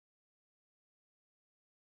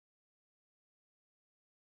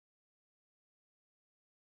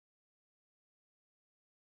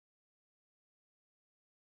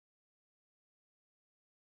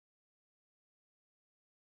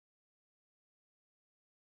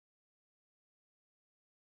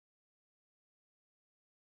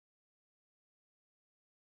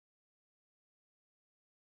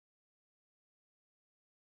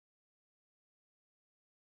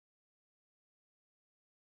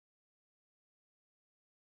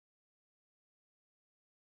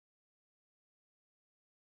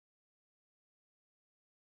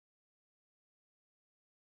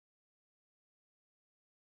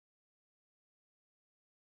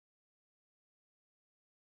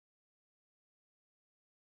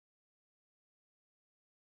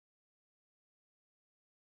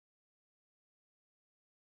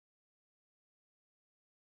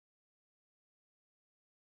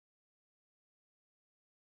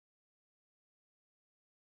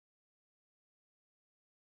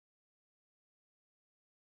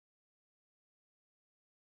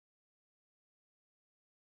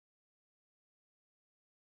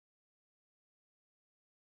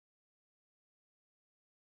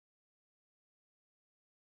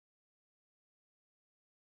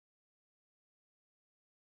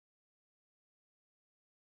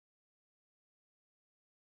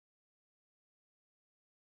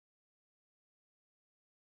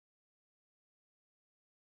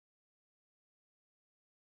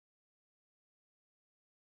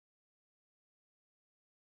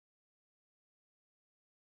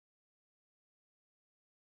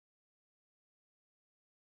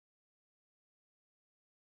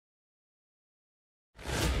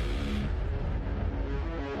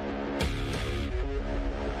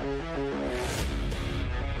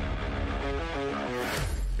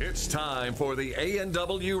It's time for the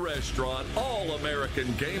A&W Restaurant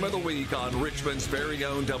All-American Game of the Week on Richmond's very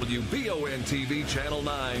own WBON-TV Channel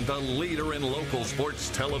 9, the leader in local sports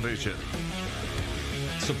television.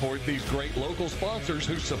 Support these great local sponsors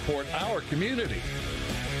who support our community.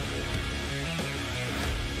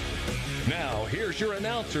 Now, here's your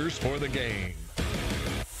announcers for the game.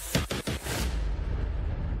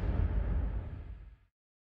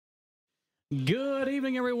 Good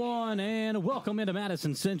evening, everyone, and welcome into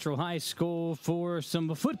Madison Central High School for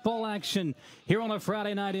some football action here on a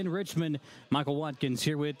Friday night in Richmond. Michael Watkins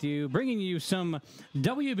here with you, bringing you some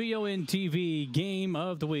WBON TV Game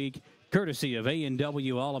of the Week, courtesy of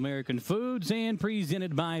A&W All-American Foods and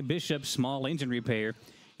presented by Bishop Small Engine Repair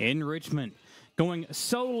in Richmond. Going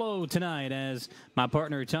solo tonight as my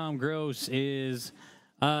partner Tom Gross is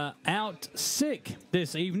out sick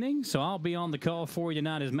this evening, so I'll be on the call for you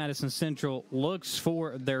tonight as Madison Central looks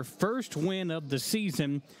for their first win of the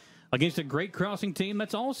season against a Great Crossing team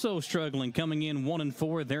that's also struggling, coming in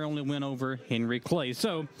 1-4, their only win over Henry Clay.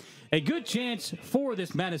 So a good chance for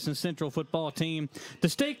this Madison Central football team to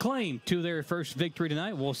stake claim to their first victory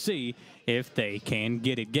tonight. We'll see if they can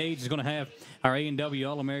get it. Gage is going to have our A&W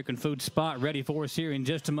All-American Food spot ready for us here in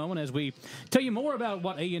just a moment as we tell you more about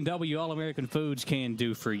what A&W All-American Foods can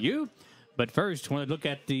do for you. But first, I want to look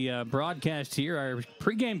at the broadcast here. Our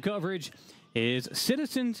pregame coverage is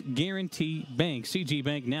Citizens Guarantee Bank. CG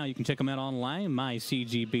Bank now, you can check them out online,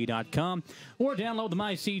 mycgb.com, or download the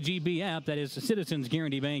MyCGB app. That is Citizens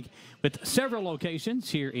Guarantee Bank with several locations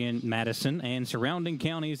here in Madison and surrounding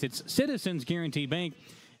counties. It's Citizens Guarantee Bank.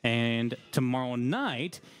 And tomorrow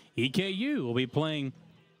night, EKU will be playing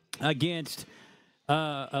against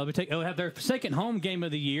they'll have their second home game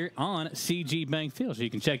of the year on CG Bank Field. So you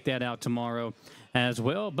can check that out tomorrow as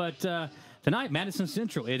well. But tonight, Madison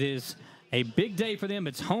Central, it is a big day for them.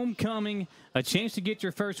 It's homecoming, a chance to get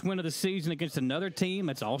your first win of the season against another team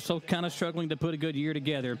that's also kind of struggling to put a good year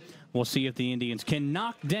together. We'll see if the Indians can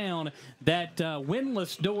knock down that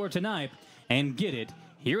winless door tonight and get it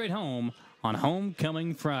here at home on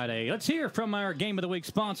Homecoming Friday. Let's hear from our Game of the Week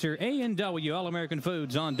sponsor, A&W All-American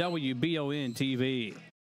Foods on WBON TV.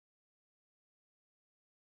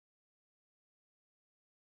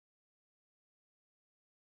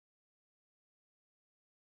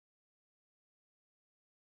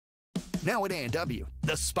 Now at A&W,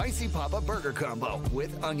 the Spicy Papa Burger Combo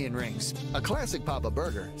with onion rings. A classic Papa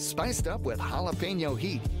Burger, spiced up with jalapeno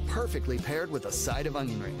heat, perfectly paired with a side of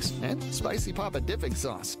onion rings and Spicy Papa dipping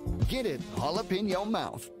sauce. Get it jalapeno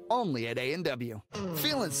mouth, only at A&W.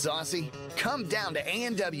 Feeling saucy? Come down to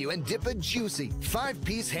A&W and dip a juicy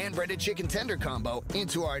 5-piece hand-breaded chicken tender combo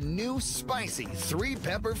into our new spicy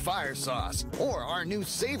 3-pepper fire sauce or our new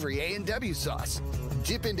savory A&W sauce.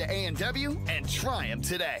 Dip into A&W and try them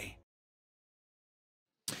today.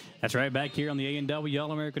 That's right, back here on the A&W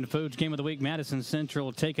All-American Foods Game of the Week, Madison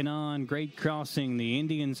Central taking on Great Crossing. The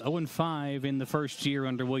Indians 0-5 in the first year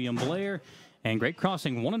under William Blair, and Great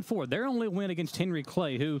Crossing 1-4. Their only win against Henry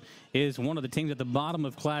Clay, who is one of the teams at the bottom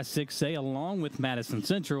of Class 6A, along with Madison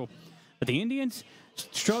Central. But the Indians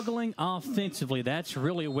struggling offensively. That's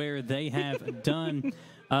really where they have done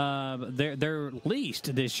their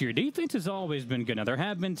least this year. Defense has always been good. Now, there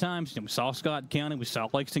have been times, we saw Scott County, we saw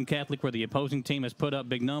Lexington Catholic, where the opposing team has put up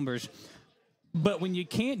big numbers. But when you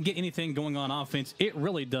can't get anything going on offense, it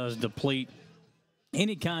really does deplete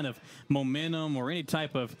any kind of momentum or any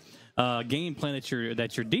type of game plan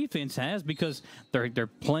that your defense has, because they're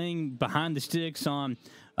playing behind the sticks on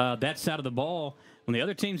that side of the ball. When the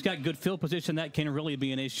other team's got good field position, that can really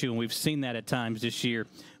be an issue, and we've seen that at times this year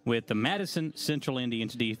with the Madison Central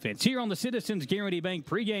Indians defense. Here on the Citizens Guarantee Bank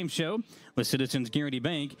pregame show with Citizens Guarantee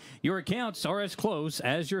Bank, your accounts are as close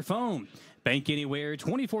as your phone. Bank anywhere,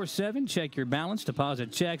 24/7. Check your balance,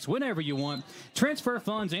 deposit checks whenever you want. Transfer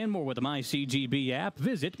funds and more with the MyCGB app.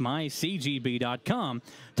 Visit mycgb.com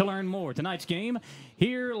to learn more. Tonight's game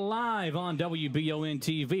here live on WBON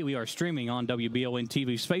TV. We are streaming on WBON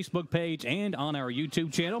TV's Facebook page and on our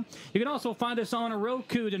YouTube channel. You can also find us on a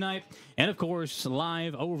Roku tonight, and of course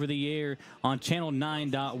live over the air on channel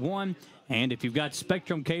 9.1. And if you've got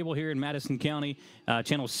Spectrum Cable here in Madison County,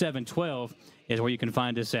 channel 712 is where you can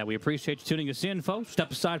find us at. We appreciate you tuning us in, folks. Step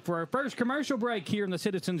aside for our first commercial break here in the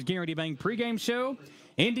Citizens Guarantee Bank pregame show.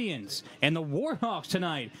 Indians and the Warhawks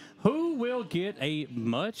tonight. Who will get a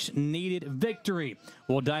much-needed victory?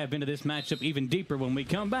 We'll dive into this matchup even deeper when we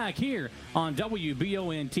come back here on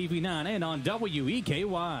WBON TV 9 and on WEKY.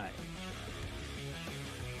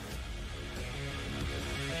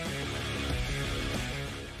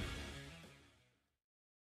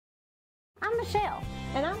 I'm Michelle.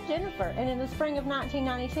 And I'm Jennifer, and in the spring of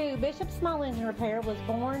 1992, Bishop Small Engine Repair was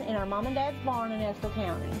born in our mom and dad's barn in Estill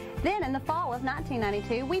County. Then in the fall of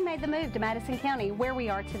 1992, we made the move to Madison County, where we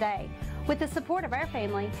are today. With the support of our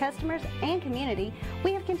family, customers, and community,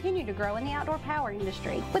 we have continued to grow in the outdoor power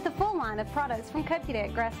industry. With a full line of products from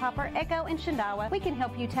Cupcadet, Grasshopper, Echo, and Shindawa, we can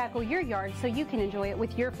help you tackle your yard so you can enjoy it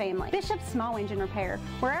with your family. Bishop Small Engine Repair,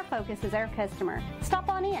 where our focus is our customer. Stop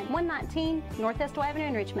on in, 119 North Estill Avenue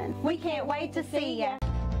in Richmond. We can't wait to see ya.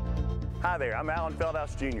 Hi there, I'm Alan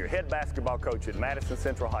Feldhouse Jr., head basketball coach at Madison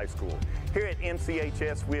Central High School. Here at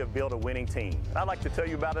MCHS, we have built a winning team. I'd like to tell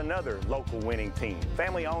you about another local winning team,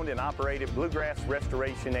 family-owned and operated Bluegrass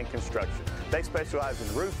Restoration and Construction. They specialize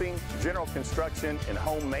in roofing, general construction, and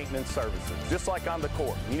home maintenance services. Just like on the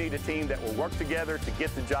court, you need a team that will work together to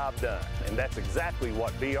get the job done, and that's exactly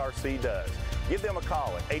what BRC does. Give them a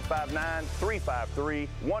call at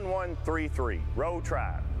 859-353-1133. Row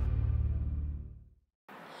Tribe.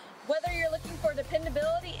 Whether you're looking for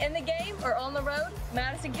dependability in the game or on the road,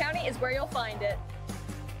 Madison County is where you'll find it.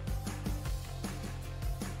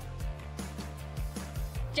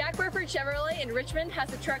 Jack Burford Chevrolet in Richmond has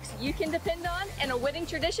the trucks you can depend on and a winning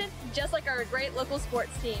tradition just like our great local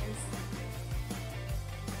sports teams.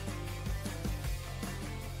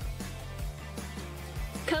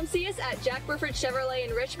 Come see us at Jack Burford Chevrolet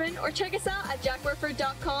in Richmond or check us out at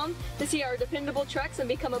jackburford.com to see our dependable trucks and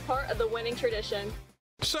become a part of the winning tradition.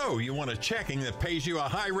 So, you want a checking that pays you a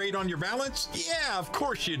high rate on your balance? Yeah, of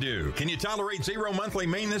course you do. Can you tolerate 0 monthly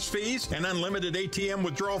maintenance fees and unlimited ATM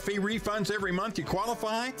withdrawal fee refunds every month you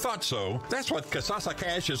qualify? Thought so. That's what Kasasa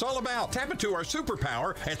Cash is all about. Tap into our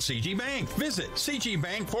superpower at CG Bank. Visit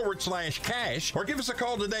cgbank.com/cash or give us a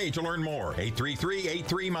call today to learn more.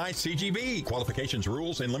 833-83-MY-CGB. Qualifications,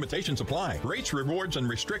 rules, and limitations apply. Rates, rewards, and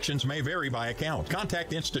restrictions may vary by account.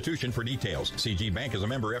 Contact institution for details. CG Bank is a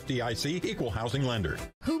member FDIC, equal housing lender.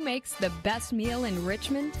 Who makes the best meal in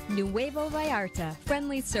Richmond? Nuevo Vallarta.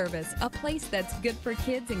 Friendly service, a place that's good for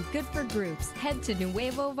kids and good for groups. Head to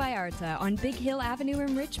Nuevo Vallarta on Big Hill Avenue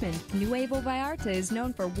in Richmond. Nuevo Vallarta is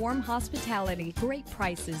known for warm hospitality, great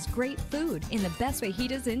prices, great food, and the best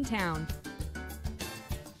fajitas in town.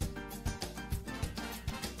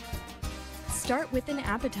 Start with an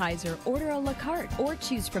appetizer, order a la carte, or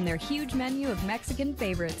choose from their huge menu of Mexican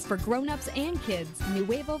favorites for grown-ups and kids.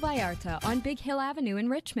 Nuevo Vallarta on Big Hill Avenue in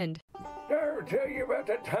Richmond. Did I ever tell you about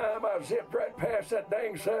that time I zipped right past that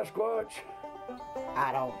dang Sasquatch?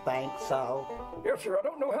 I don't think so. Yes, sir. I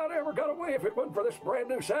don't know how they ever got away if it wasn't for this brand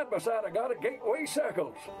new side-by-side I got at Gateway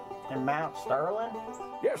Cycles. In Mount Sterling?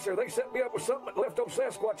 Yes, sir. They set me up with something that left old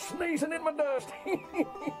Sasquatch sneezing in my dust. Jimbo!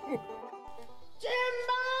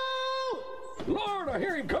 Lord, I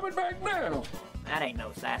hear him coming back now. That ain't no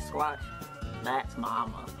Sasquatch. That's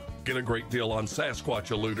Mama. Get a great deal on Sasquatch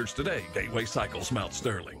eluders today. Gateway Cycles, Mount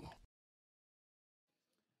Sterling.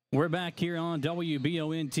 We're back here on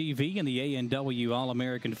WBON TV in the A&W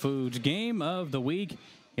All-American Foods Game of the Week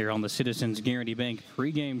here on the Citizens Guarantee Bank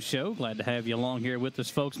pregame show. Glad to have you along here with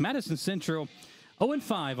us, folks. Madison Central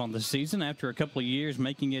 0-5 on the season after a couple of years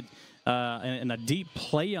making it in a deep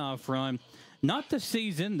playoff run. Not the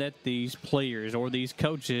season that these players or these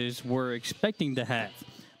coaches were expecting to have.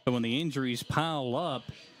 But when the injuries pile up,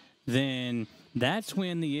 then that's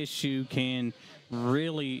when the issue can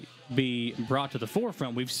really be brought to the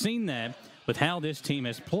forefront. We've seen that with how this team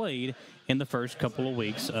has played in the first couple of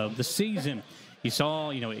weeks of the season. You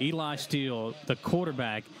saw, Eli Steele, the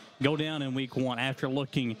quarterback, go down in week 1 after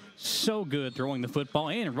looking so good throwing the football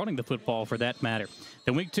and running the football for that matter.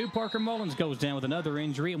 Then week 2, Parker Mullins goes down with another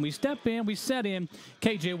injury, and we set in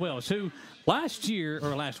KJ Wells, who last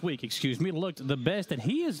week, looked the best that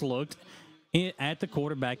he has looked at the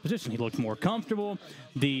quarterback position. He looked more comfortable.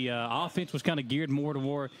 The offense was kind of geared more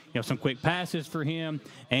toward, some quick passes for him.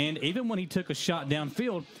 And even when he took a shot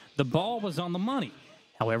downfield, the ball was on the money.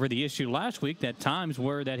 However, the issue last week at times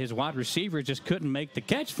were that his wide receivers just couldn't make the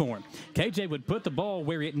catch for him. KJ would put the ball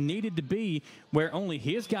where it needed to be, where only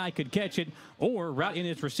his guy could catch it, or right in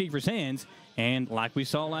his receiver's hands. And like we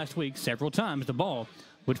saw last week, several times the ball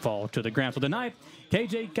would fall to the ground. So tonight,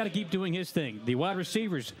 KJ got to keep doing his thing. The wide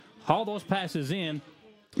receivers haul those passes in.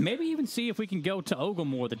 Maybe even see if we can go to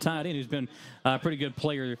Oglemore, the tight end, who's been a pretty good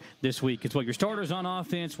player this week. It's what your starters on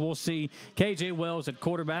offense. We'll see KJ Wells at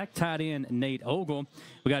quarterback, tight end Nate Ogle.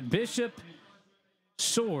 We got Bishop,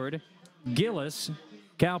 Sword, Gillis,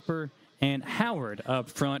 Cowper, and Howard up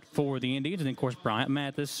front for the Indians. And then, of course, Bryant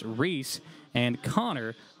Mathis, Reese, and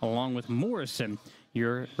Connor, along with Morrison,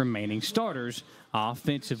 your remaining starters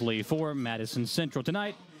offensively for Madison Central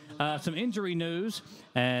tonight. Some injury news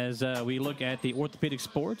as we look at the orthopedic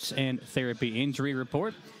sports and therapy injury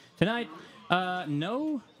report. Tonight,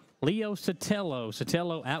 No. Leo Sotelo.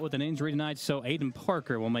 Sotelo out with an injury tonight, so Aiden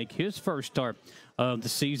Parker will make his first start of the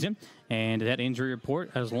season. And that injury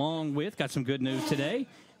report, along with, got some good news today.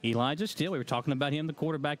 Elijah Steele, we were talking about him, the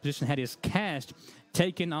quarterback position, had his cast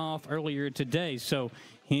taken off earlier today. So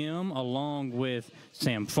him, along with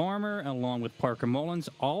Sam Farmer, along with Parker Mullins,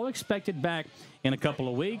 all expected back in a couple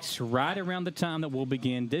of weeks, right around the time that we'll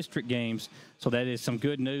begin district games. So that is some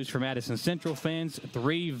good news for Madison Central fans.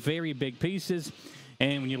 3 very big pieces.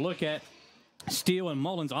 And when you look at Steele and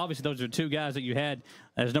Mullins, obviously those are 2 guys that you had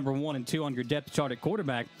as number 1 and 2 on your depth chart at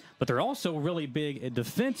quarterback, but they're also really big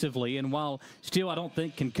defensively. And while Steele, I don't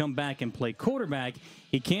think, can come back and play quarterback,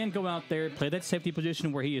 he can go out there, play that safety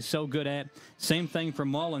position where he is so good at. Same thing for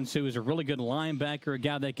Mullins, who is a really good linebacker, a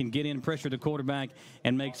guy that can get in, pressure the quarterback,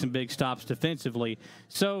 and make some big stops defensively.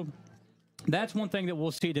 So that's one thing that we'll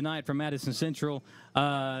see tonight from Madison Central,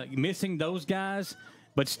 missing those guys.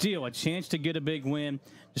 But still, a chance to get a big win.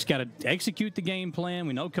 Just got to execute the game plan.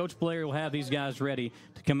 We know Coach Blair will have these guys ready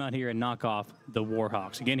to come out here and knock off the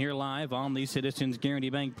Warhawks. Again, here live on the Citizens Guarantee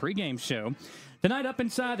Bank pregame show. Tonight up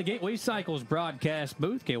inside the Gateway Cycles broadcast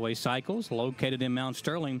booth. Gateway Cycles, located in Mount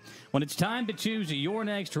Sterling. When it's time to choose your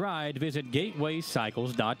next ride, visit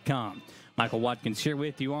gatewaycycles.com. Michael Watkins here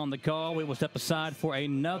with you on the call. We will step aside for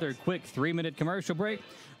another quick 3-minute commercial break.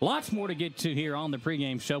 Lots more to get to here on the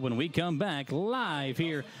pregame show when we come back live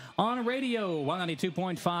here on radio,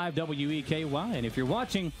 192.5 WEKY. And if you're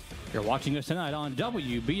watching us tonight on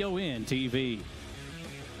WBON TV.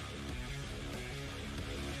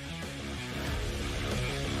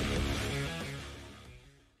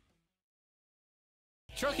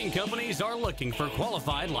 Trucking companies are looking for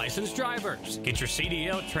qualified licensed drivers. Get your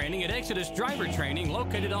CDL training at Exodus Driver Training,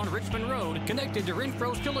 located on Richmond Road, connected to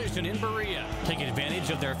Renfro's Collision in Berea. Take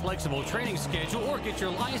advantage of their flexible training schedule or get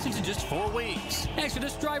your license in just 4 weeks.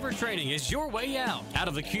 Exodus Driver Training is your way out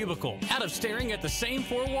of the cubicle, out of staring at the same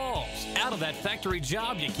 4 walls, out of that factory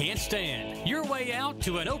job you can't stand. Your way out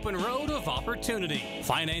to an open road of opportunity.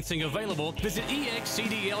 Financing available. Visit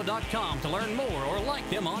excdl.com to learn more or like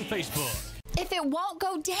them on Facebook. If it won't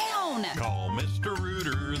go down. Call Mr.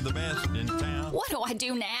 Rooter, the best in town. What do I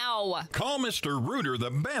do now? Call Mr. Rooter,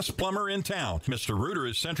 the best plumber in town. Mr. Rooter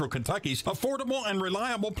is Central Kentucky's affordable and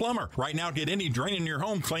reliable plumber. Right now, get any drain in your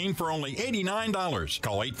home clean for only $89.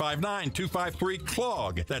 Call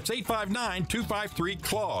 859-253-CLOG. That's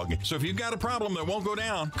 859-253-CLOG. So if you've got a problem that won't go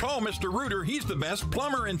down, call Mr. Rooter. He's the best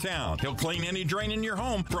plumber in town. He'll clean any drain in your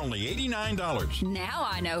home for only $89. Now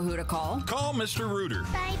I know who to call. Call Mr. Rooter.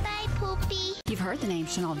 Bye-bye, Poopy. You've heard the name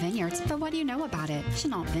Chenault Vineyards, but what do you know about it?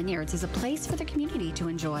 Chenault Vineyards is a place for the community to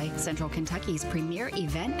enjoy. Central Kentucky's premier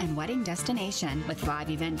event and wedding destination with 5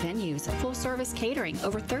 event venues, full-service catering,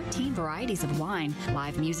 over 13 varieties of wine,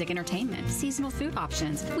 live music entertainment, seasonal food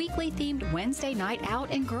options, weekly themed Wednesday night out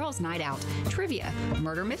and girls night out, trivia,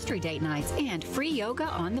 murder mystery date nights, and free yoga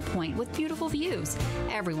on the point with beautiful views.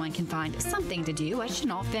 Everyone can find something to do at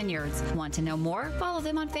Chenault Vineyards. Want to know more? Follow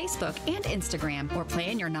them on Facebook and Instagram or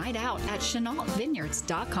plan your night out at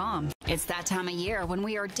ChenaultVineyards.com. It's that time of year when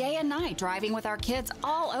we are day and night driving with our kids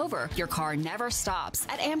all over. Your car never stops.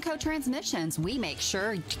 At AMCO Transmissions, we make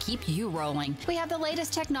sure to keep you rolling. We have the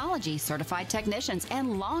latest technology, certified technicians,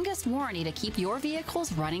 and longest warranty to keep your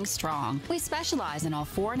vehicles running strong. We specialize in all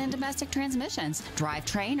foreign and domestic transmissions,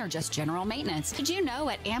 drivetrain, or just general maintenance. Did you know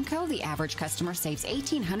at AMCO the average customer saves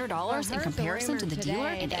 $1,800 in comparison to the dealer?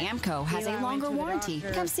 And AMCO has a longer warranty.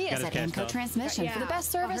 Come see us at AMCO Transmission for the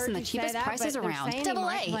best service and the cheapest prices around.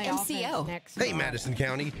 AA MCO. Hey, Madison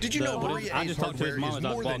County, did you know Berea Ace Hardware is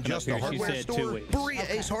more than just a hardware store? Berea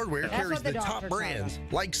Ace Hardware carries the top brands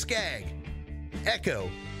like Skag, Echo,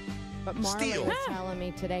 Steel, telling me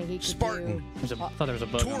today he could Spartan,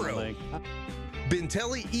 Toro,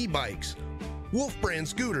 Bentelli e-bikes, Wolf brand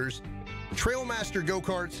scooters, Trailmaster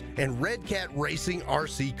go-karts, and Red Cat Racing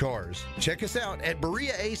RC cars. Check us out at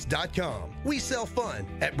BereaAce.com. We sell fun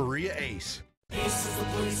at Berea Ace. Ace is the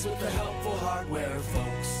place with the helpful hardware,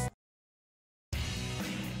 folks.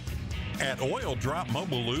 At Oil Drop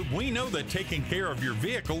Mobile Lube, we know that taking care of your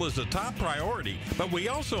vehicle is a top priority, but we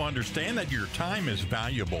also understand that your time is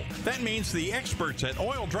valuable. That means the experts at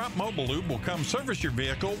Oil Drop Mobile Lube will come service your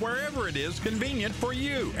vehicle wherever it is convenient for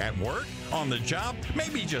you. At work, on the job,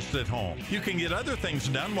 maybe just at home. You can get other things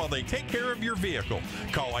done while they take care of your vehicle.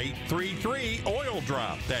 Call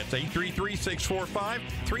 833-OIL-DROP. That's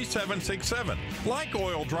 833-645-3767. Like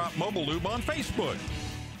Oil Drop Mobile Lube on Facebook.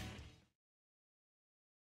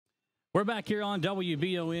 We're back here on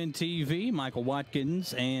WBON TV. Michael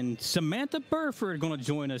Watkins and Samantha Burford are going to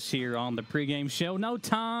join us here on the pregame show. No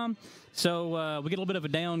Tom, so we get a little bit of a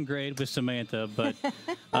downgrade with Samantha. But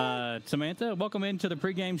Samantha, welcome into the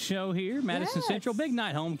pregame show here. Madison Central, big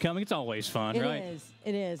night homecoming. It's always fun, right?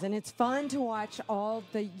 It is. And it's fun to watch all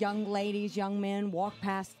the young ladies, young men walk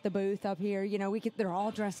past the booth up here. You know, they're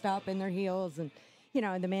all dressed up in their heels, and, you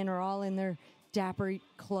know, the men are all in their dapper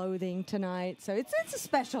clothing tonight. So it's a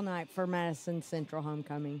special night for Madison Central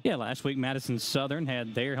homecoming. Yeah, last week Madison Southern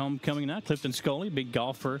had their homecoming night. Clifton Scully, big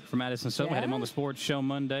golfer for Madison Southern, had him on the sports show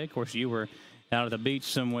Monday. Of course, you were out at the beach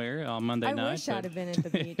somewhere on Monday night. I wish I'd have been at the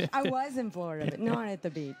beach. I was in Florida, but not at the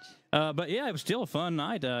beach. But yeah, it was still a fun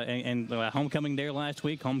night. And homecoming there last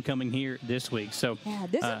week, homecoming here this week. So yeah,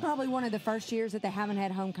 this is probably one of the first years that they haven't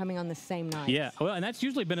had homecoming on the same night. Yeah, well, and that's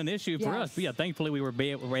usually been an issue for us. But yeah, thankfully we were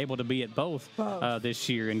able to be at both. This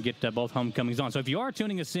year and get both homecomings on. So if you are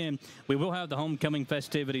tuning us in, we will have the homecoming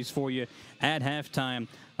festivities for you at halftime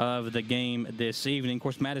of the game this evening. Of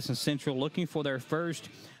course, Madison Central looking for their first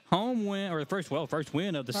home win, or first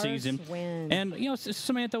win of the season. And, you know,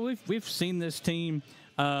 Samantha, we've seen this team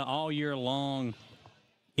all year long,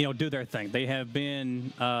 you know, do their thing. They have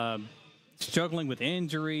been struggling with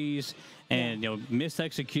injuries and, you know, missed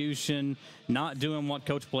execution, not doing what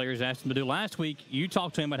Coach Blair's asked them to do. Last week, you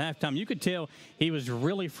talked to him at halftime. You could tell he was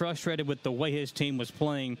really frustrated with the way his team was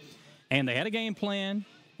playing. And they had a game plan.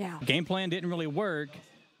 Yeah. The game plan didn't really work.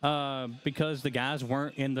 Because the guys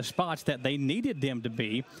weren't in the spots that they needed them to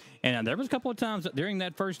be. And there was a couple of times during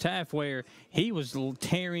that first half where he was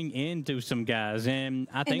tearing into some guys. And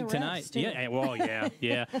I think tonight,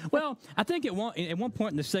 Well, I think at one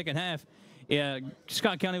point in the second half,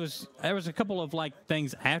 Scott County there was a couple of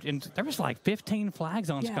things after, and there was 15 flags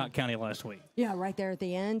on Scott County last week. Yeah, right there at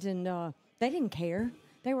the end, and they didn't care.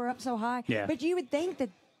 They were up so high. Yeah. But you would think that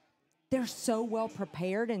they're so well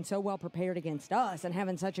prepared and so well prepared against us and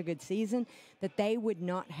having such a good season that they would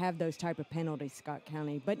not have those type of penalties, Scott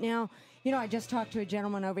County. But now, you know, I just talked to a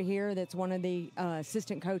gentleman over here that's one of the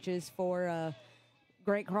assistant coaches for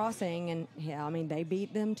Great Crossing, and yeah, I mean, they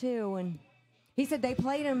beat them too. And he said they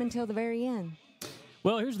played them until the very end.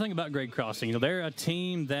 Well, here's the thing about Great Crossing. You know, they're a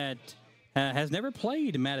team that has never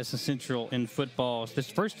played Madison Central in football. It's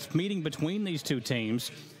this first meeting between these two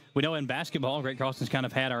teams. We know in basketball, Great Crossing's kind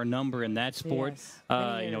of had our number in that sport.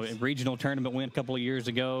 Yes, you know, a regional tournament win a couple of years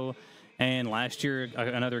ago, and last year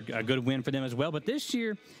a good win for them as well. But this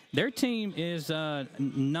year, their team is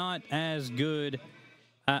not as good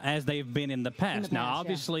as they've been in the past. Now,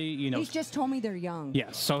 obviously, you know, he's just told me they're young.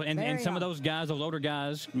 Yes. So, and some of those guys, those older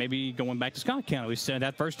guys, maybe going back to Scott County, we said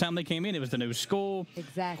that first time they came in, it was the new school.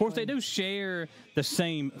 Exactly. Of course, they do share the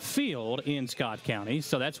same field in Scott County,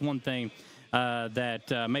 so that's one thing.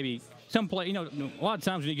 That maybe some play, you know, a lot of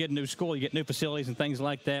times when you get a new school, you get new facilities and things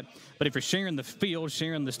like that. But if you're sharing the field,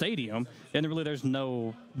 sharing the stadium, then really there's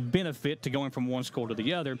no benefit to going from one school to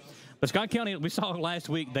the other. But Scott County, we saw last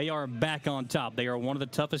week, they are back on top. They are one of the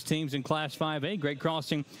toughest teams in Class 5A. Great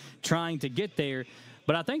Crossing trying to get there.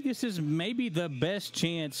 But I think this is maybe the best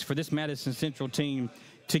chance for this Madison Central team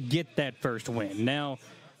to get that first win. Now,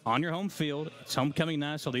 on your home field, it's homecoming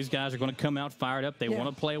night, so these guys are going to come out fired up. They want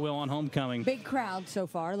to play well on homecoming. Big crowd so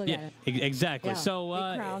far. Look at it. Exactly. Yeah,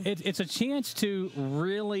 so it's a chance to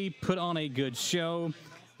really put on a good show.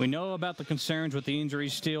 We know about the concerns with the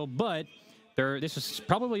injuries still, but this is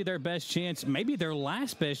probably their best chance, maybe their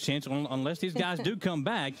last best chance, unless these guys do come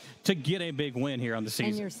back, to get a big win here on the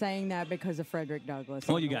season. And you're saying that because of Frederick Douglass.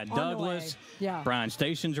 Well, you got Douglas. Yeah. Bryan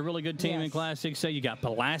Station's a really good team in Class 6A. You got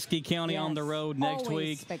Pulaski County on the road next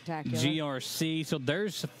week. Spectacular. GRC. So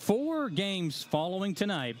there's 4 games following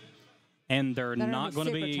tonight, and they're not going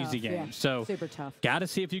to be easy games. Yeah, so super tough. Got to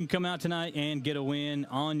see if you can come out tonight and get a win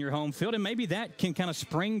on your home field, and maybe that can kind of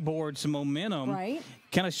springboard some momentum. Right.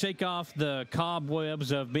 Kind of shake off the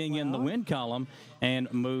cobwebs of being in the win column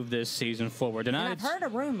and move this season forward. And I've heard a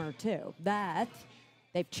rumor, too, that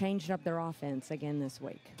they've changed up their offense again this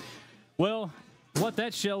week. Well, what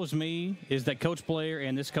that shows me is that Coach Blair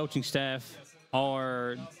and this coaching staff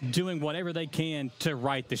are doing whatever they can to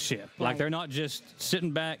right the ship. Like, they're not just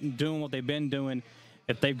sitting back and doing what they've been doing.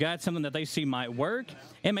 If they've got something that they see might work,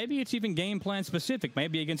 and maybe it's even game plan specific.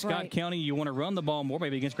 Maybe against Scott County, you want to run the ball more.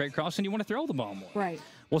 Maybe against Great Crossing, you want to throw the ball more. Right.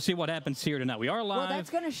 We'll see what happens here tonight. We are live. Well, that's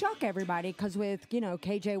going to shock everybody because with, you know,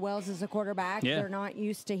 KJ Wells as a quarterback, they're not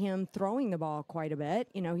used to him throwing the ball quite a bit.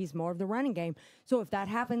 You know, he's more of the running game. So if that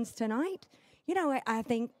happens tonight, you know, I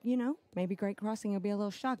think, you know, maybe Great Crossing will be a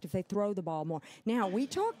little shocked if they throw the ball more. Now, we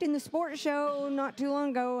talked in the sports show not too long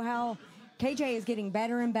ago how KJ is getting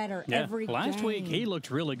better and better every game. Last week, he looked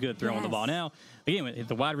really good throwing the ball. Now, again,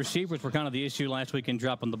 the wide receivers were kind of the issue last week in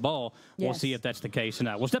dropping the ball. We'll see if that's the case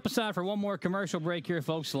tonight. We'll step aside for one more commercial break here,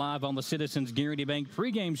 folks, live on the Citizens Guaranty Bank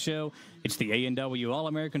pregame show. It's the A&W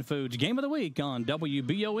All-American Foods Game of the Week on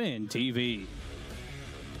WBON TV.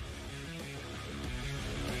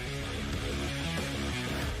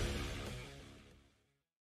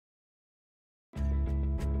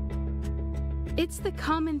 It's the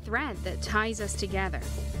common thread that ties us together,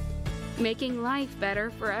 making life better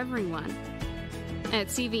for everyone. At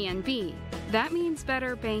CVNB, that means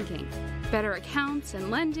better banking, better accounts and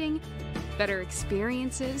lending, better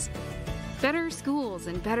experiences, better schools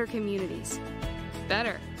and better communities.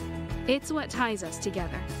 Better. It's what ties us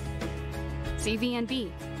together. CVNB.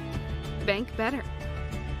 Bank better.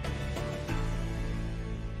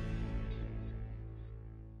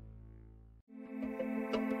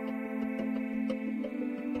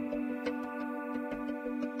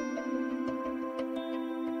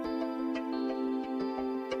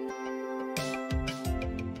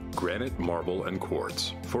 Granite, marble, and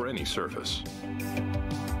quartz for any surface.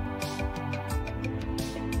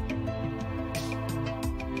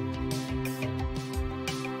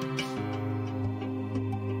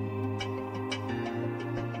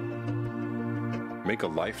 Make a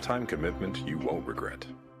lifetime commitment you won't regret.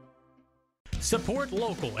 Support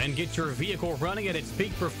local and get your vehicle running at its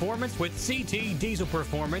peak performance with CT Diesel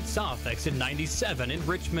Performance off exit 97 in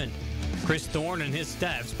Richmond. Chris Thorne and his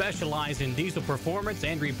staff specialize in diesel performance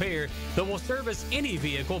and repair that will service any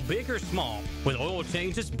vehicle, big or small, with oil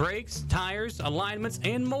changes, brakes, tires, alignments,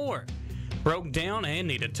 and more. Broke down and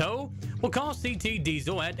need a tow? Well, call CT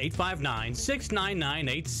Diesel at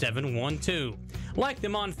 859-699-8712. Like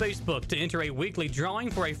them on Facebook to enter a weekly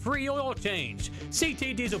drawing for a free oil change.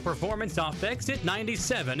 CT Diesel Performance off exit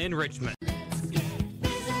 97 in Richmond.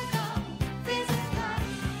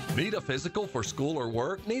 Need a physical for school or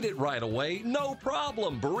work? Need it right away? No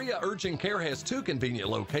problem. Berea Urgent Care has 2 convenient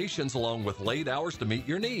locations along with late hours to meet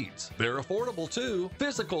your needs. They're affordable too.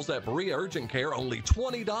 Physicals at Berea Urgent Care only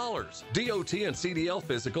 $20. DOT and CDL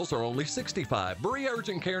physicals are only $65. Berea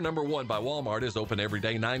Urgent Care number 1 by Walmart is open every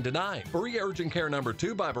day 9 to 9. Berea Urgent Care number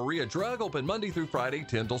 2 by Berea Drug open Monday through Friday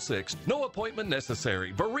 10 till 6. No appointment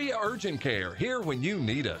necessary. Berea Urgent Care, here when you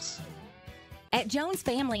need us. At Jones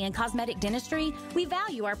Family and Cosmetic Dentistry, we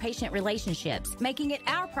value our patient relationships, making it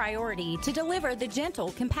our priority to deliver the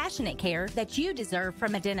gentle, compassionate care that you deserve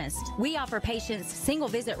from a dentist. We offer patients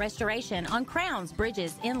single-visit restoration on crowns,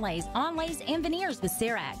 bridges, inlays, onlays, and veneers with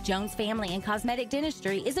CERAC. Jones Family and Cosmetic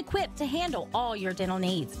Dentistry is equipped to handle all your dental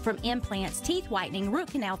needs, from implants, teeth whitening,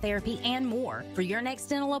 root canal therapy, and more. For your next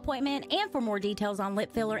dental appointment and for more details on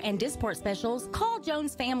lip filler and Dysport specials, call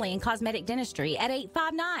Jones Family and Cosmetic Dentistry at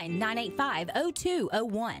 859-985-0201. To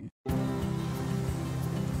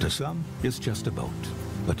some, it's just a boat.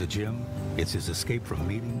 But to Jim, it's his escape from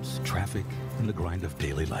meetings, traffic, and the grind of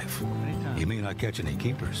daily life. He may not catch any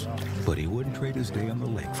keepers, but he wouldn't trade his day on the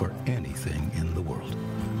lake for anything in the world.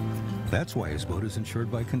 That's why his boat is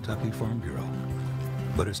insured by Kentucky Farm Bureau.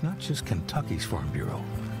 But it's not just Kentucky's Farm Bureau.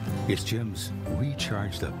 It's Jim's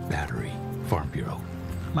Recharge the Battery Farm Bureau.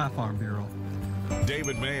 My Farm Bureau.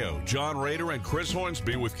 David Mayo, John Rader, and Chris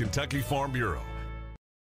Hornsby with Kentucky Farm Bureau.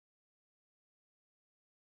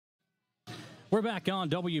 We're back on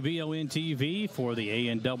WBON TV for the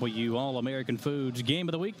A&W All-American Foods Game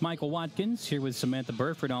of the Week. Michael Watkins here with Samantha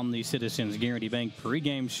Burford on the Citizens Guaranty Bank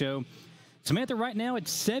pregame show. Samantha, right now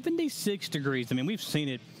it's 76 degrees. I mean, we've seen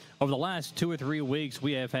it over the last 2 or 3 weeks.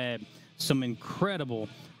 We have had some incredible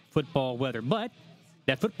football weather, but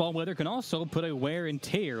that football weather can also put a wear and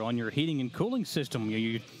tear on your heating and cooling system.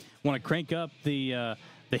 You want to crank up the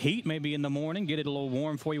heat maybe in the morning, get it a little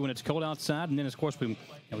warm for you when it's cold outside, and then, of course, we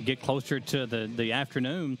get closer to the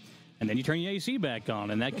afternoon, and then you turn your AC back on,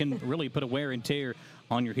 and that can really put a wear and tear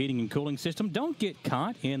on your heating and cooling system. Don't get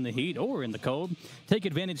caught in the heat or in the cold. Take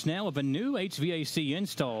advantage now of a new HVAC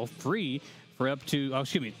install free for up to,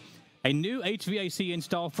 a new HVAC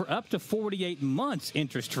install for up to 48 months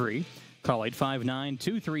interest-free. Call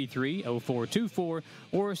 859-233-0424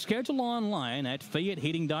 or schedule online at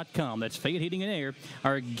FayetteHeating.com. That's Fayette Heating and Air.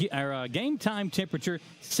 Our game time temperature,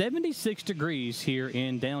 76 degrees here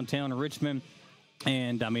in downtown Richmond.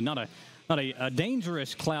 And, I mean, not a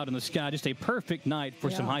dangerous cloud in the sky, just a perfect night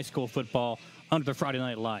for some high school football under the Friday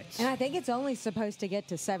night lights. And I think it's only supposed to get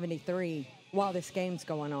to 73 while this game's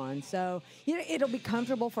going on. So, it'll be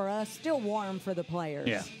comfortable for us, still warm for the players.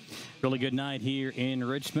 Yeah. Really good night here in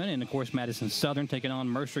Richmond. And, of course, Madison Southern taking on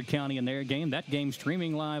Mercer County in their game. That game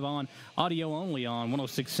streaming live on audio only on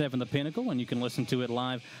 106.7 The Pinnacle, and you can listen to it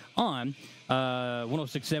live on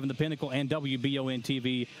 106.7 The Pinnacle and WBON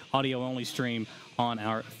TV audio only stream on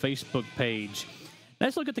our Facebook page.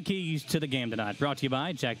 Let's look at the keys to the game tonight. Brought to you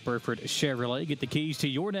by Jack Burford Chevrolet. Get the keys to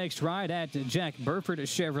your next ride at Jack Burford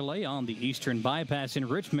Chevrolet on the Eastern Bypass in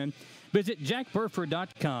Richmond. Visit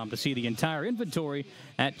jackburford.com to see the entire inventory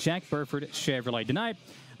at Jack Burford Chevrolet. Tonight,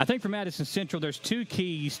 I think for Madison Central, there's two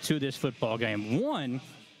keys to this football game. One,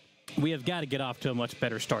 we have got to get off to a much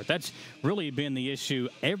better start. That's really been the issue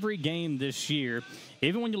every game this year.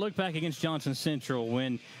 Even when you look back against Johnson Central,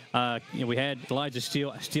 when we had Elijah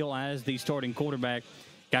Steele as the starting quarterback,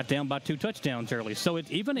 got down by 2 touchdowns early. So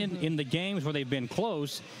even in the games where they've been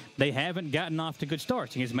close, they haven't gotten off to good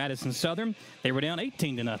starts. Against Madison Southern, they were down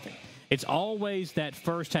 18-0. It's always that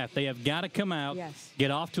first half. They have got to come out,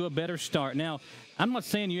 get off to a better start. Now, I'm not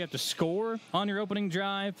saying you have to score on your opening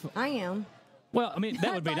drive. I am. Well, I mean,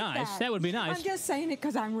 that would be nice. That would be nice. I'm just saying it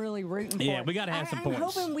because I'm really rooting for it. Yeah, we got to have some points. I'm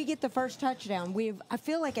hoping we get the first touchdown. I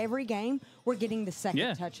feel like every game we're getting the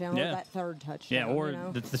second touchdown or that third touchdown. Yeah, or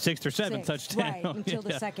the sixth or seventh touchdown. Right, until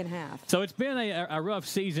the second half. So it's been a rough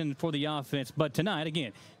season for the offense. But tonight,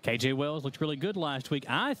 again, KJ Wells looked really good last week.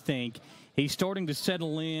 I think he's starting to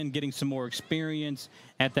settle in, getting some more experience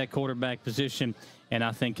at that quarterback position. And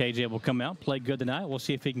I think KJ will come out, play good tonight. We'll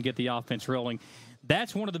see if he can get the offense rolling.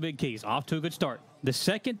 That's one of the big keys, off to a good start. The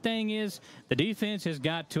second thing is the defense has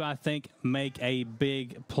got to, I think, make a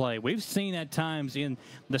big play. We've seen at times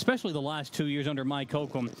especially the last 2 years under Mike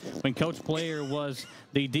Holcomb, when Coach Blair was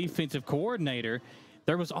the defensive coordinator,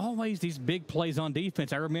 there was always these big plays on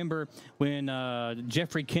defense. I remember when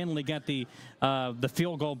Jeffrey Kinley got the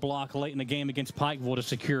field goal block late in the game against Pikeville to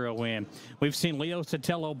secure a win. We've seen Leo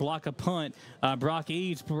Sotelo block a punt, Brock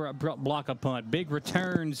Eads block a punt, big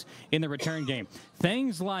returns in the return game.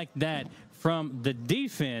 Things like that from the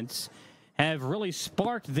defense have really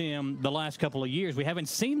sparked them the last couple of years. We haven't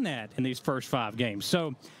seen that in these first 5 games.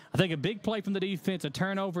 So I think a big play from the defense, a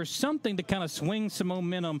turnover, something to kind of swing some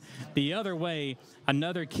momentum the other way,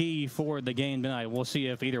 another key for the game tonight. We'll see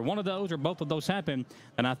if either one of those or both of those happen,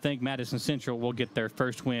 and I think Madison Central will get their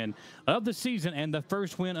first win of the season and the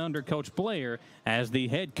first win under Coach Blair as the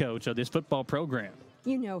head coach of this football program.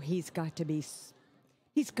 You know he's got to be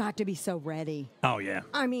so ready. Oh, yeah.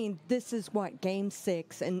 I mean, this is game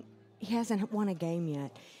 6, and he hasn't won a game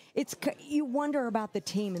yet. You wonder about the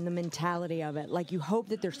team and the mentality of it. Like, you hope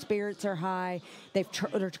that their spirits are high. They're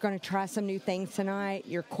going to try some new things tonight.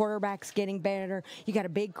 Your quarterback's getting better. You got a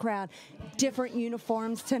big crowd. Different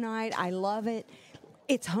uniforms tonight. I love it.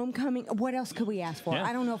 It's homecoming. What else could we ask for? Yeah.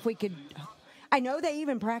 I don't know if we could. I know they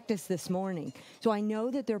even practiced this morning, so I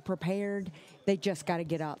know that they're prepared. They just got to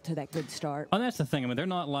get out to that good start. Oh, that's the thing. I mean, they're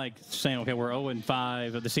not like saying, okay, we're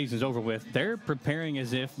 0-5, the season's over with. They're preparing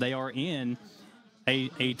as if they are in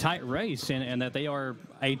a tight race and that they are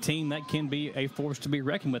a team that can be a force to be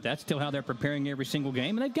reckoned with. That's still how they're preparing every single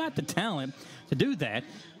game, and they've got the talent to do that.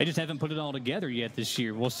 They just haven't put it all together yet this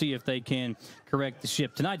year. We'll see if they can correct the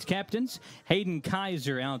ship. Tonight's captains, Hayden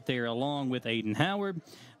Kaiser out there along with Aiden Howard.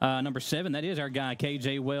 Number 7, that is our guy,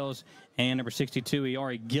 KJ Wells, and number 62,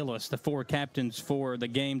 Iari Gillis, the 4 captains for the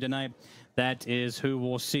game tonight. That is who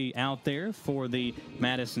we'll see out there for the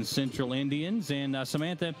Madison Central Indians. And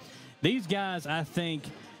Samantha, these guys, I think,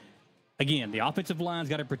 again, the offensive line's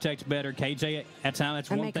got to protect better. KJ, that's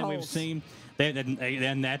one thing we've seen.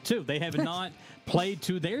 And that, too. They have not played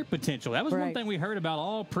to their potential. That was one thing we heard about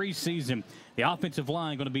all preseason. The offensive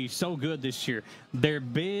line going to be so good this year. They're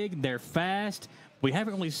big. They're fast. We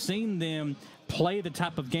haven't really seen them play the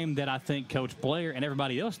type of game that I think Coach Blair and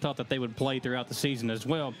everybody else thought that they would play throughout the season as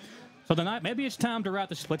well. So tonight, maybe it's time to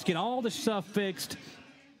let's get all this stuff fixed.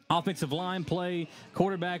 Offensive line play,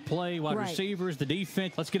 quarterback play, wide receivers, the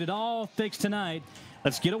defense. Let's get it all fixed tonight.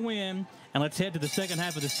 Let's get a win, and let's head to the second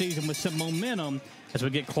half of the season with some momentum as we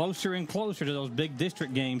get closer and closer to those big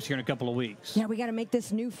district games here in a couple of weeks. Yeah, we got to make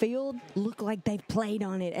this new field look like they've played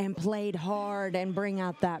on it and played hard and bring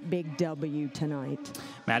out that big W tonight.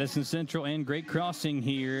 Madison Central and Great Crossing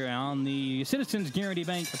here on the Citizens Guarantee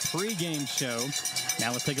Bank pregame show.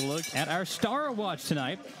 Now let's take a look at our Star Watch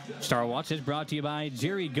tonight. Star Watch is brought to you by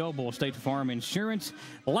Jerry Goebel, State Farm Insurance.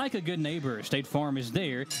 Like a good neighbor, State Farm is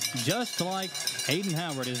there, just like Aiden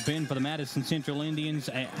Howard has been for the Madison Central Indians.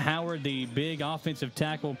 Howard, the big offensive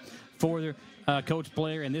tackle for Coach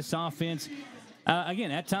Blair, and this offense,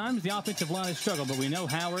 Again, at times the offensive line has struggled, but we know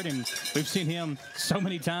Howard, and we've seen him so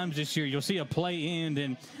many times this year. You'll see a play end,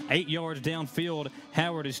 and 8 yards downfield,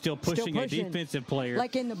 Howard is still pushing a defensive player.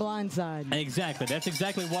 Like in the blind side. Exactly. That's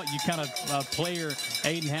exactly what you kind of player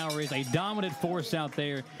Aiden Howard is, a dominant force out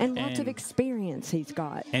there. And lots of experience he's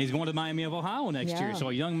got. And he's going to Miami of Ohio next year. So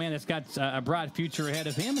a young man that's got a bright future ahead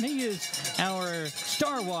of him. And he is our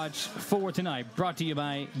Star Watch for tonight, brought to you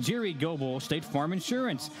by Jerry Goebel State Farm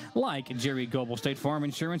Insurance. Like Jerry Goebel State Farm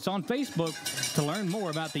Insurance on Facebook to learn more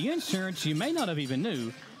about the insurance you may not have even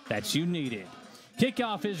knew that you needed.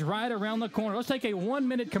 Kickoff is right around the corner. Let's take a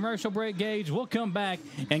 1-minute commercial break, Gage. We'll come back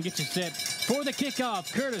and get you set for the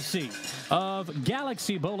kickoff, courtesy of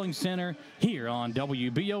Galaxy Bowling Center here on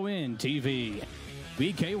WBON TV.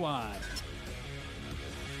 BKY.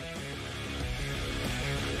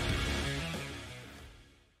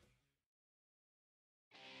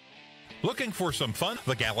 Looking for some fun?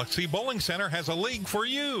 The Galaxy Bowling Center has a league for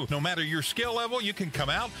you. No matter your skill level, you can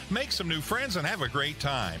come out, make some new friends, and have a great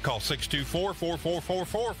time. Call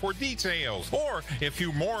 624-4444 for details. Or, if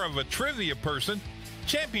you're more of a trivia person,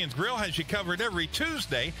 Champions Grill has you covered every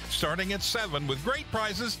Tuesday, starting at 7 with great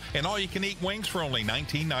prizes and all-you-can-eat wings for only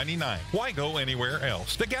 $19.99. Why go anywhere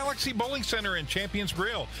else? The Galaxy Bowling Center and Champions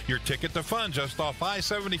Grill, your ticket to fun just off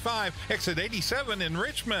I-75, exit 87 in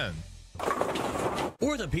Richmond.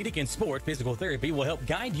 Orthopedic and Sport Physical Therapy will help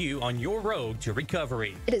guide you on your road to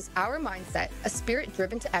recovery. It is our mindset, a spirit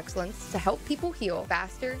driven to excellence to help people heal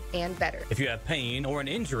faster and better. If you have pain or an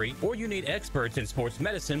injury, or you need experts in sports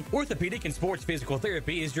medicine, Orthopedic and Sports Physical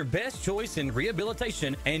Therapy is your best choice in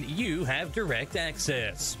rehabilitation, and you have direct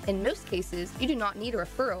access. In most cases, you do not need a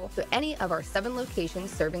referral to any of our 7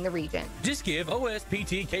 locations serving the region. Just give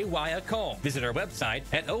OSPTKY a call. Visit our website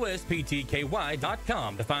at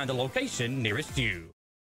osptky.com to find the location nearest you.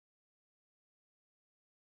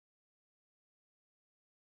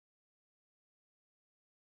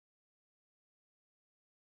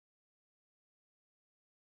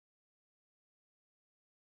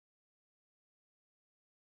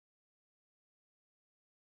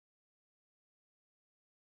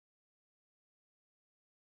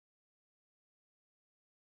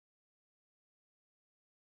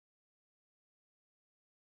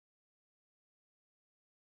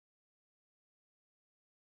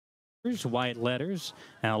 White letters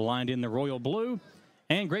outlined in the royal blue,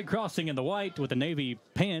 and Great Crossing in the white with the navy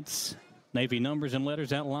pants, navy numbers and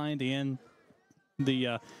letters outlined in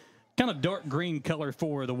the kind of dark green color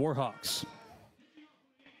for the Warhawks.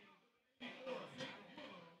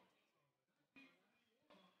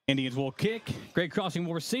 Indians will kick. Great Crossing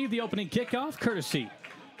will receive the opening kickoff, courtesy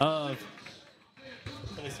of.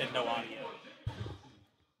 They said no audio.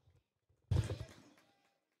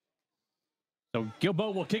 So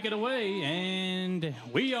Gilbo will kick it away, and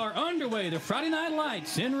we are underway. The Friday Night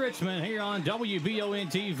Lights in Richmond here on WBON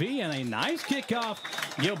TV, and a nice kickoff.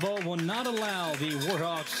 Gilbo will not allow the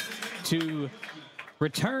Warhawks to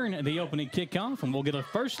return the opening kickoff, and we'll get a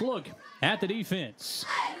first look at the defense.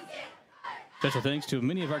 Special thanks to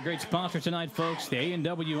many of our great sponsors tonight, folks. The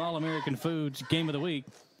A&W All-American Foods Game of the Week.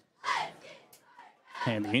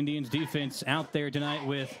 And the Indians defense out there tonight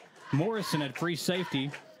with Morrison at free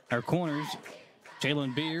safety. Our corners,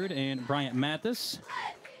 Jalen Beard and Bryant Mathis.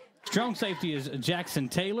 Strong safety is Jackson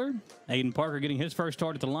Taylor. Aiden Parker getting his first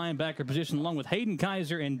start at the linebacker position, along with Hayden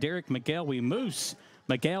Kaiser and Derek McElwee. Moose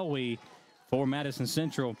McElwee for Madison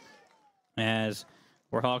Central, as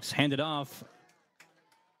Warhawks handed off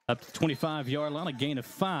up to the 25-yard line, a gain of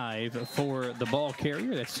 5 for the ball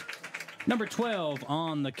carrier. That's number 12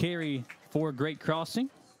 on the carry for Great Crossing.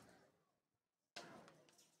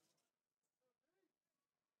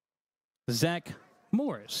 Zach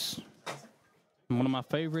Morris, one of my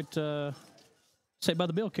favorite Saved by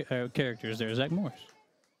the Bell characters there, Zach Morris.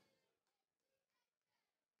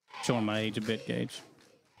 Showing my age a bit, Gage.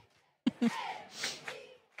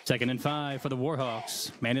 2nd and 5 for the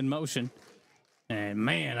Warhawks. Man in motion. And,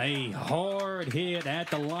 man, a hard hit at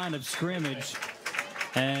the line of scrimmage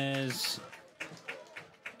as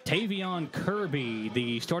Tavion Kirby,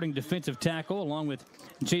 the starting defensive tackle, along with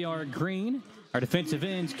J.R. Green, our defensive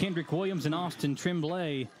ends, Kendrick Williams and Austin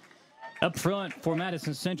Tremblay, up front for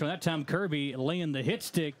Madison Central. That time, Kirby laying the hit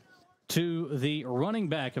stick to the running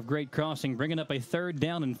back of Great Crossing, bringing up a 3rd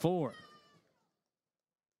down and 4.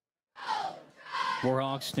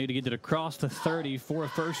 Warhawks need to get it across the 30 for a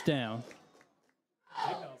first down.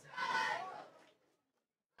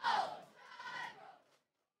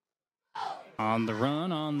 On the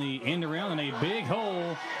run, on the end around, and a big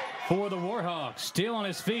hole for the Warhawks. Still on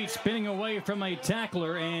his feet, spinning away from a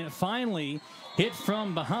tackler, and finally hit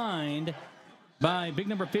from behind by big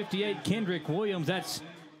number 58, Kendrick Williams. That's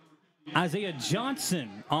Isaiah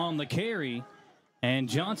Johnson on the carry. And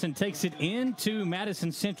Johnson takes it into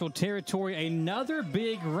Madison Central territory. Another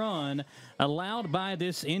big run allowed by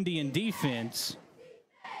this Indian defense.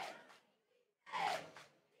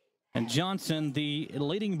 And Johnson, the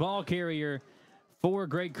leading ball carrier for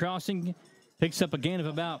Great Crossing, picks up a gain of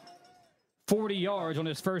about 40 yards on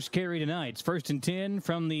his first carry tonight. It's 1st and 10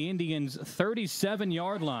 from the Indians'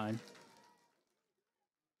 37-yard line.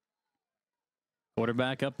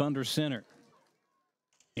 Quarterback up under center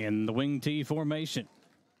in the wing T formation.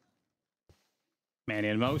 Man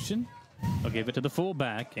in motion. They'll give it to the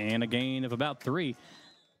fullback, and a gain of about 3.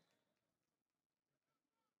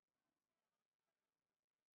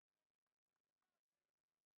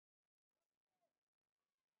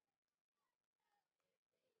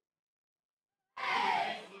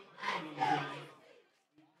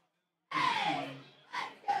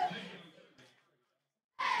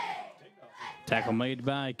 Tackle made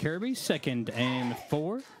by Kirby. 2nd and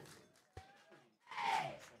 4.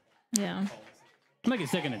 Yeah. Make it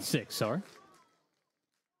 2nd and 6, sorry.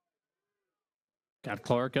 Got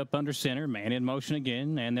Clark up under center. Man in motion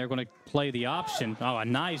again, and they're going to play the option. Oh, a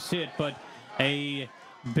nice hit, but a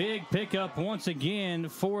big pickup once again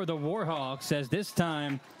for the Warhawks, as this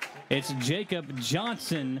time it's Jacob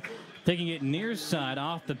Johnson taking it near side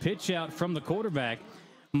off the pitch out from the quarterback.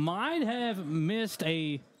 Might have missed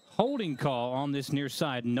a holding call on this near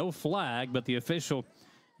side. No flag, but the official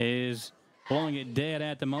is blowing it dead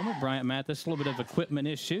at the moment. Bryant Mathis, a little bit of equipment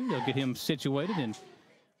issue. They'll get him situated, and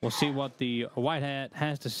we'll see what the White Hat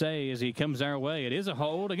has to say as he comes our way. It is a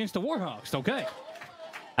hold against the Warhawks. Okay.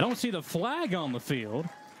 I don't see the flag on the field,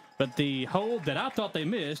 but the hold that I thought they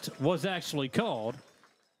missed was actually called.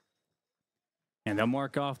 And they'll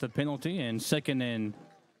mark off the penalty, and 2nd and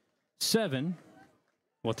 7.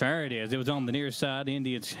 Well, there it is. It was on the near side. The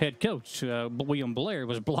Indians head coach, William Blair,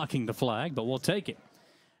 was blocking the flag, but we'll take it.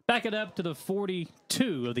 Back it up to the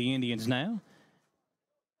 42 of the Indians now.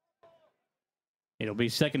 It'll be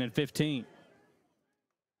 2nd and 15.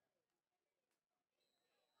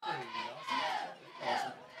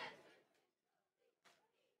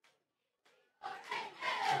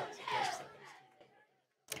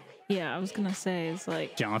 Yeah, I was going to say, it's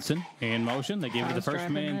like Johnson in motion. They give it to the first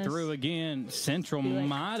man through again. Central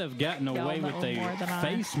might have gotten away with a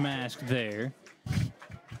face mask there.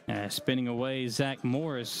 Spinning away Zach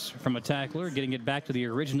Morris from a tackler, getting it back to the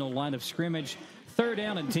original line of scrimmage. 3rd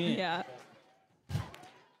down and 10. Yeah.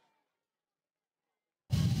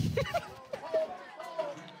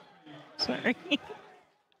 Sorry.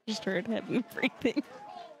 Just heard heavy breathing.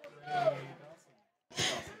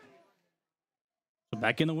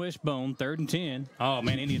 Back in the wishbone, 3rd and 10. Oh,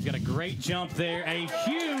 man, Indians got a great jump there. A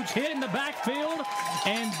huge hit in the backfield,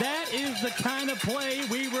 and that is the kind of play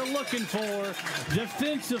we were looking for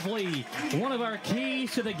defensively. One of our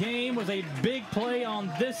keys to the game was a big play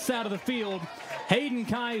on this side of the field. Hayden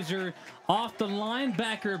Kaiser off the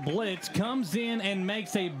linebacker blitz comes in and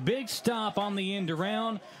makes a big stop on the end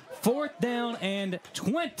around. 4th down and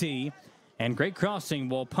 20, and Great Crossing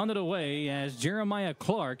will punt it away as Jeremiah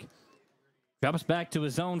Clark drops back to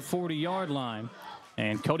his own 40-yard line,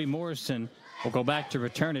 and Cody Morrison will go back to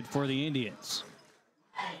return it for the Indians.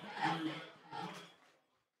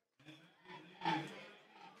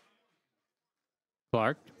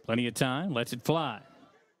 Clark, plenty of time, lets it fly.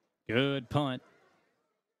 Good punt.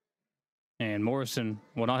 And Morrison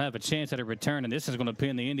will not have a chance at a return, and this is going to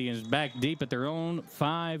pin the Indians back deep at their own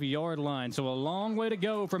 5-yard line. So a long way to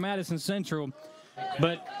go for Madison Central.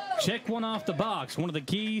 But check one off the box. One of the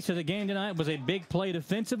keys to the game tonight was a big play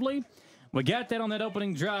defensively. We got that on that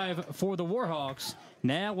opening drive for the Warhawks.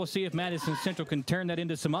 Now we'll see if Madison Central can turn that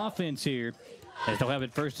into some offense here, as they'll have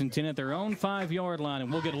it 1st and 10 at their own 5-yard line.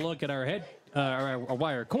 And we'll get a look at our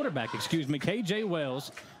quarterback, KJ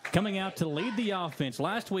Wells, coming out to lead the offense.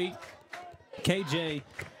 Last week, KJ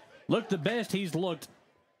looked the best he's looked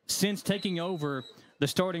since taking over the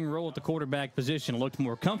starting role at the quarterback position. Looked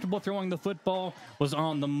more comfortable throwing the football, was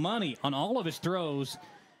on the money on all of his throws.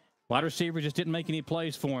 Wide receiver just didn't make any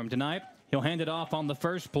plays for him tonight. He'll hand it off on the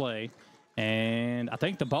first play, and I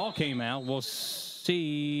think the ball came out. We'll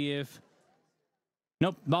see if...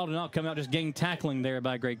 Nope, ball did not come out. Just gained tackling there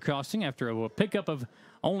by Great Crossing after a pickup of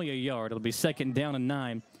only a yard. It'll be 2nd down and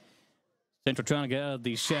 9. Central trying to get out of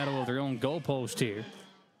the shadow of their own goalpost here.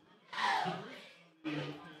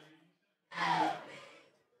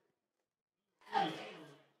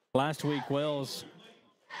 Last week, Wells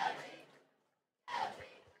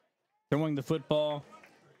throwing the football.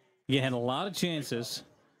 He had a lot of chances.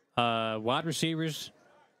 Wide receivers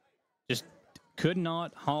just could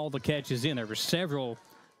not haul the catches in. There were several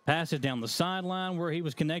passes down the sideline where he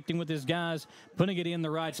was connecting with his guys, putting it in the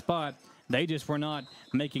right spot. They just were not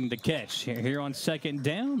making the catch. Here on second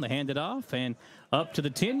down, they hand it off, and up to the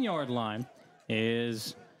 10-yard line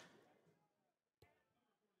is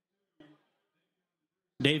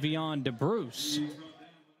Davion DeBruce,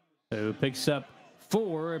 who picks up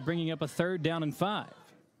 4, bringing up a 3rd down and 5.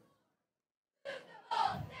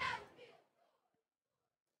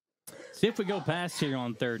 See if we go past here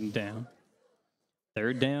on 3rd and down.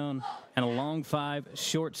 3rd down and a long 5,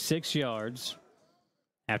 short 6 yards.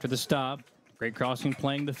 After the stop, Great Crossing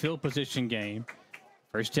playing the field position game.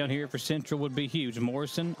 First down here for Central would be huge.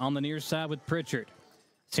 Morrison on the near side with Pritchard.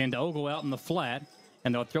 Send Ogle out in the flat,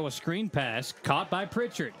 and they'll throw a screen pass caught by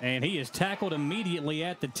Pritchard, and he is tackled immediately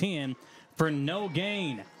at the 10 for no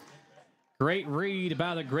gain. Great read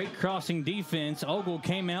by the Great Crossing defense. Ogle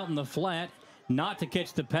came out in the flat, not to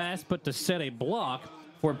catch the pass, but to set a block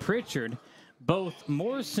for Pritchard. Both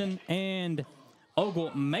Morrison and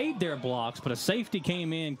Ogle made their blocks, but a safety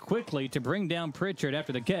came in quickly to bring down Pritchard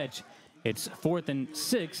after the catch. It's 4th and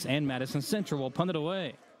 6, and Madison Central will punt it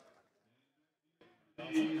away.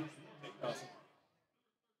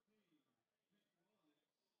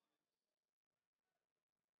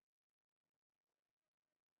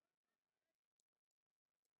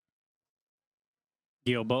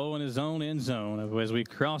 Gilbo in his own end zone as we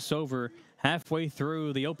cross over halfway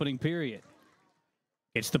through the opening period.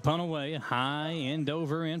 It's the punt away, high end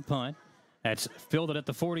over and punt. That's fielded at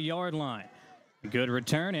the 40-yard line. Good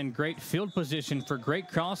return and great field position for Great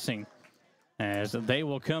Crossing as they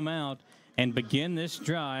will come out and begin this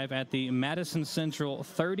drive at the Madison Central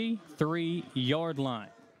 33-yard line.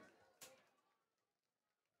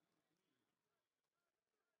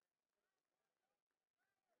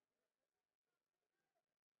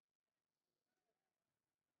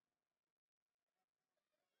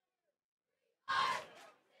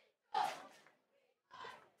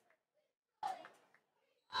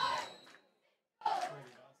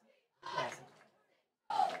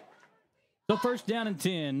 So first down and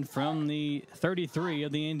 10 from the 33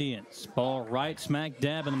 of the Indians. Ball right smack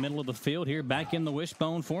dab in the middle of the field here, back in the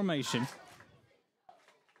wishbone formation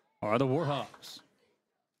are the Warhawks.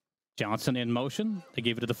 Johnson in motion. They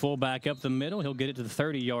give it to the fullback up the middle. He'll get it to the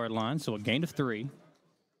 30-yard line, so a gain of 3.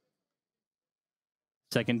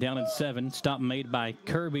 Second down and 7. Stop made by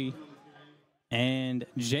Kirby and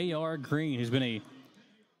J.R. Green, who's been a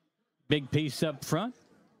big piece up front.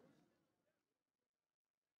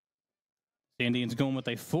 The Indians going with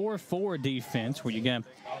a 4-4 defense where you got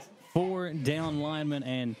 4 down linemen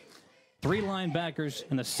and 3 linebackers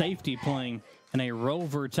and a safety playing in a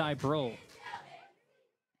rover type role.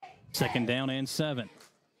 Second down and 7.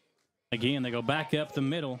 Again, they go back up the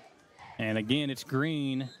middle, and again it's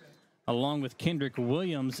Green along with Kendrick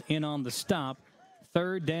Williams in on the stop.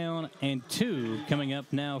 Third down and 2 coming up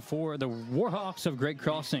now for the Warhawks of Great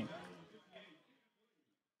Crossing.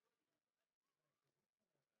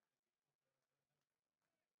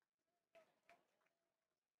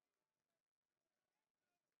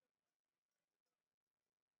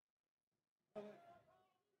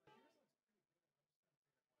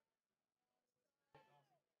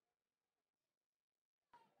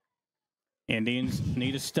 Indians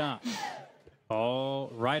need a stop.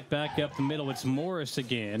 All right back up the middle. It's Morris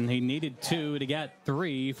again. He needed 2. He got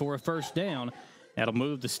 3 for a first down. That'll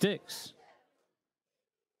move the sticks.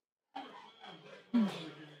 There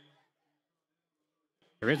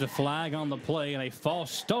is a flag on the play and a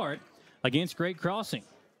false start against Great Crossing.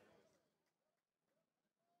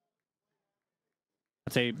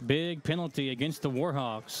 That's a big penalty against the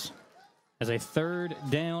Warhawks as a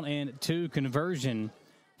 3rd down and 2 conversion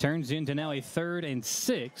turns into now a 3rd and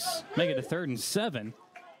 6, make it a 3rd and 7.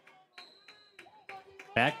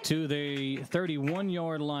 Back to the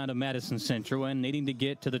 31-yard line of Madison Central and needing to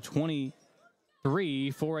get to the 23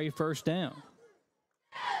 for a first down.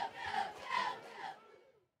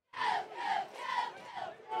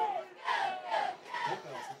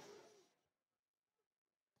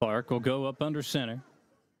 Clark will go up under center.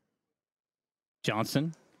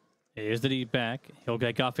 Johnson is the deep back. He'll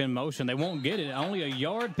take off in motion. They won't get it. Only a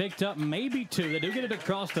yard picked up, maybe 2. They do get it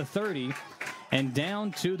across the 30 and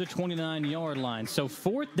down to the 29-yard line. So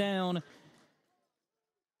 4th down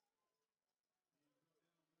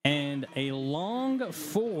and a long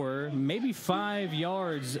 4, maybe 5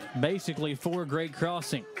 yards basically for Great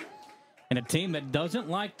Crossing. And a team that doesn't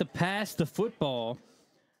like to pass the football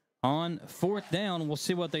on 4th down. We'll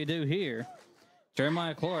see what they do here.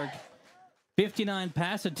 Jeremiah Clark, 59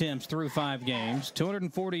 pass attempts through 5 games,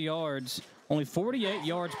 240 yards, only 48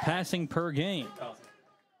 yards passing per game.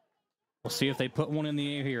 We'll see if they put one in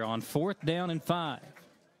the air here on 4th down and 5.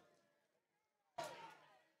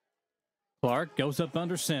 Clark goes up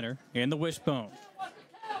under center in the wishbone.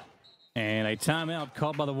 And a timeout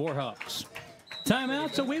called by the Warhawks.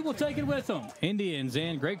 Timeout, so we will take it with them. Indians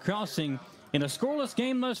and Great Crossing in a scoreless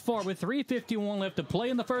game thus far with 3:51 left to play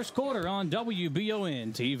in the first quarter on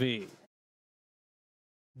WBON TV.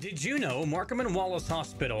 Did you know Markham and Wallace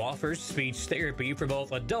Hospital offers speech therapy for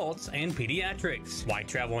both adults and pediatrics? Why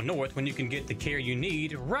travel north when you can get the care you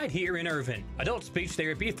need right here in Irvine? Adult speech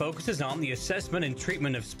therapy focuses on the assessment and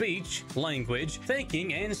treatment of speech, language,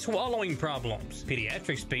 thinking, and swallowing problems.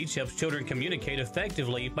 Pediatric speech helps children communicate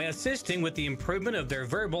effectively by assisting with the improvement of their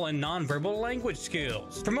verbal and nonverbal language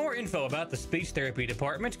skills. For more info about the speech therapy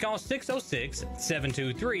department, call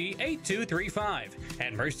 606-723-8235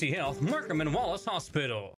 at Mercy Health, Markham and Wallace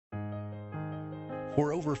Hospital.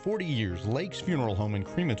 For over 40 years, Lake's Funeral Home and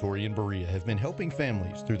Crematory in Berea have been helping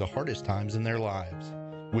families through the hardest times in their lives.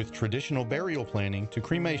 With traditional burial planning to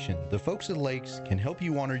cremation, the folks at Lake's can help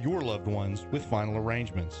you honor your loved ones with final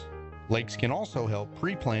arrangements. Lake's can also help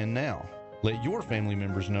pre-plan now. Let your family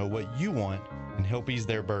members know what you want and help ease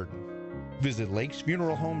their burden. Visit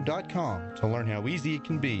lakesfuneralhome.com to learn how easy it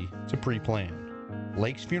can be to pre-plan.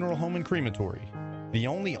 Lake's Funeral Home and Crematory, the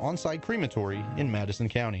only on-site crematory in Madison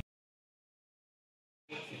County.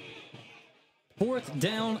 4th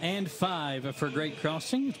down and 5 for Great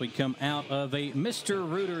Crossing as we come out of a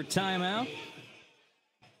Mr. Reuter timeout.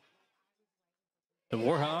 The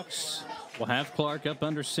Warhawks will have Clark up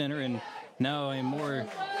under center, and now a more...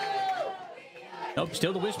 Nope,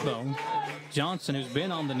 still the wishbone. Johnson, who's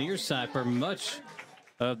been on the near side for much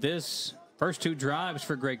of this first 2 drives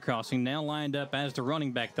for Great Crossing, now lined up as the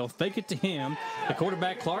running back. They'll fake it to him. The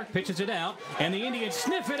quarterback, Clark, pitches it out, and the Indians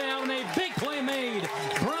sniff it out, and a big play made.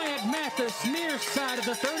 Bryant Mathis, near side of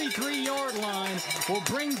the 33-yard line, will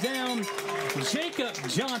bring down Jacob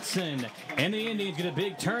Johnson. And the Indians get a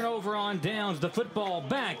big turnover on downs. The football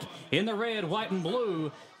back in the red, white, and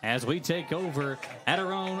blue as we take over at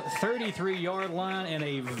our own 33-yard line, and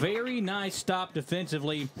a very nice stop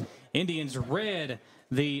defensively. Indians read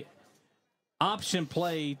the option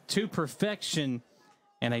play to perfection,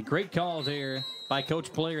 and a great call there by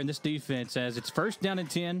Coach Player in this defense as it's 1st down and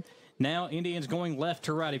 10. Now Indians going left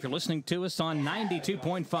to right. If you're listening to us on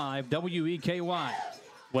 92.5 WEKY.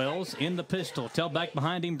 Wells in the pistol. Tailback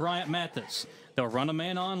behind him, Bryant Mathis. They'll run a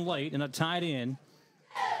man on late and a tight end.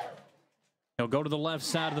 He'll go to the left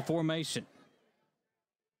side of the formation.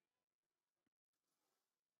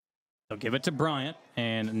 They'll give it to Bryant,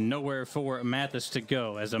 and nowhere for Mathis to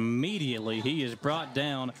go, as immediately he is brought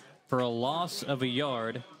down for a loss of a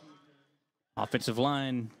yard. Offensive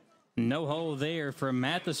line, no hole there for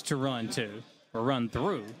Mathis to run to, or run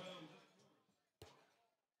through.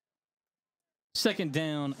 2nd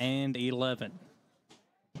down and 11.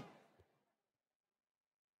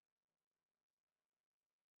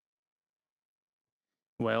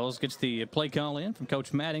 Wells gets the play call in from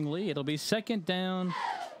Coach Mattingly. It'll be 2nd down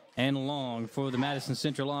and long for the Madison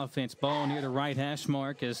Central offense. Ball near the right hash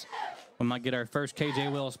mark as we might get our first K.J.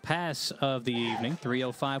 Wells pass of the evening.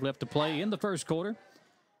 3:05 left to play in the first quarter.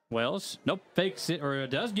 Wells, nope, fakes it, or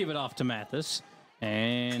does give it off to Mathis.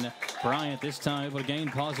 And Bryant this time able to gain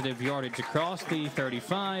positive yardage across the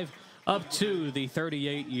 35 up to the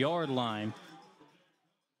 38-yard line.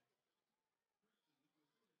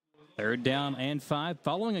 3rd down and 5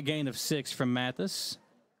 following a gain of 6 from Mathis.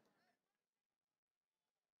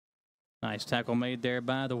 Nice tackle made there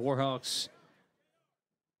by the Warhawks.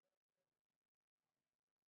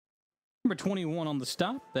 Number 21 on the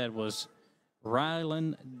stop. That was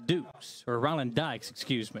Ryland Dykes,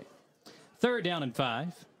 excuse me. 3rd down and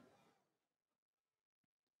 5.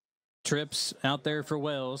 Trips out there for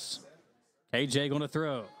Wells. KJ going to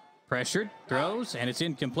throw. Pressured, throws, and it's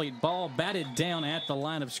incomplete. Ball batted down at the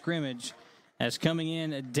line of scrimmage as coming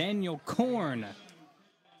in Daniel Korn.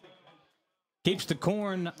 Keeps the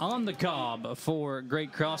corn on the cob for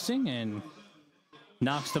Great Crossing and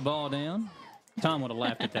knocks the ball down. Tom would have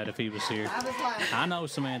laughed at that if he was here. I was laughing. I know,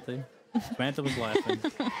 Samantha. Samantha was laughing.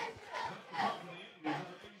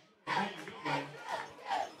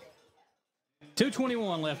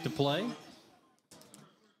 .221 left to play.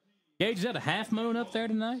 Gage, is that a half moon up there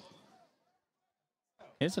tonight?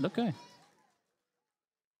 Is it? Okay.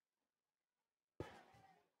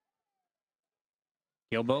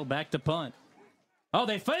 Gilbo back to punt. Oh,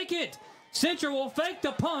 they fake it. Central will fake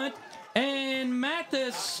the punt, and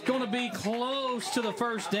Mathis going to be close to the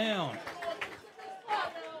 1st down.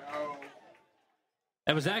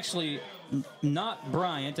 That was actually not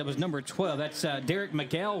Bryant. That was number 12. That's Derek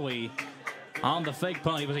McElwee on the fake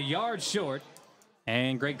punt. He was a yard short.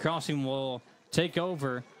 And Great Crossing will take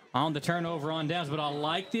over on the turnover on downs. But I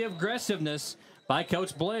like the aggressiveness by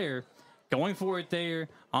Coach Blair going for it there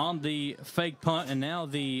on the fake punt. And now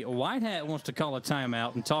the White Hat wants to call a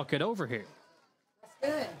timeout and talk it over here. That's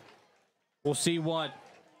good. We'll see what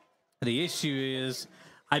the issue is.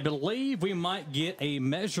 I believe we might get a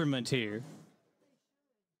measurement here.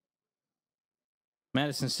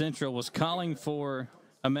 Madison Central was calling for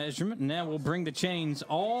a measurement. Now we'll bring the chains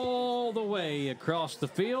all the way across the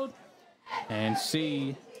field and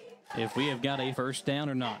see if we have got a first down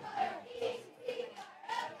or not.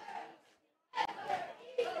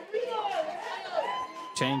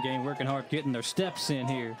 Chain gang working hard, getting their steps in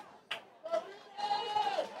here.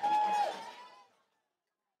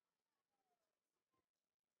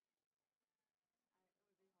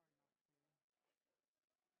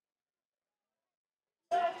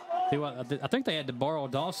 I think they had to borrow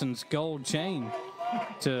Dawson's gold chain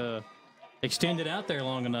to extend it out there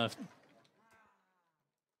long enough.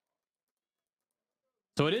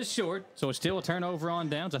 So it is short, so it's still a turnover on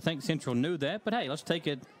downs. I think Central knew that, but hey, let's take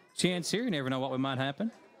a chance here. You never know what might happen.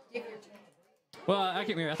 Well, I can't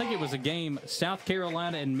remember. I think it was a game, South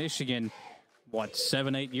Carolina and Michigan,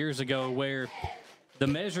 7, 8 years ago, where the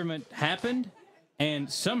measurement happened, and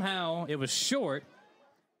somehow it was short,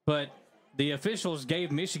 but the officials gave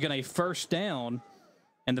Michigan a first down,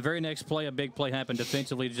 and the very next play, a big play happened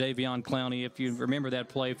defensively to Javion Clowney. If you remember that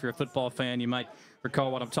play, if you're a football fan, you might recall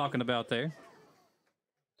what I'm talking about there.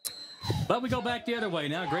 But we go back the other way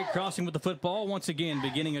now. Great Crossing with the football. Once again,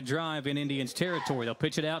 beginning a drive in Indians territory. They'll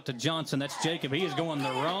pitch it out to Johnson. That's Jacob. He is going the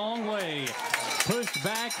wrong way. Pushed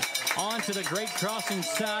back onto the Great Crossing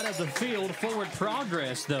side of the field. Forward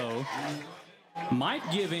progress, though, might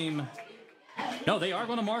give him... No, they are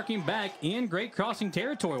going to mark him back in Great Crossing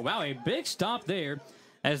territory. Wow, a big stop there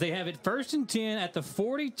as they have it 1st and 10 at the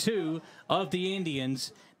 42 of the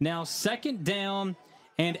Indians. Now 2nd down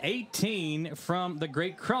and 18 from the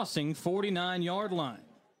Great Crossing 49-yard line.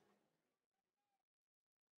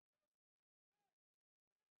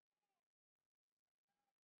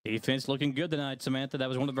 Defense looking good tonight, Samantha. That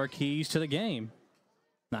was one of our keys to the game.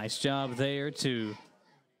 Nice job there to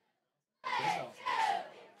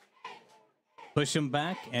push them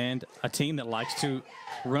back, and a team that likes to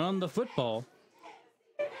run the football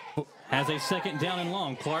has a 2nd down and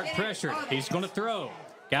long. Clark pressured. He's going to throw.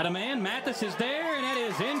 Got a man. Mathis is there, and that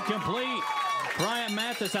is incomplete. Bryant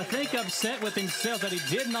Mathis, I think, upset with himself that he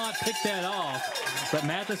did not pick that off. But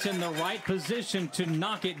Mathis in the right position to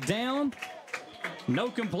knock it down. No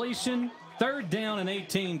completion. 3rd down and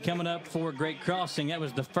 18 coming up for Great Crossing. That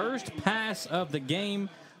was the first pass of the game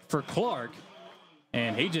for Clark.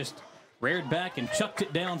 And he just reared back and chucked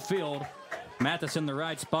it downfield. Mathis in the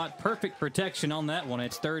right spot. Perfect protection on that one.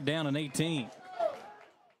 It's 3rd down and 18.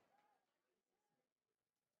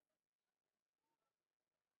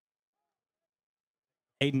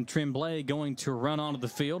 Aiden Tremblay going to run onto the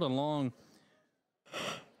field along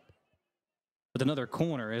with another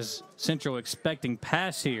corner as Central expecting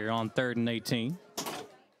pass here on 3rd and 18.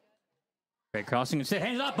 Great Crossing instead.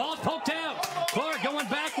 Hands up. Ball poked out. Clark going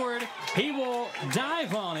backward. He will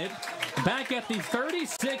dive on it back at the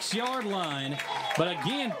 36-yard line. But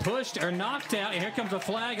again, pushed or knocked out. And here comes a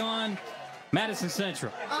flag on Madison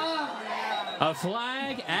Central. A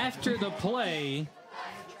flag after the play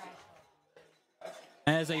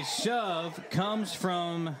as a shove comes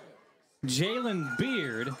from Jalen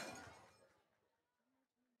Beard.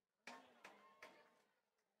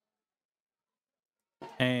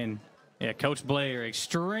 And yeah, Coach Blair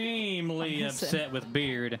extremely upset with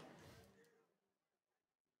Beard,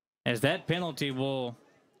 as that penalty will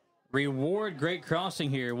reward Great Crossing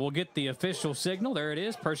here. We'll get the official signal. There it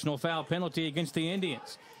is, personal foul penalty against the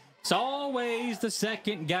Indians. It's always the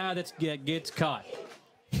second guy that gets caught.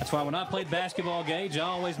 That's why when I played basketball, Gage, I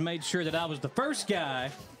always made sure that I was the first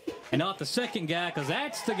guy and not the second guy, because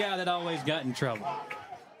that's the guy that always got in trouble.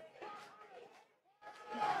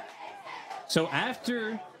 So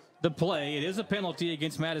after the play, it is a penalty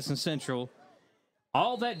against Madison Central.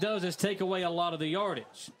 All that does is take away a lot of the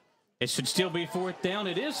yardage. It should still be 4th down.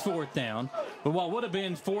 It is 4th down. But what would have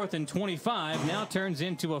been 4th and 25 now turns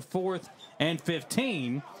into a 4th and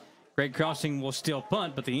 15. Great Crossing will still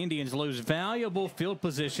punt, but the Indians lose valuable field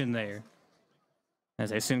position there as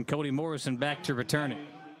they send Cody Morrison back to return it.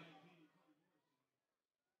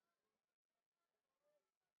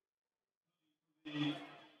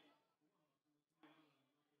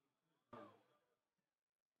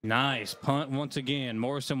 Nice punt once again.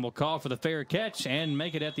 Morrison will call for the fair catch and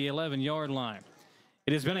make it at the 11-yard line.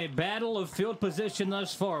 It has been a battle of field position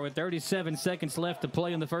thus far with 37 seconds left to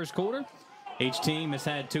play in the first quarter. Each team has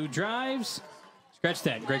had 2 drives. Scratch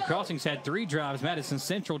that. Great Crossings had 3 drives. Madison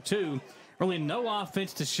Central 2. Really no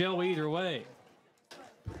offense to show either way.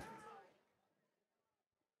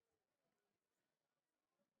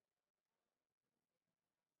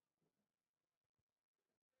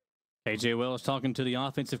 A.J. Wells talking to the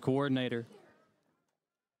offensive coordinator.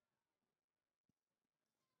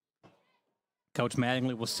 Coach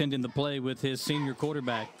Mattingly will send in the play with his senior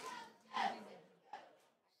quarterback.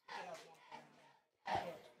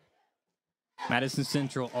 Madison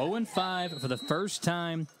Central 0-5 for the first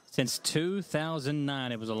time since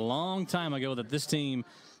 2009. It was a long time ago that this team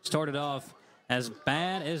started off as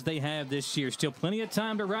bad as they have this year. Still plenty of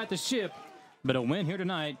time to right the ship, but a win here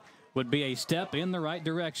tonight would be a step in the right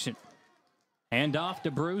direction. Hand off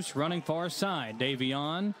to Bruce, running far side.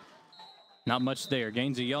 Davion, not much there,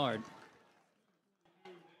 gains a yard.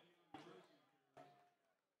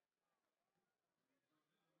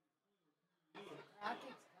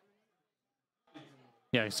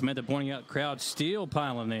 Yeah, Samantha pointing out crowd still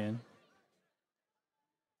piling in.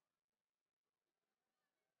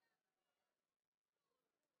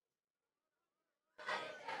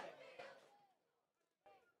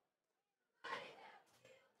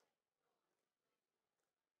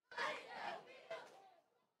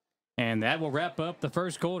 And that will wrap up the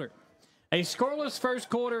first quarter. A scoreless first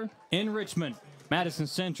quarter in Richmond. Madison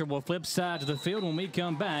Central will flip sides of the field when we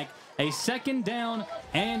come back. A 2nd down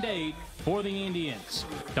and 8 for the Indians.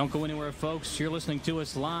 Don't go anywhere, folks. You're listening to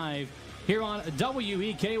us live here on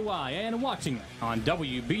WEKY and watching on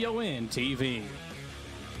WBON TV.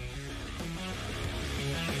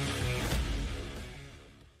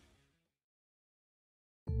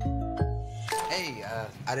 Hey,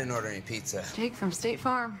 I didn't order any pizza. Jake from State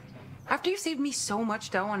Farm. After you saved me so much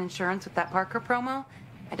dough on insurance with that Parker promo,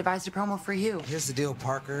 I devised a promo for you. Here's the deal,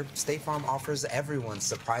 Parker. State Farm offers everyone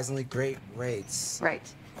surprisingly great rates. Right.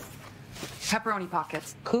 Pepperoni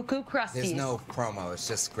pockets, cuckoo crusties. There's no promo, it's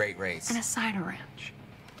just great rates. And a side of ranch.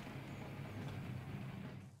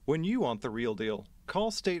 When you want the real deal,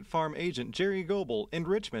 call State Farm agent Jerry Goebel in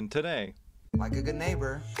Richmond today. Like a good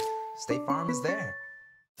neighbor, State Farm is there.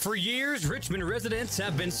 For years, Richmond residents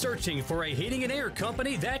have been searching for a heating and air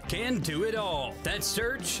company that can do it all. That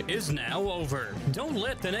search is now over. Don't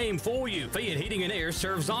let the name fool you. Fayette Heating and Air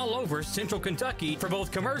serves all over Central Kentucky for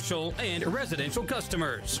both commercial and residential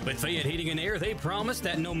customers. With Fayette Heating and Air, they promise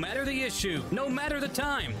that no matter the issue, no matter the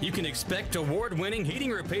time, you can expect award-winning heating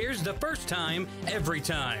repairs the first time, every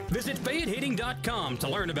time. Visit FayetteHeating.com to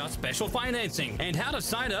learn about special financing and how to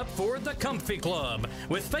sign up for the Comfy Club.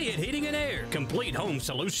 With Fayette Heating and Air, complete home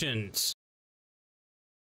solutions.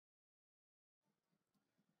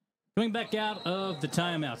 Coming back out of the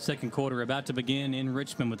timeout, second quarter about to begin in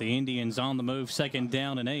Richmond with the Indians on the move, 2nd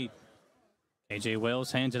down and 8. A.J.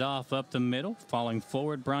 Wells hands it off up the middle, falling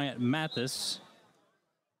forward, Bryant Mathis.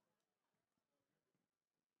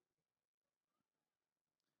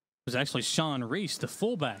 It was actually Sean Reese, the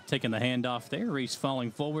fullback, taking the handoff there. Reese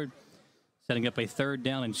falling forward, setting up a 3rd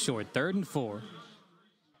down and short, 3rd and 4.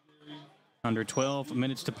 Under 12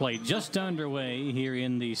 minutes to play, just underway here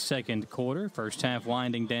in the second quarter. First half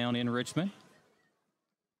winding down in Richmond.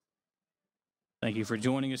 Thank you for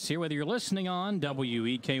joining us here, whether you're listening on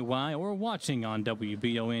WEKY or watching on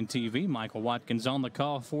WBON TV. Michael Watkins on the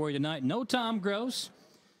call for you tonight. No Tom Gross.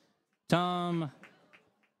 Tom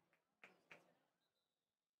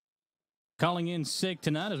calling in sick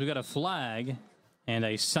tonight as we got a flag and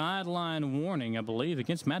a sideline warning, I believe,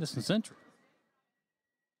 against Madison Central.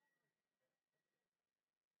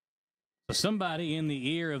 Somebody in the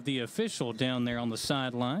ear of the official down there on the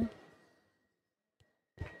sideline.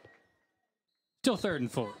 Still 3rd and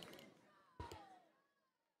 4.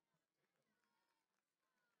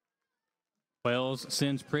 Wells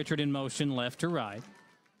sends Pritchard in motion left to right.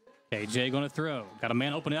 KJ going to throw. Got a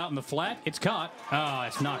man open out in the flat. It's caught. Oh,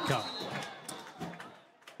 it's not caught.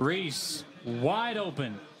 Reese wide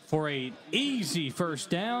open for an easy 1st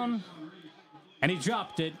down. And he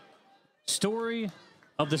dropped it. Story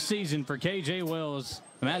of the season for KJ Wells,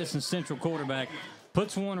 the Madison Central quarterback,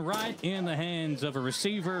 puts one right in the hands of a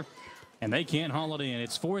receiver, and they can't haul it in.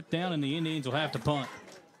 It's 4th down, and the Indians will have to punt.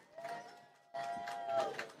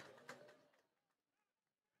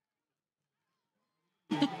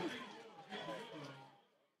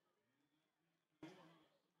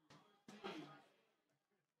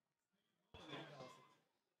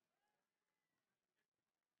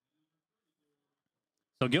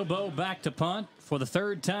 So Gilbo back to punt for the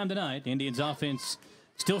 3rd time tonight. Indians offense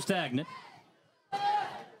still stagnant.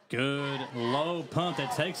 Good low punt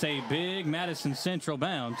that takes a big Madison Central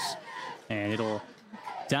bounce. And it'll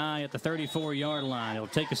die at the 34-yard line. He'll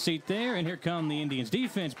take a seat there, and here come the Indians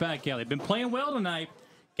defense back out. They've been playing well tonight.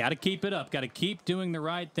 Got to keep it up. Got to keep doing the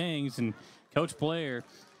right things. And Coach Blair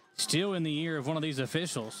still in the ear of one of these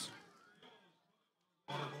officials.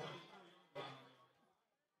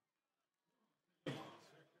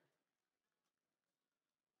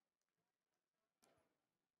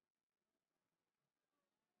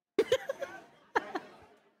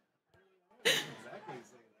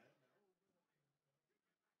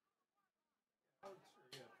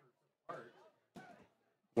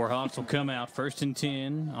 Warhawks will come out 1st and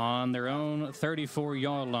 10 on their own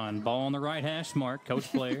 34-yard line. Ball on the right hash mark.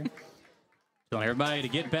 Coach Blair telling everybody to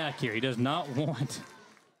get back here. He does not want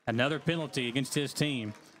another penalty against his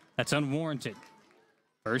team. That's unwarranted.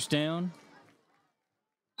 1st down.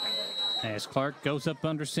 As Clark goes up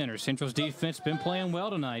under center. Central's defense been playing well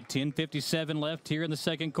tonight. 10:57 left here in the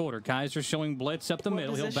second quarter. Kaiser showing blitz up the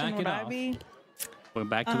middle. He'll back it off. Going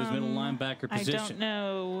back to his middle linebacker position. I don't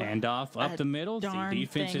know. And off up the middle. The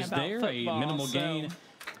defense is there. Football, a minimal gain.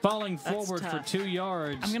 Falling forward tough. for 2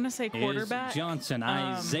 yards. I'm going to say quarterback. Johnson,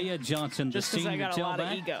 Isaiah Johnson, the just 'cause senior I got a lot of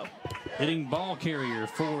tailback. ego. Leading ball carrier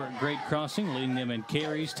for Great Crossing, leading them in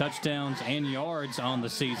carries, touchdowns, and yards on the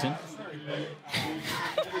season.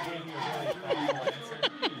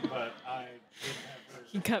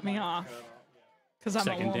 He cut me off because I'm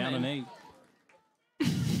a woman. Second down and 8.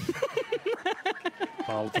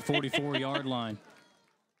 Ball at the 44-yard line.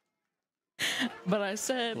 But I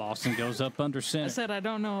said Lawson goes up under center. I said I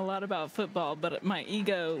don't know a lot about football, but my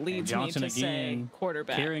ego leads me to say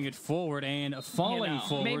quarterback. Carrying it forward and falling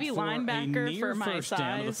forward. Maybe for linebacker a near for my first size.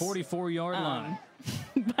 down to the 44-yard line.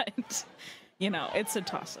 But it's a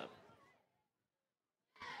toss-up.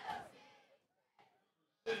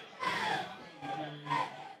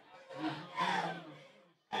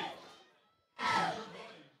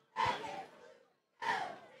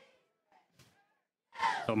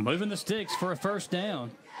 So moving the sticks for a 1st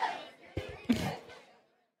down.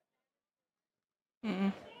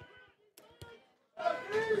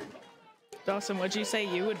 Dawson, what'd you say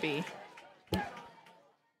you would be?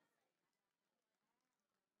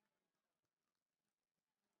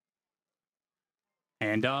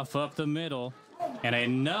 And off up the middle. And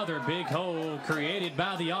another big hole created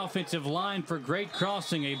by the offensive line for Great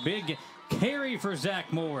Crossing. A big carry for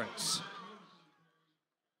Zach Morris.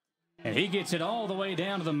 And he gets it all the way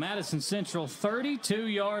down to the Madison Central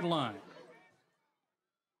 32-yard line.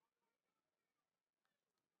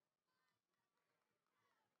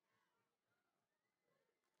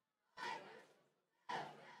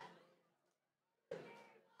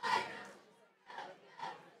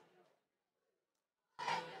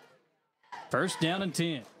 First down and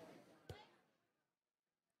 10.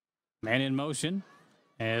 Man in motion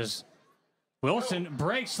as Wilson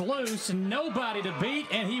breaks loose, nobody to beat,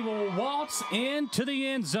 and he will waltz into the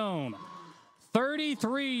end zone.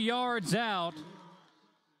 33 yards out.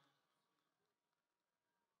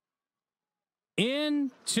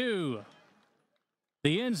 Into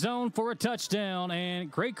the end zone for a touchdown,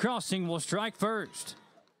 and Great Crossing will strike first.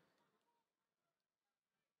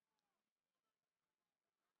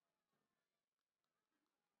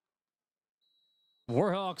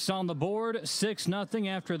 Warhawks on the board, 6-0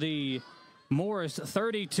 after the Morris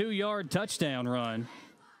 32-yard touchdown run.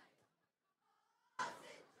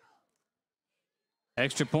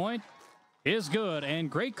 Extra point is good,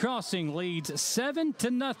 and Great Crossing leads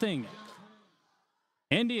 7-0.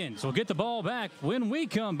 Indians will get the ball back when we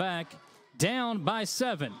come back, down by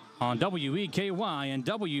 7 on WEKY and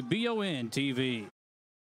WBON TV.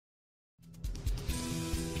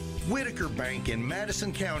 Whitaker Bank in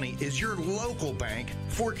Madison County is your local bank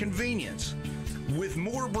for convenience. With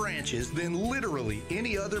more branches than literally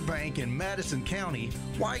any other bank in Madison County,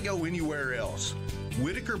 why go anywhere else?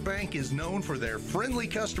 Whitaker Bank is known for their friendly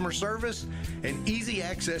customer service and easy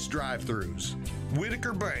access drive-thrus.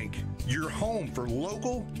 Whitaker Bank, your home for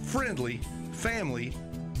local, friendly, family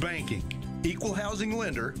banking. Equal housing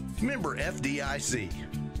lender, member FDIC.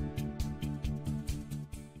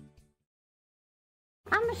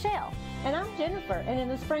 I'm Michelle. And I'm Jennifer, and in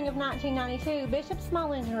the spring of 1992, Bishop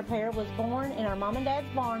Small Engine Repair was born in our mom and dad's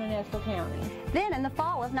barn in Estill County. Then, in the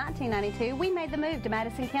fall of 1992, we made the move to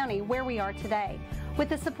Madison County, where we are today. With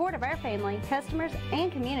the support of our family, customers,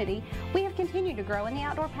 and community, we have continued to grow in the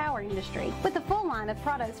outdoor power industry. With a full line of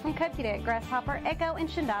products from Cupcadet, Grasshopper, Echo, and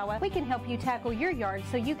Shindawa, we can help you tackle your yard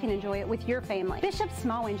so you can enjoy it with your family. Bishop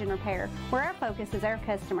Small Engine Repair, where our focus is our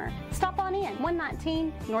customer. Stop on in,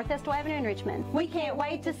 119 North Estill Avenue in Richmond. We can't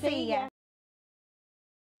wait to see ya.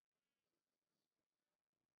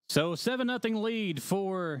 So 7-0 lead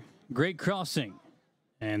for Great Crossing.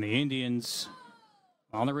 And the Indians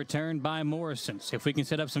On the return by Morrison. See if we can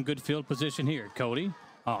set up some good field position here. Cody,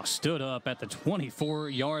 stood up at the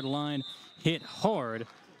 24-yard line, hit hard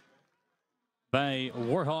by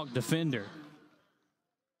Warhawk defender.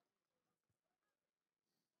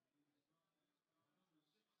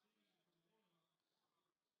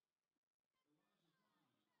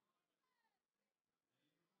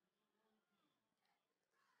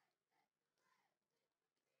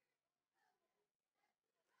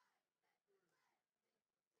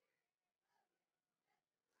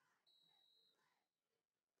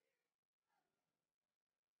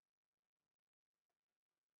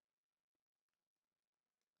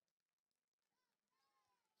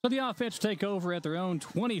 So the offense take over at their own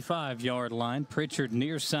 25-yard line. Pritchard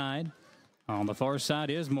near side. On the far side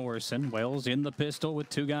is Morrison. Wells in the pistol with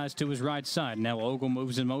two guys to his right side. Now Ogle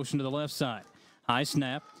moves in motion to the left side. High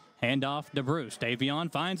snap. Handoff to Bruce.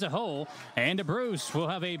 Davion finds a hole. And Bruce will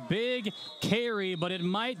have a big carry, but it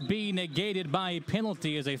might be negated by a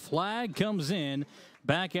penalty as a flag comes in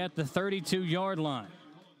back at the 32-yard line.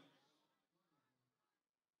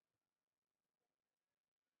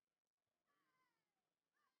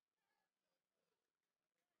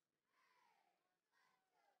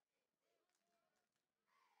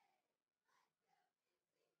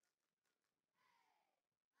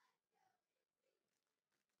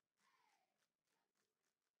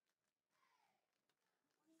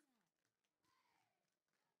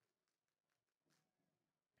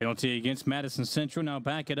 Penalty against Madison Central. Now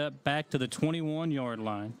back it up back to the 21-yard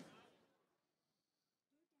line.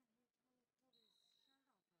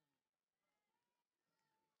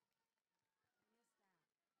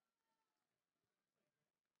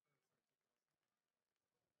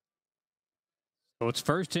 So it's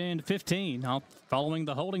 1st and 15 following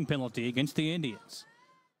the holding penalty against the Indians.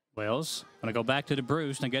 Wells going to go back to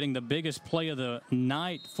DeBruce, now getting the biggest play of the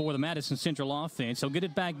night for the Madison Central offense. He'll get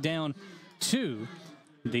it back down to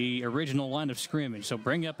the original line of scrimmage. So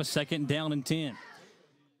bring up a 2nd down and 10.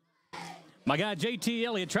 My guy JT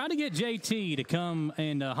Elliott, tried to get JT to come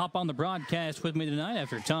and hop on the broadcast with me tonight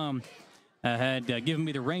after Tom had given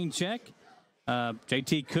me the rain check.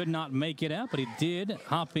 JT could not make it out, but he did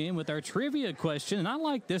hop in with our trivia question. And I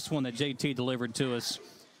like this one that JT delivered to us.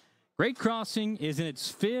 Great Crossing is in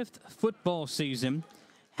its 5th football season.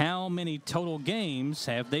 How many total games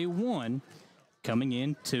have they won coming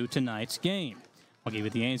into tonight's game? I'll give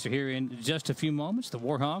you the answer here in just a few moments. The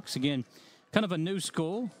Warhawks, again, kind of a new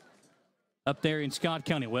school up there in Scott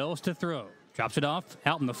County. Wells to throw. Drops it off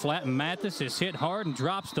out in the flat. Mathis is hit hard and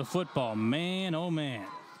drops the football. Man, oh, man.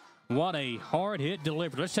 What a hard hit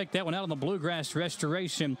delivered. Let's check that one out on the Bluegrass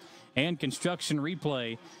Restoration and Construction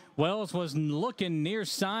replay. Wells was looking near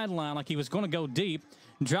sideline like he was going to go deep.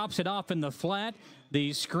 Drops it off in the flat.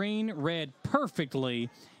 The screen read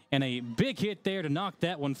perfectly. And a big hit there to knock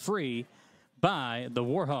that one free by the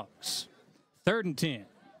Warhawks. 3rd and 10.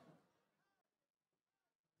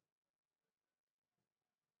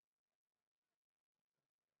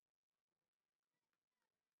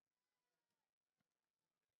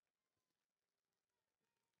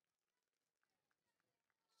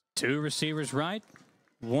 Two receivers right,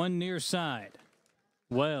 one near side.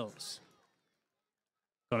 Wells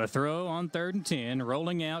going to throw on 3rd and 10,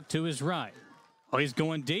 rolling out to his right. Oh, he's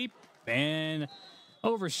going deep and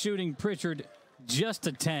overshooting Pritchard just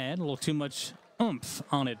a tad. A little too much oomph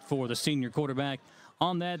on it for the senior quarterback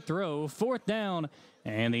on that throw. 4th down,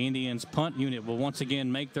 and the Indians punt unit will once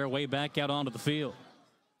again make their way back out onto the field.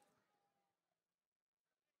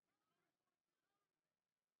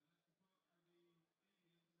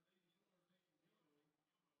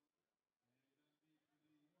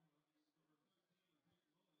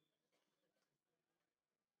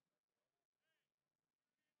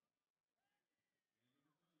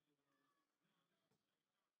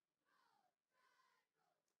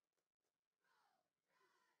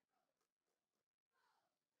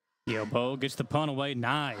 Bo gets the punt away.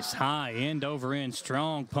 Nice high end over end.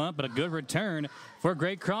 Strong punt, but a good return for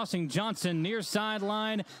Great Crossing. Johnson near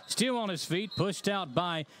sideline. Still on his feet. Pushed out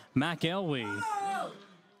by McElwee.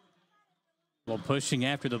 Well, pushing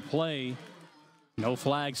after the play. No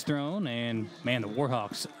flags thrown. And, man, the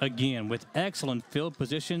Warhawks, again, with excellent field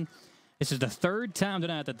position. This is the 3rd time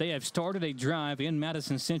tonight that they have started a drive in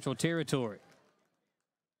Madison Central territory.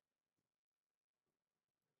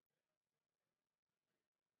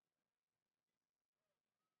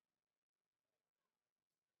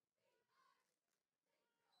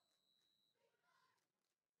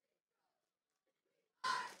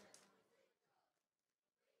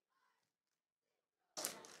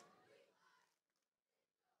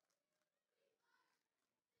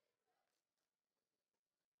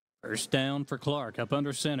 First down for Clark, up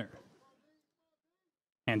under center.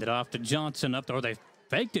 Handed off to Johnson up there, or they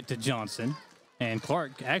faked it to Johnson. And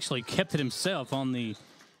Clark actually kept it himself on the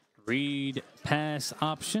read pass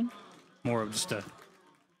option. More of just a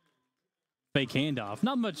fake handoff.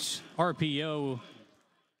 Not much RPO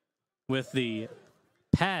with the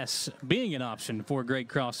pass being an option for Great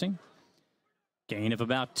Crossing. Gain of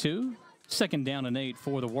about 2. Second down and 8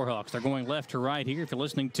 for the Warhawks. They're going left to right here. If you're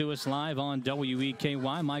listening to us live on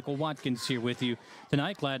WEKY, Michael Watkins here with you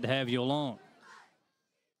tonight. Glad to have you along.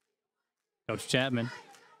 Coach Chapman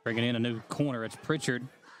bringing in a new corner. It's Pritchard.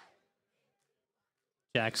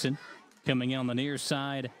 Jackson coming in on the near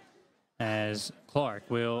side as Clark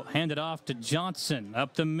will hand it off to Johnson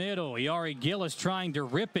up the middle. Yari Gillis trying to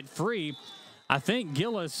rip it free. I think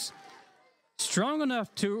Gillis strong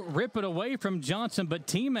enough to rip it away from Johnson, but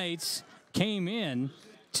teammates came in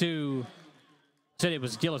to said it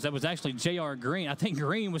was Gillis. That was actually J.R. Green. I think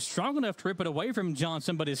Green was strong enough to rip it away from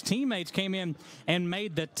Johnson, but his teammates came in and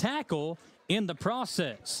made the tackle in the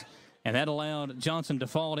process. And that allowed Johnson to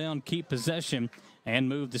fall down, keep possession, and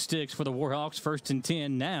move the sticks for the Warhawks. 1st and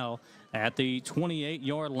 10 now at the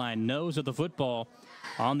 28-yard line. Nose of the football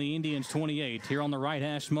on the Indians' 28 here on the right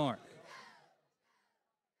hash mark.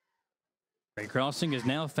 Great Crossing has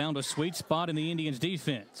now found a sweet spot in the Indians'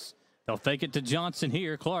 defense. They'll fake it to Johnson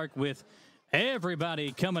here. Clark with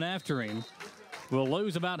everybody coming after him will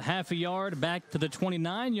lose about half a yard back to the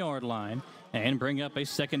 29-yard line and bring up a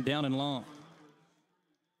second down and long.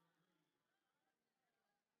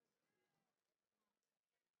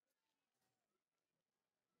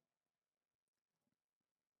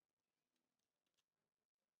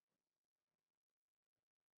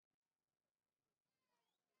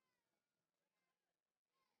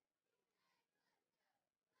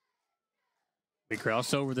 We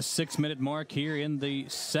cross over the 6-minute mark here in the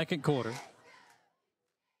second quarter.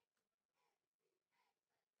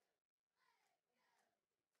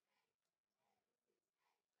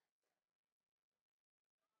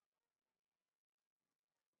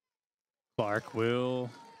 Clark will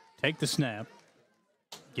take the snap.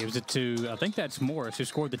 Gives it to, I think that's Morris, who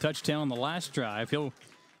scored the touchdown on the last drive. He'll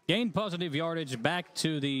gain positive yardage back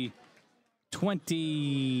to the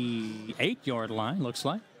 28-yard line, looks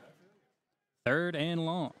like. 3rd and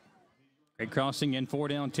long. Great Crossing in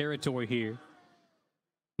 4-down territory here.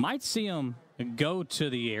 Might see them go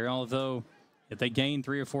to the air, although if they gain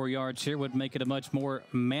 3 or 4 yards here, would make it a much more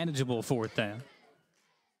manageable 4th down.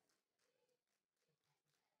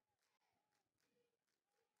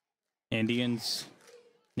 Indians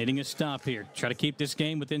needing a stop here. Try to keep this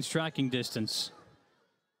game within striking distance.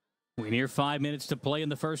 We near 5 minutes to play in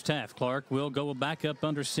the first half. Clark will go back up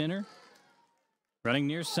under center. Running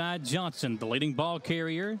near side, Johnson, the leading ball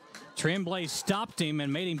carrier. Tremblay stopped him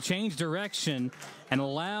and made him change direction and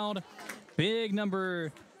allowed big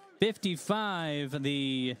number 55,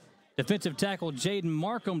 the defensive tackle Jaden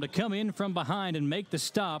Markham, to come in from behind and make the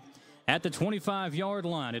stop at the 25-yard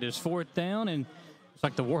line. It is 4th down, and it's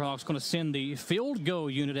like the Warhawks going to send the field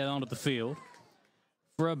goal unit out onto the field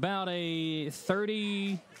for about a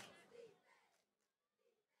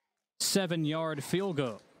 37-yard field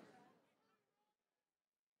goal.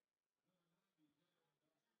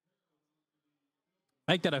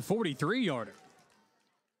 Make that a 43-yarder.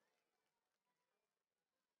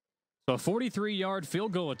 So a 43-yard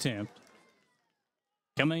field goal attempt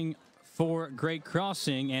coming for Great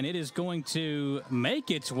Crossing, and it is going to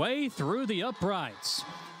make its way through the uprights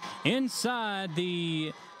inside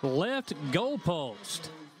the left goalpost.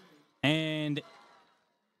 And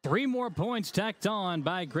 3 more points tacked on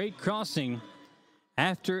by Great Crossing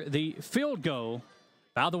after the field goal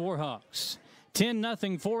by the Warhawks.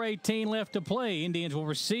 10-0, 4:18 left to play. Indians will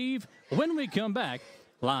receive when we come back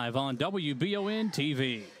live on WBON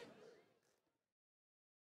TV.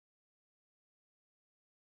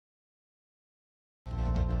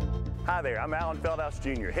 Hi there, I'm Alan Feldhouse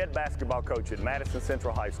Jr., head basketball coach at Madison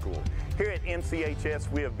Central High School. Here at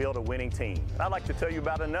NCHS, we have built a winning team. I'd like to tell you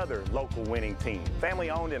about another local winning team,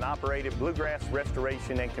 family-owned and operated Bluegrass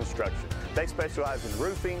Restoration and Construction. They specialize in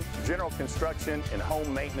roofing, general construction, and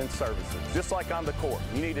home maintenance services. Just like on the court,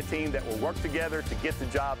 you need a team that will work together to get the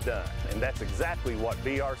job done, and that's exactly what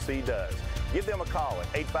BRC does. Give them a call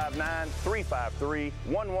at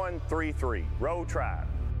 859-353-1133. Road Tribe.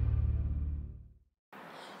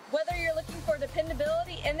 Whether you're looking for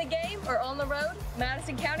dependability in the game or on the road,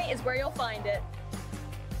 Madison County is where you'll find it.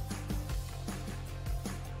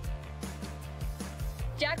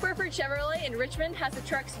 Jack Burford Chevrolet in Richmond has the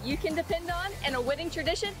trucks you can depend on and a winning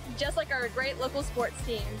tradition, just like our great local sports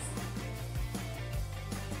teams.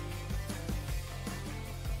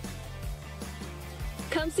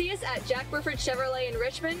 Come see us at Jack Burford Chevrolet in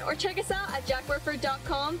Richmond or check us out at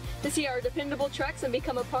jackburford.com to see our dependable trucks and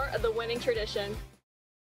become a part of the winning tradition.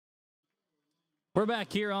 We're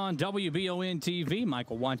back here on WBON TV.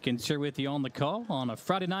 Michael Watkins here with you on the call on a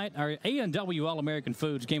Friday night. Our A&W All-American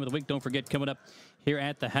Foods Game of the Week. Don't forget, coming up here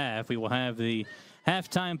at the half, we will have the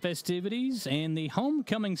halftime festivities and the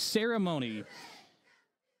homecoming ceremony.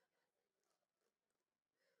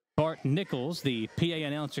 Bart Nichols, the PA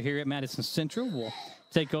announcer here at Madison Central, will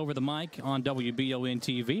take over the mic on WBON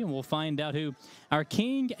TV, and we'll find out who our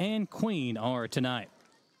king and queen are tonight.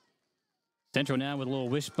 Central now with a little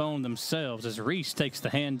wishbone themselves as Reese takes the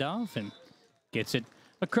handoff and gets it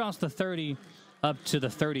across the 30 up to the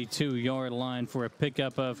 32-yard line for a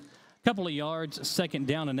pickup of a couple of yards, second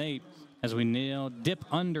down and 8, as we now dip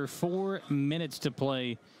under 4 minutes to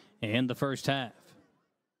play in the first half.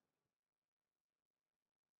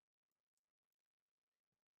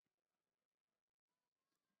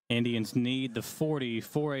 Indians need the 40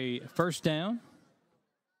 for a first down.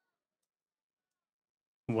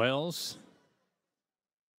 Wells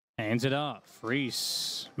hands it off.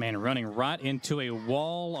 Reese, man, running right into a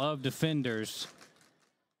wall of defenders.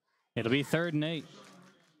 It'll be 3rd and 8.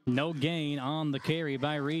 No gain on the carry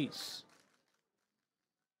by Reese.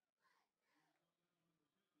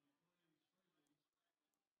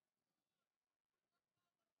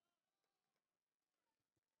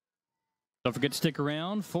 Don't forget to stick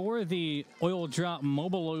around for the Oil Drop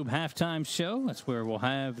Mobile Lube halftime show. That's where we'll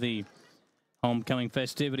have the homecoming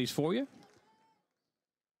festivities for you.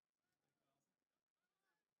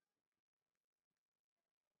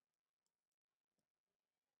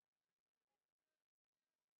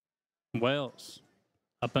 Wells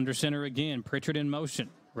up under center again. Pritchard in motion,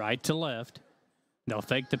 right to left. They'll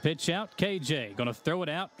fake the pitch out. KJ going to throw it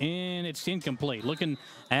out, and it's incomplete. Looking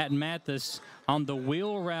at Mathis on the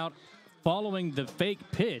wheel route following the fake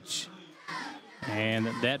pitch, and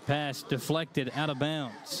that pass deflected out of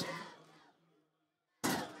bounds.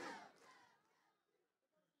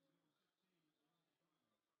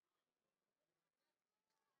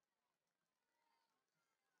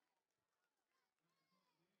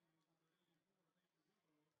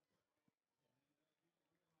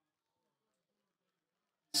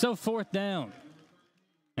 So 4th down,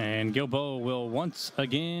 and Gilboa will once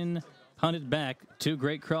again punt it back to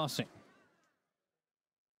Great Crossing.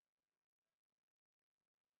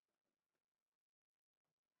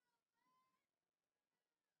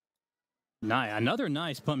 Another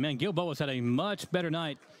nice punt, man. Gilboa's had a much better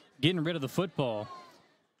night getting rid of the football.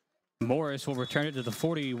 Morris will return it to the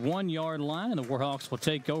 41-yard line, and the Warhawks will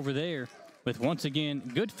take over there with, once again,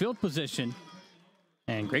 good field position.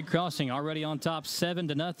 And Great Crossing already on top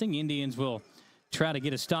 7-0. Indians will try to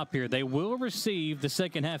get a stop here. They will receive the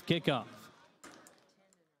second half kickoff.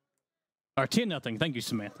 Or 10-0. Thank you,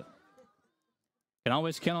 Samantha. Can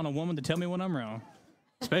always count on a woman to tell me when I'm wrong,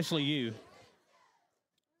 especially you.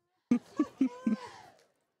 You're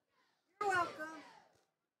welcome.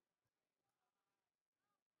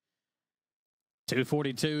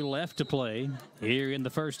 2:42 left to play here in the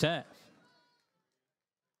first half.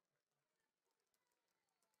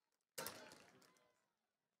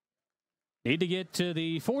 Need to get to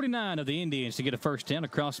the 49 of the Indians to get a first down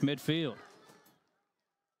across midfield.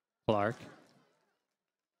 Clark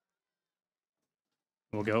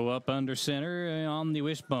will go up under center on the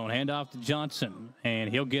wishbone. Hand off to Johnson, and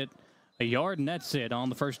he'll get a yard, and that's it on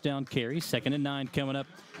the first down carry. 2nd and 9 coming up.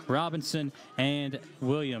 Robinson and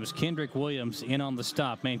Williams. Kendrick Williams in on the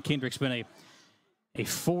stop. Man, Kendrick's been a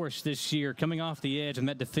force this year coming off the edge in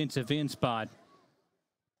that defensive end spot.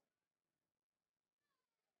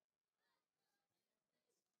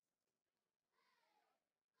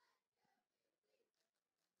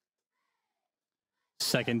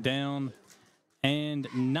 Second down and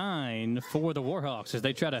 9 for the Warhawks as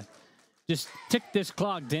they try to just tick this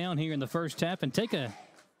clock down here in the first half and take a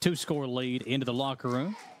 2-score lead into the locker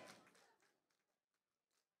room.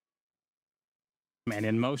 Man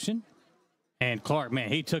in motion. And Clark, man,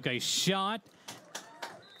 he took a shot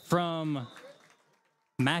from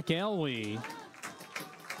McElwee.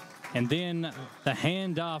 And then the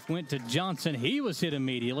handoff went to Johnson. He was hit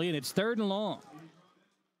immediately, and it's 3rd and long.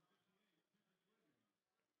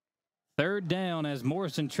 3rd down as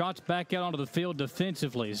Morrison trots back out onto the field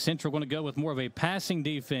defensively. Central going to go with more of a passing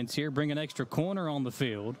defense here, bring an extra corner on the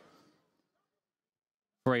field.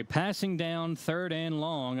 For a passing down 3rd and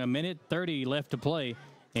long, 1:30 left to play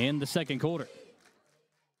in the second quarter.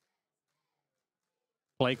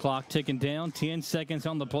 Play clock ticking down, 10 seconds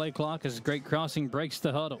on the play clock as Great Crossing breaks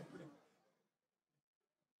the huddle.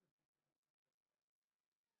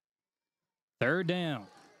 3rd down.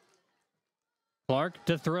 Clark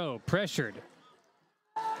to throw, pressured.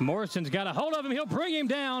 Morrison's got a hold of him. He'll bring him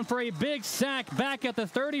down for a big sack back at the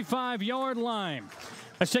 35-yard line.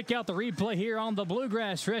 Let's check out the replay here on the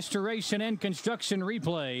Bluegrass Restoration and Construction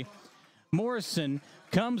replay. Morrison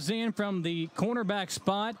comes in from the cornerback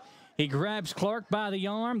spot. He grabs Clark by the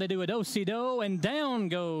arm. They do a do-si-do, and down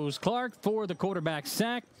goes Clark for the quarterback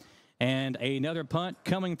sack. And another punt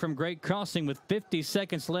coming from Great Crossing with 50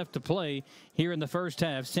 seconds left to play here in the first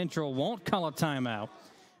half. Central won't call a timeout.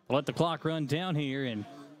 We'll let the clock run down here and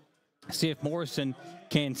see if Morrison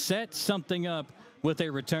can set something up with a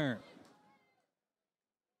return.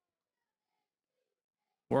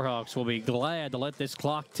 Warhawks will be glad to let this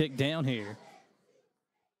clock tick down here.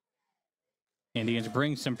 Indians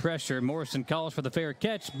bring some pressure. Morrison calls for the fair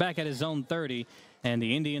catch back at his own 30, and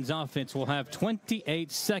the Indians offense will have 28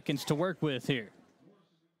 seconds to work with here.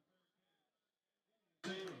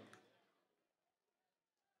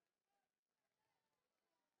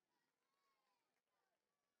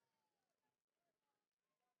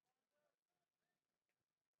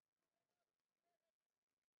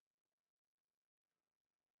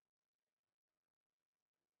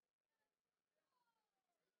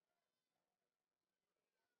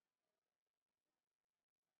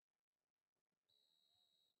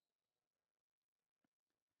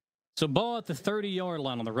 So ball at the 30-yard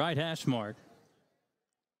line on the right hash mark.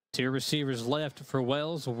 Two receivers left for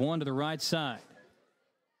Wells, one to the right side.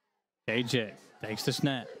 KJ takes the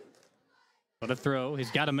snap. What a throw. He's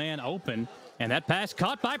got a man open, and that pass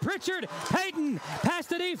caught by Pritchard. Payton past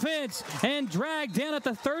the defense and dragged down at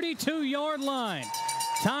the 32-yard line.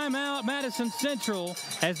 Timeout Madison Central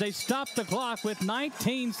as they stop the clock with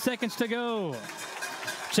 19 seconds to go.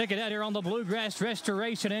 Check it out here on the Bluegrass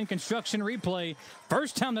Restoration and Construction replay.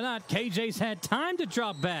 First time tonight, KJ's had time to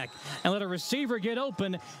drop back and let a receiver get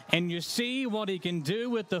open, and you see what he can do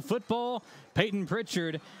with the football. Peyton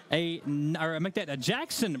Pritchard,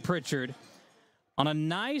 Jackson Pritchard on a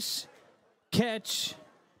nice catch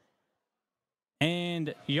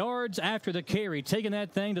and yards after the carry, taking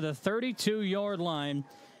that thing to the 32-yard line.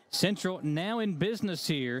 Central now in business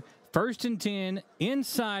here. 1st and 10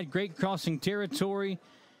 inside Great Crossing territory.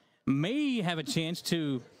 May have a chance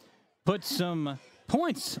to put some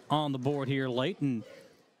points on the board here late, and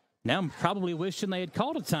now I'm probably wishing they had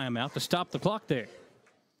called a timeout to stop the clock there.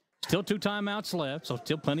 Still 2 timeouts left, so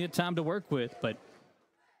still plenty of time to work with, but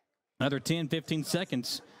another 10, 15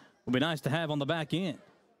 seconds would be nice to have on the back end.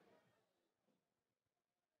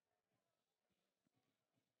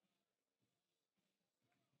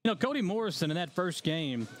 You know, Cody Morrison in that first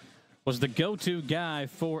game was the go-to guy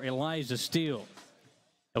for Elijah Steele.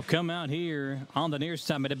 He'll come out here on the near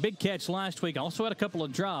side. Made a big catch last week. Also had a couple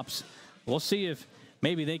of drops. We'll see if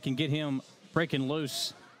maybe they can get him breaking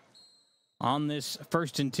loose on this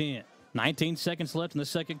 1st and 10. 19 seconds left in the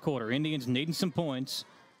second quarter. Indians needing some points.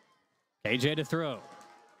 KJ to throw.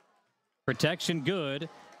 Protection good.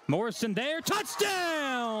 Morrison there.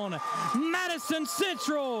 Touchdown! Madison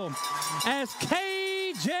Central as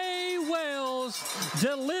KJ Wells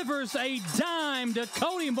delivers a dime to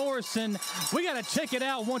Cody Morrison. We got to check it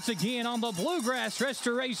out once again on the Bluegrass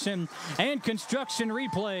Restoration and Construction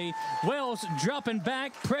replay. Wells dropping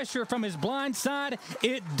back, pressure from his blind side.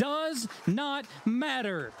 It does not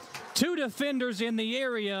matter. 2 defenders in the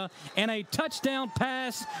area and a touchdown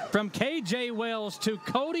pass from KJ Wells to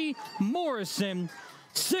Cody Morrison.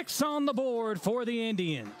 6 on the board for the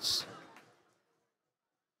Indians.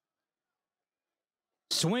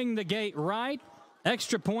 Swing the gate right.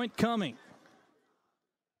 Extra point coming.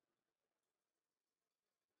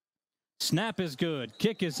 Snap is good.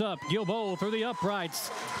 Kick is up. Gilboa through the uprights.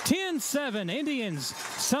 10-7. Indians,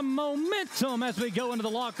 some momentum as we go into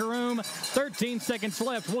the locker room. 13 seconds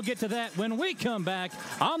left. We'll get to that when we come back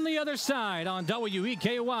on the other side on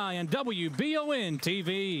WEKY and WBON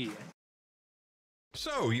TV.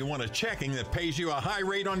 So, you want a checking that pays you a high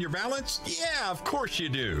rate on your balance? Yeah, of course you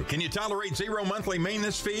do. Can you tolerate 0 monthly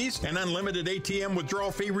maintenance fees and unlimited ATM withdrawal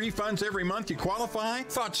fee refunds every month you qualify?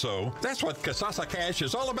 Thought so. That's what Kasasa Cash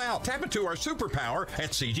is all about. Tap into our superpower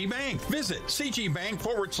at CG Bank. Visit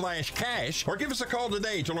cgbank.com/cash or give us a call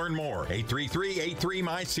today to learn more.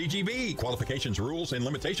 833-83-MY-CGB. Qualifications, rules, and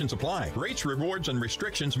limitations apply. Rates, rewards, and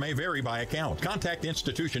restrictions may vary by account. Contact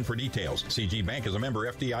institution for details. CG Bank is a member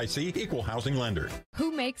FDIC, equal housing lender.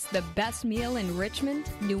 Who makes the best meal in Richmond?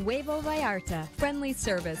 Nuevo Vallarta. Friendly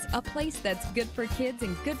service, a place that's good for kids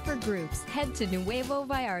and good for groups. Head to Nuevo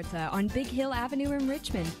Vallarta on Big Hill Avenue in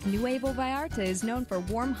Richmond. Nuevo Vallarta is known for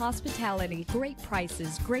warm hospitality, great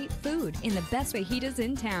prices, great food, and the best fajitas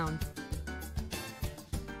in town.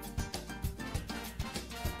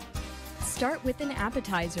 Start with an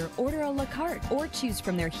appetizer, order a la carte, or choose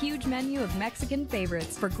from their huge menu of Mexican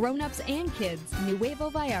favorites for grown-ups and kids. Nuevo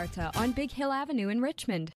Vallarta on Big Hill Avenue in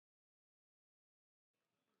Richmond.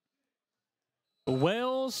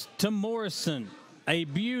 Wells to Morrison, a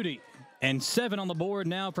beauty. And 7 on the board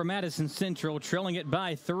now for Madison Central, trailing it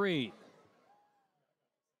by 3.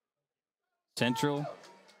 Central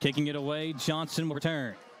kicking it away. Johnson will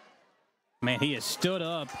return. Man, he has stood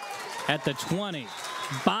up at the 20,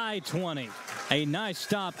 by 20. A nice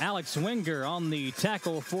stop. Alex Winger on the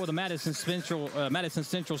tackle for the Madison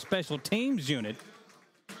Central Special Teams unit.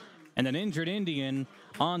 And an injured Indian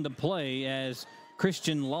on the play as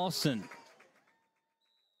Christian Lawson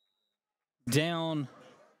down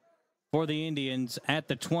for the Indians at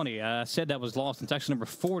the 20. I said that was Lawson. It's actually number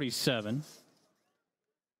 47.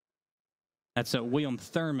 That's William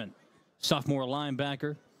Thurman, sophomore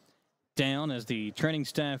linebacker, down as the training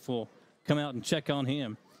staff will come out and check on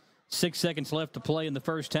him. 6 seconds left to play in the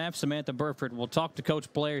first half. Samantha Burford will talk to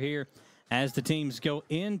Coach Blair here as the teams go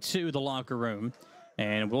into the locker room.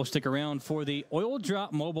 And we'll stick around for the Oil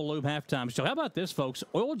Drop Mobile Lube halftime show. How about this, folks?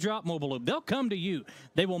 Oil Drop Mobile Lube. They'll come to you.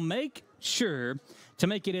 They will make sure to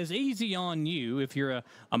make it as easy on you if you're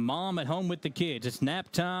a mom at home with the kids. It's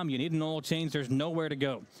nap time. You need an oil change. There's nowhere to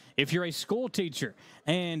go. If you're a school teacher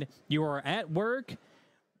and you are at work,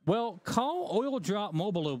 well, call Oil Drop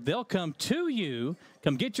Mobile Lube. They'll come to you,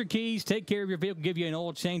 come get your keys, take care of your vehicle, give you an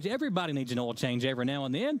oil change. Everybody needs an oil change every now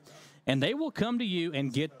and then. And they will come to you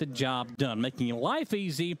and get the job done, making your life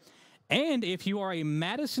easy. And if you are a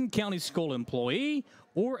Madison County School employee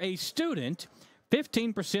or a student,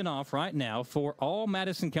 15% off right now for all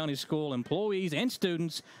Madison County School employees and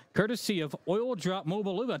students, courtesy of Oil Drop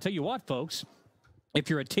Mobile Lube. I'll tell you what, folks, if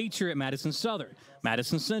you're a teacher at Madison Southern,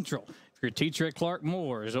 Madison Central, if you're a teacher at Clark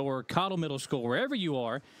Moore's or Cottle Middle School, wherever you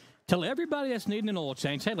are, tell everybody that's needing an oil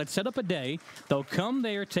change, hey, let's set up a day. They'll come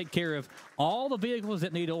there, take care of all the vehicles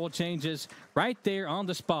that need oil changes right there on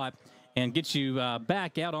the spot and get you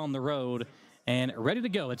back out on the road and ready to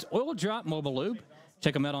go. It's Oil Drop Mobile Lube.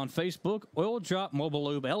 Check them out on Facebook, Oil Drop Mobile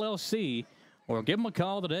Lube LLC, or give them a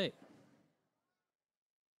call today.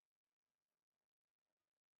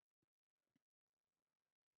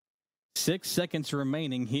 Six seconds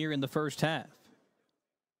remaining here in the first half.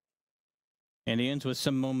 And he ends with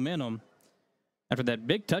some momentum after that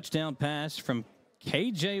big touchdown pass from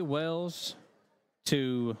K.J. Wells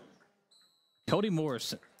to Cody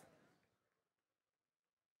Morrison.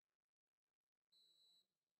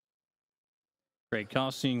 Greg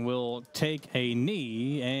Costing will take a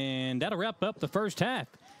knee, and that'll wrap up the first half.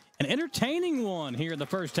 An entertaining one here in the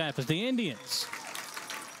first half as the Indians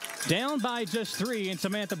down by just 3, and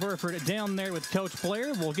Samantha Burford down there with Coach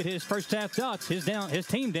Blair will get his first half thoughts. His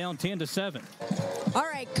team down 10-7. All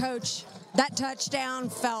right, Coach. That touchdown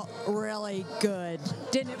felt really good,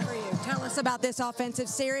 didn't it for you? Tell us about this offensive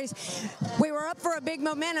series. We were up for a big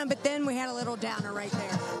momentum, but then we had a little downer right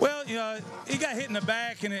there. Well, you know, he got hit in the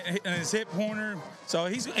back and his hip pointer, so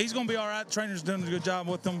he's going to be all right. The trainer's doing a good job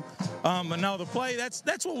with him. But no, the play,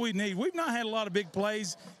 that's what we need. We've not had a lot of big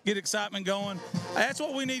plays, get excitement going. That's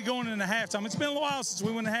what we need going into halftime. It's been a while since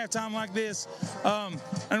we went to halftime like this, and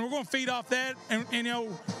we're going to feed off that. And you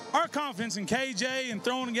know, our confidence in KJ and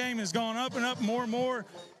throwing the game has gone up and up more and more.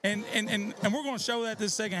 And we're going to show that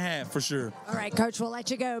this second half for sure. All right, Coach, we'll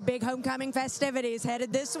let you go. Big homecoming festivities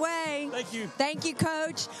headed this way. Thank you. Thank you,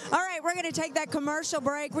 Coach. All right, we're going to take that commercial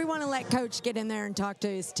break. We want to let Coach get in there and talk to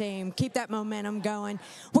his team, keep that momentum going.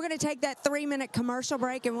 We're going to take that 3-minute commercial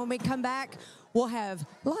break, and when we come back, we'll have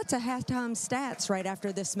lots of halftime stats right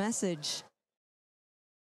after this message.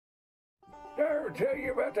 Did I ever tell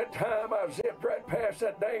you about that time I zipped right past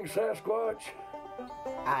that dang Sasquatch?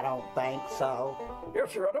 I don't think so.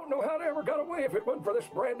 Yes, sir. I don't know how they ever got away if it wasn't for this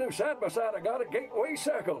brand new side-by-side I got at Gateway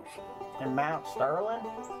Cycles. In Mount Sterling?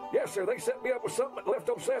 Yes, sir. They set me up with something that left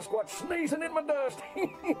old Sasquatch sneezing in my dust.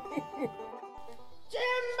 Jimbo!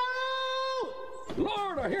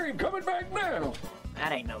 Lord, I hear him coming back now.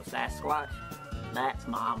 That ain't no Sasquatch. That's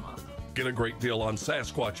Mama. Get a great deal on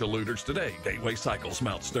Sasquatch eluders today. Gateway Cycles,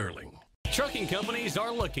 Mount Sterling. Trucking companies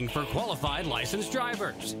are looking for qualified licensed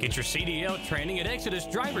drivers. Get your CDL training at Exodus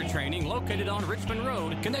Driver Training located on Richmond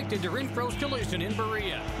Road, connected to Renfro's Collision in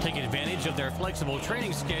Berea. Take advantage of their flexible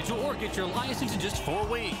training schedule or get your license in just 4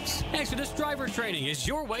 weeks. Exodus Driver Training is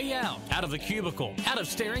your way out of the cubicle, out of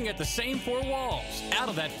staring at the same 4 walls, out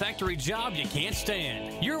of that factory job you can't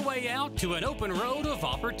stand. Your way out to an open road of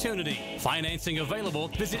opportunity. Financing available.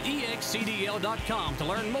 Visit excdl.com to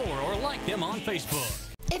learn more or like them on Facebook.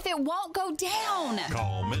 If it won't go down.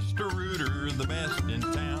 Call Mr. Rooter, the best in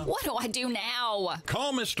town. What do I do now?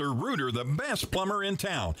 Call Mr. Rooter, the best plumber in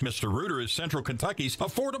town. Mr. Rooter is Central Kentucky's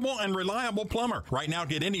affordable and reliable plumber. Right now,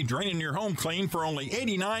 get any drain in your home cleaned for only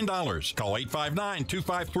 $89. Call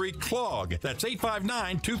 859-253-CLOG. That's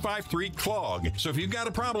 859-253-CLOG. So if you've got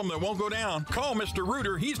a problem that won't go down, call Mr.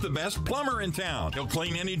 Rooter. He's the best plumber in town. He'll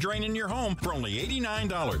clean any drain in your home for only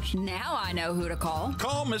 $89. Now I know who to call.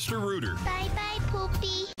 Call Mr. Rooter. Bye-bye,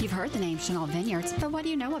 Poopy. You've heard the name Chenault Vineyards, but what do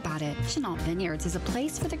you know about it? Chenault Vineyards is a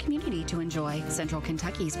place for the community to enjoy. Central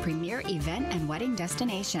Kentucky's premier event and wedding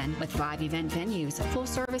destination with 5 event venues,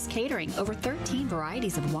 full-service catering, over 13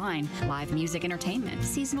 varieties of wine, live music entertainment,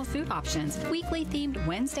 seasonal food options, weekly themed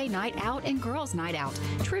Wednesday night out and girls night out,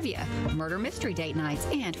 trivia, murder mystery date nights,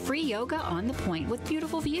 and free yoga on the point with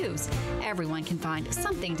beautiful views. Everyone can find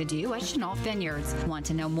something to do at Chenault Vineyards. Want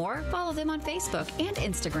to know more? Follow them on Facebook and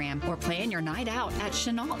Instagram or plan your night out at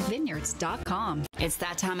ChenaultVineyards.com. It's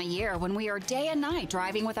that time of year when we are day and night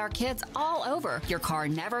driving with our kids all over. Your car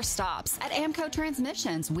never stops. At Amco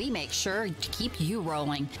Transmissions, we make sure to keep you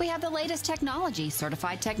rolling. We have the latest technology,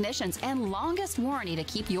 certified technicians, and longest warranty to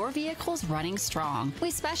keep your vehicles running strong.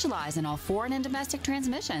 We specialize in all foreign and domestic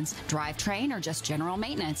transmissions, drivetrain, or just general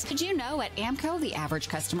maintenance. Did you know at Amco the average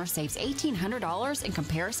customer saves $1,800 in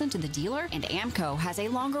comparison to the dealer? And Amco has a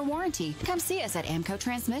longer warranty. Come see us at Amco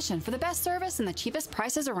Transmission for the best service and the cheapest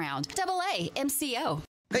prices around. AA MCO.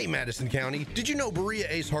 Hey Madison County, did you know Berea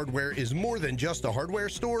Ace Hardware is more than just a hardware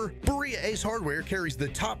store? Berea Ace Hardware carries the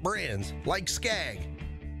top brands like Skag,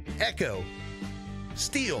 Echo,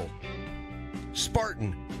 Steel,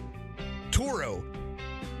 Spartan, Toro,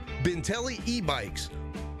 Bentelli e-bikes,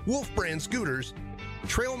 Wolf brand scooters,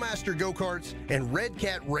 Trailmaster go-karts, and Red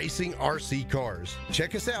Cat Racing RC cars.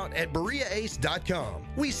 Check us out at BereaAce.com.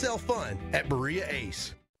 We sell fun at Berea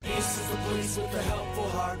Ace. Ace is the place with the helpful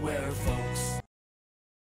hardware, folks.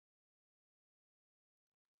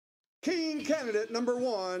 King candidate number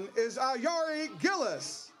 1 is Ayari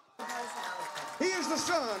Gillis. He is the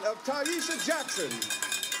son of Taisha Jackson.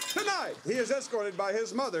 Tonight, he is escorted by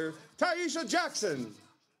his mother, Taisha Jackson.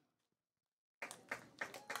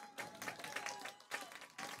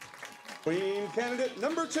 Queen candidate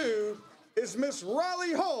number 2 is Miss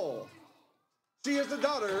Riley Hull. She is the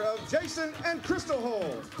daughter of Jason and Crystal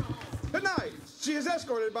Hull. Tonight, she is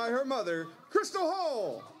escorted by her mother, Crystal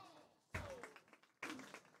Hull.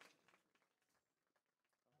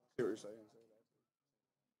 See what you're saying?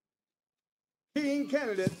 King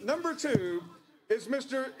candidate number 2 is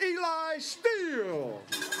Mr. Eli Steele.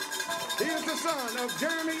 He is the son of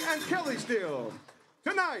Jeremy and Kelly Steele.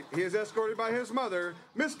 Tonight, he is escorted by his mother,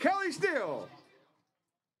 Miss Kelly Steele.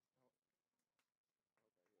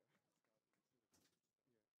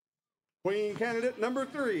 Queen candidate number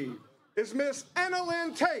 3 is Miss Anna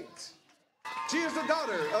Lynn Tate. She is the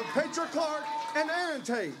daughter of Petra Clark and Aaron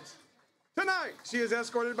Tate. Tonight, she is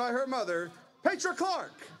escorted by her mother, Petra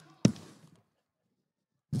Clark.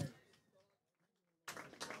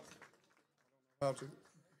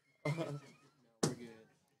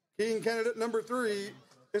 King candidate number 3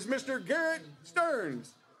 is Mr. Garrett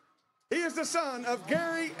Stearns. He is the son of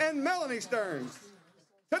Gary and Melanie Stearns.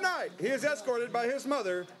 Tonight, he is escorted by his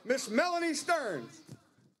mother, Miss Melanie Stearns.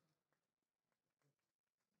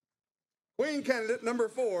 Queen candidate number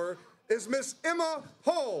 4 is Miss Emma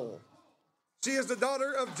Hull. She is the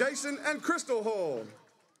daughter of Jason and Crystal Hull.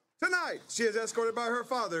 Tonight, she is escorted by her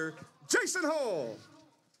father, Jason Hull.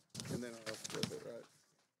 And then I'll have to flip it, right?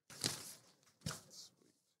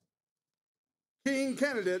 King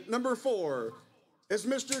candidate number 4 is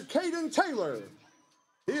Mr. Caden Taylor.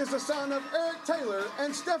 He is the son of Eric Taylor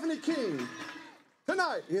and Stephanie King.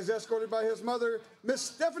 Tonight, he is escorted by his mother, Miss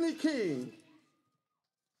Stephanie King.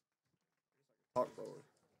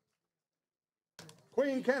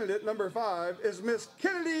 Queen candidate number 5 is Miss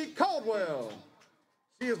Kennedy Caldwell.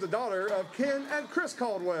 She is the daughter of Ken and Chris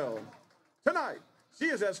Caldwell. Tonight, she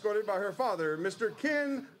is escorted by her father, Mr.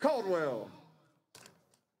 Ken Caldwell.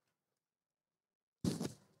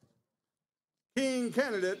 King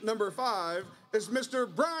candidate number 5 is Mr.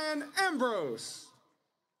 Brian Ambrose.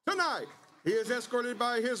 Tonight, he is escorted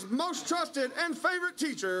by his most trusted and favorite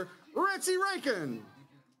teacher, Rancy Rankin.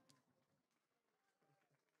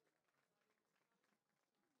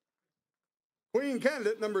 Queen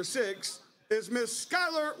candidate number 6 is Miss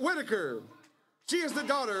Skylar Whitaker. She is the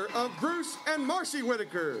daughter of Bruce and Marcy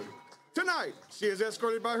Whitaker. Tonight, she is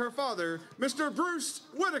escorted by her father, Mr. Bruce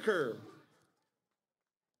Whitaker.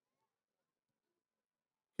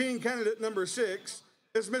 King candidate number 6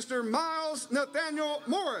 is Mr. Miles Nathaniel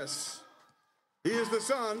Morris. He is the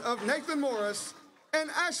son of Nathan Morris and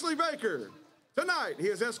Ashley Baker. Tonight, he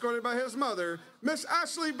is escorted by his mother, Miss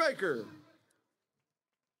Ashley Baker.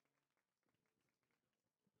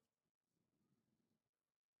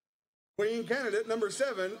 Queen candidate number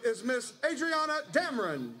 7 is Miss Adriana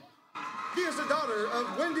Dameron. She is the daughter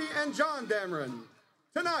of Wendy and John Dameron.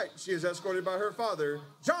 Tonight, she is escorted by her father,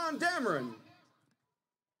 John Dameron.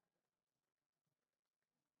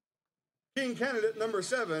 King candidate number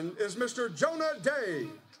 7 is Mr. Jonah Day.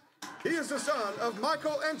 He is the son of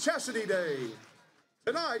Michael and Chastity Day.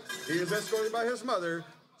 Tonight, he is escorted by his mother,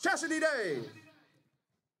 Chastity Day.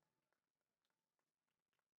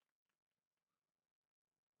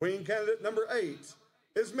 Queen candidate number 8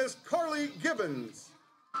 is Miss Carly Gibbons.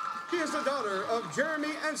 She is the daughter of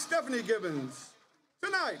Jeremy and Stephanie Gibbons.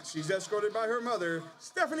 Tonight, she's escorted by her mother,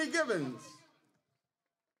 Stephanie Gibbons.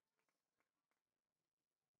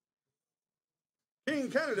 King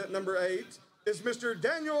candidate number 8 is Mr.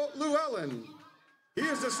 Daniel Llewellyn. He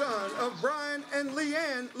is the son of Brian and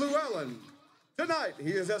Leanne Llewellyn. Tonight, he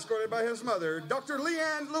is escorted by his mother, Dr.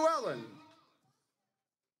 Leanne Llewellyn.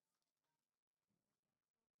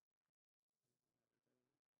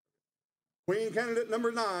 Queen candidate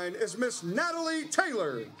number 9 is Miss Natalie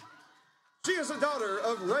Taylor. She is the daughter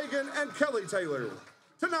of Reagan and Kelly Taylor.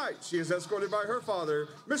 Tonight, she is escorted by her father,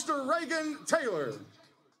 Mr. Reagan Taylor.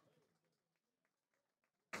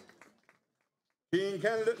 King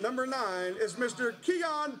candidate number 9 is Mr.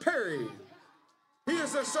 Keon Perry. He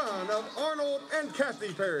is the son of Arnold and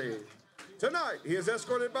Kathy Perry. Tonight, he is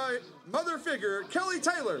escorted by mother figure Kelly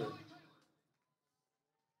Taylor.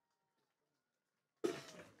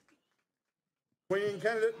 Queen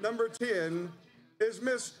candidate number 10 is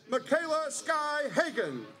Miss Michaela Sky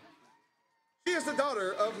Hagen. She is the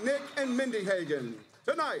daughter of Nick and Mindy Hagen.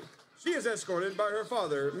 Tonight, she is escorted by her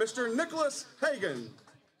father, Mr. Nicholas Hagen.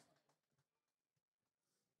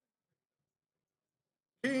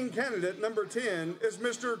 King candidate number 10 is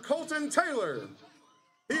Mr. Colton Taylor.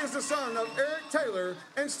 He is the son of Eric Taylor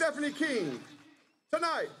and Stephanie King.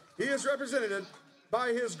 Tonight, he is represented by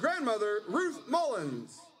his grandmother, Ruth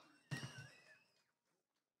Mullins.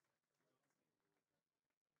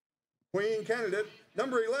 Queen candidate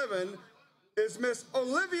number 11 is Miss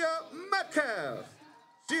Olivia Metcalf.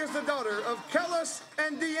 She is the daughter of Kellis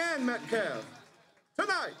and Deanne Metcalf.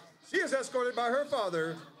 Tonight, she is escorted by her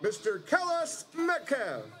father, Mr. Kellis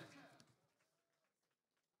Metcalf.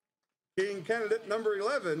 King candidate number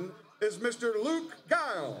 11 is Mr. Luke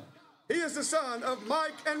Guile. He is the son of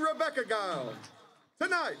Mike and Rebecca Guile.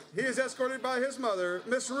 Tonight, he is escorted by his mother,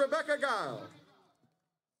 Miss Rebecca Guile.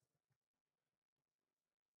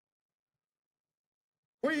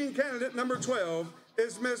 Queen candidate number 12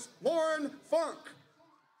 is Miss Lauren Funk.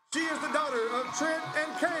 She is the daughter of Trent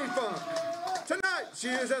and Kay Funk. Tonight, she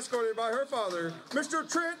is escorted by her father, Mr.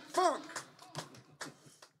 Trent Funk.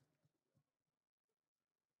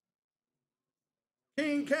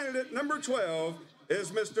 King candidate number 12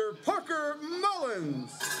 is Mr. Parker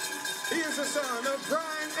Mullins. He is the son of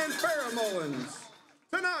Brian and Farrah Mullins.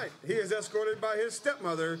 Tonight, he is escorted by his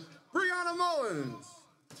stepmother, Brianna Mullins.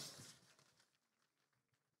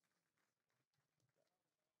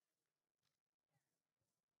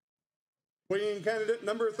 Queen candidate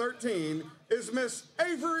number 13 is Miss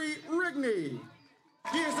Avery Rigney.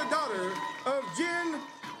 She is the daughter of Jen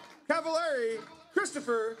Cavallari,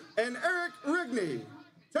 Christopher, and Eric Rigney.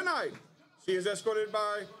 Tonight, she is escorted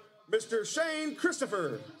by Mr. Shane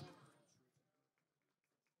Christopher.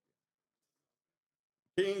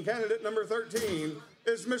 King candidate number 13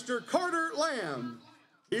 is Mr. Carter Lamb.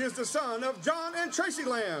 He is the son of John and Tracy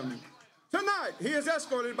Lamb. Tonight, he is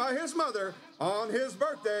escorted by his mother on his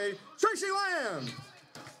birthday, Tracy Lamb.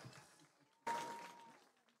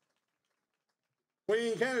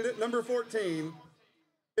 Queen candidate number 14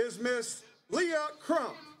 is Miss Leah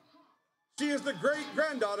Crump. She is the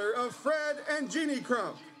great-granddaughter of Fred and Jeannie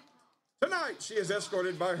Crump. Tonight, she is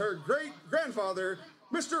escorted by her great-grandfather,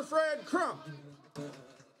 Mr. Fred Crump.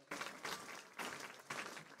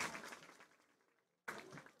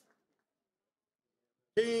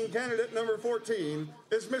 King candidate number 14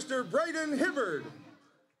 is Mr. Braden Hibbard.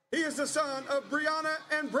 He is the son of Brianna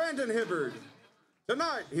and Brandon Hibbard.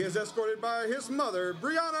 Tonight, he is escorted by his mother,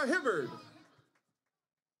 Brianna Hibbard.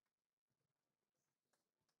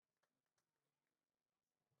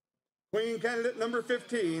 Queen candidate number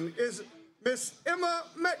 15 is Miss Emma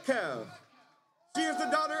Metcalf. She is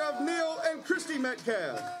the daughter of Neil and Christy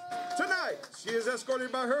Metcalf. Tonight, she is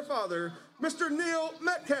escorted by her father, Mr. Neil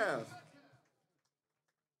Metcalf.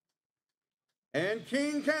 And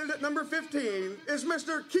King candidate number 15 is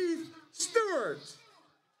Mr. Keith Stewart.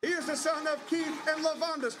 He is the son of Keith and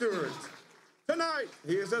LaVonda Stewart. Tonight,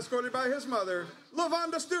 he is escorted by his mother,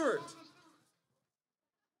 LaVonda Stewart.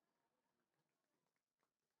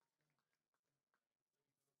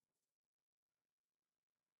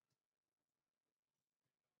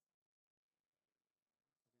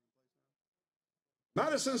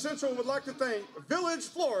 Madison Central would like to thank Village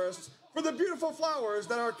Florists for the beautiful flowers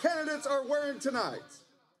that our candidates are wearing tonight.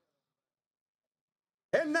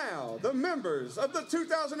 And now, the members of the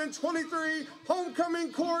 2023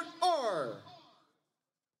 Homecoming Court are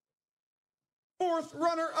fourth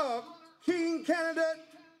runner-up, King candidate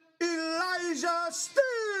Elijah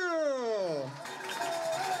Steele.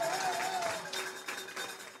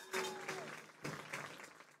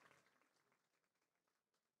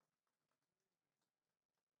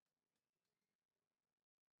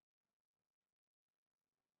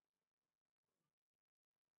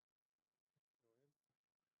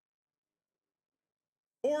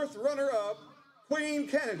 Fourth runner-up, Queen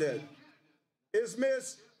candidate, is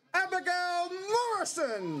Miss Abigail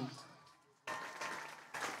Morrison.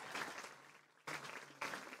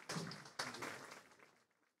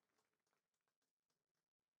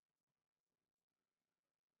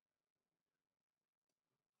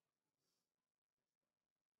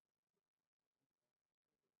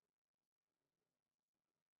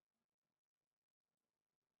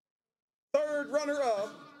 Third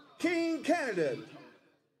runner-up, King candidate,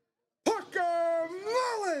 Parker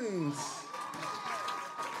Mullins.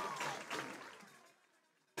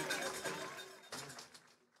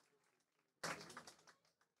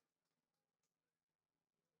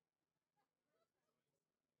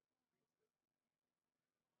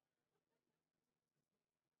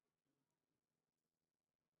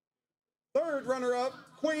 Third runner-up,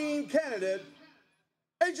 Queen candidate,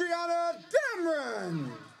 Adriana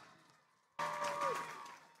Dameron.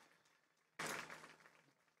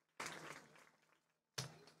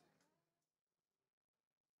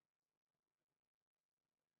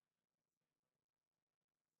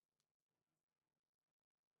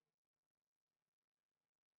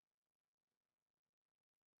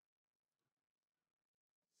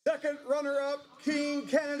 Second runner-up, King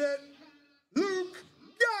candidate, Luke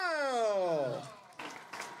Gale.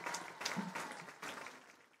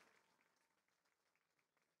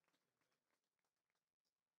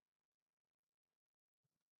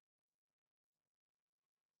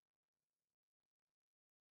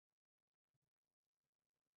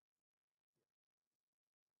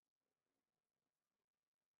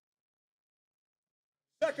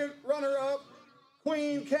 Second runner-up,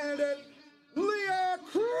 Queen candidate, Leah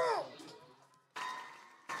Croft.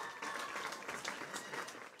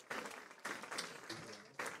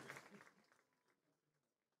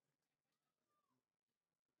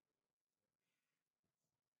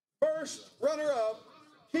 First runner-up,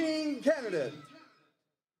 King candidate,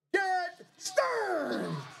 Garrett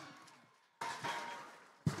Stern.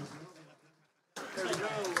 There we go.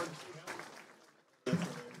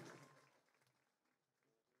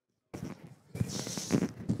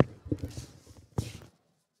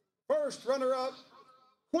 First runner-up,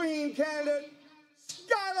 Queen candidate,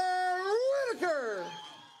 Skylar Whitaker.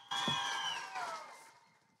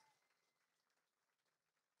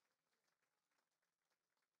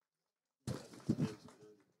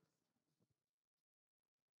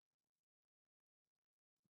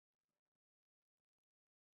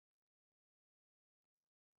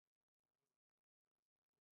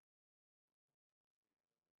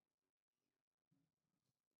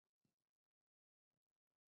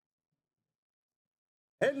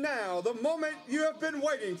 And now, the moment you have been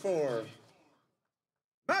waiting for.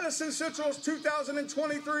 Madison Central's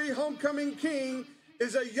 2023 Homecoming King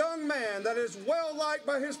is a young man that is well liked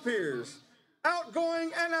by his peers,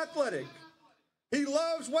 outgoing and athletic. He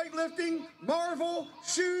loves weightlifting, Marvel,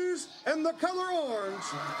 shoes, and the color orange.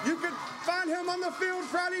 You can find him on the field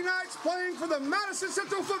Friday nights playing for the Madison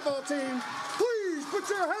Central football team. Please put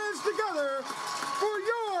your hands together for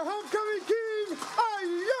your Homecoming King,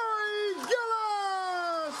 Ayari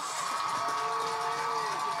Gillis!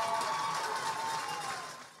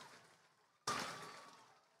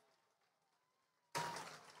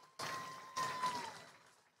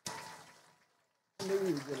 I knew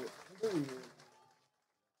he would get it. I knew he would.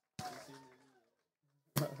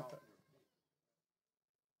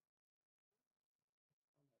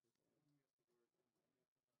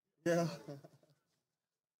 Yeah.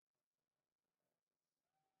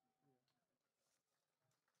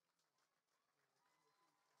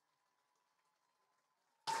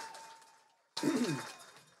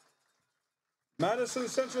 Madison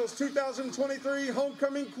Central's 2023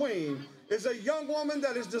 Homecoming Queen is a young woman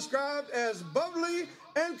that is described as bubbly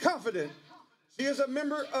and confident. She is a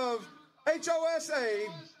member of HOSA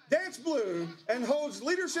Dance Blue and holds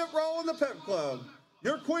leadership role in the Pep Club.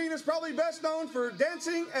 Your queen is probably best known for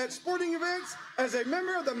dancing at sporting events as a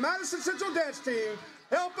member of the Madison Central dance team.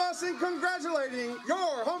 Help us in congratulating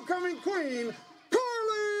your homecoming queen,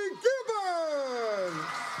 Carly Gibbons!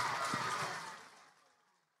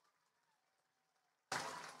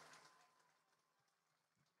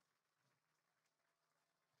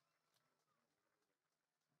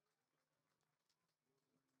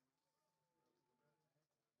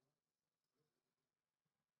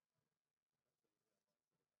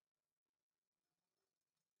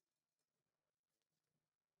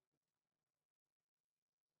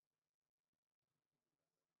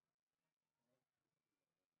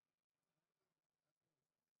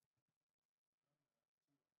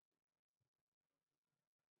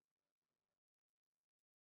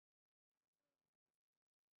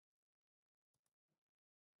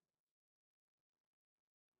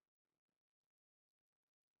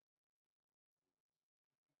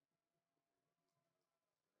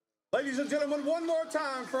 Ladies and gentlemen, one more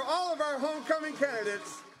time for all of our homecoming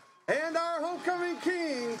candidates and our homecoming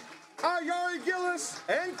king, Ayari Gillis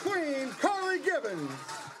and Queen Carly Gibbons.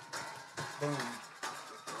 Boom.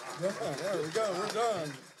 Yeah, there we go, we're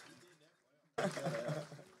done.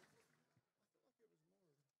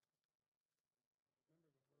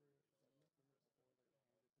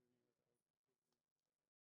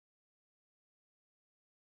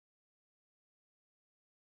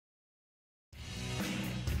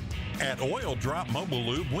 At Oil Drop Mobile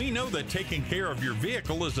Lube, we know that taking care of your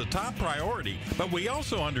vehicle is a top priority, but we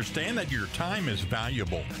also understand that your time is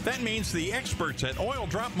valuable. That means the experts at Oil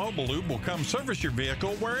Drop Mobile Lube will come service your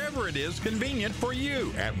vehicle wherever it is convenient for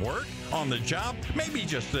you. At work, on the job, maybe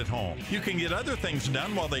just at home. You can get other things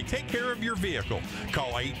done while they take care of your vehicle.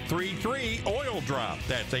 Call 833-OIL-DROP.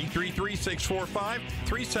 That's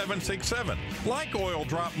 833-645-3767. Like Oil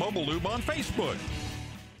Drop Mobile Lube on Facebook.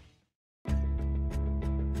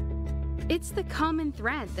 It's the common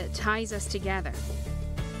thread that ties us together,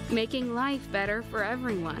 making life better for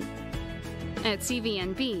everyone. At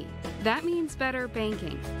CVNB, that means better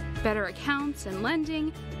banking, better accounts and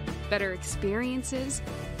lending, better experiences,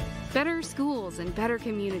 better schools and better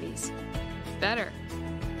communities. Better.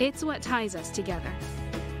 It's what ties us together.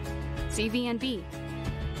 CVNB.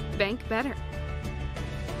 Bank better.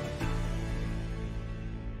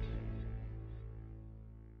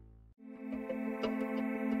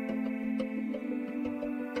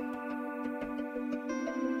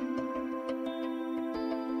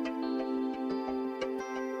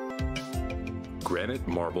 Granite,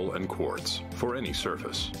 marble, and quartz for any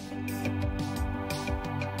surface.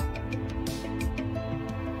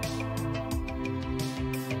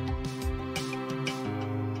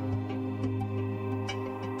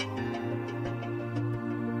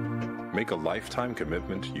 Make a lifetime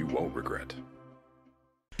commitment you won't regret.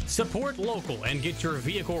 Support local and get your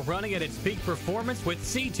vehicle running at its peak performance with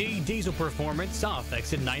CT Diesel Performance off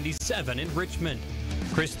exit 97 in Richmond.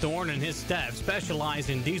 Chris Thorne and his staff specialize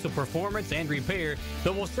in diesel performance and repair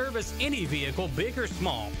that will service any vehicle, big or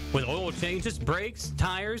small, with oil changes, brakes,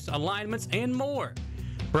 tires, alignments, and more.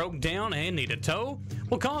 Broke down and need a tow?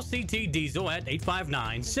 Well, call CT Diesel at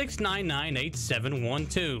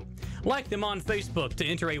 859-699-8712. Like them on Facebook to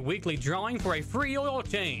enter a weekly drawing for a free oil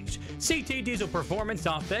change. CT Diesel Performance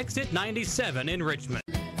off exit 97 in Richmond.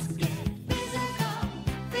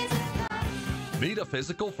 Need a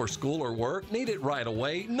physical for school or work? Need it right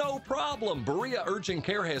away? No problem. Berea Urgent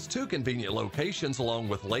Care has 2 convenient locations along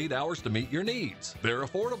with late hours to meet your needs. They're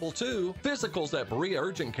affordable too. Physicals at Berea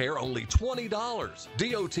Urgent Care only $20.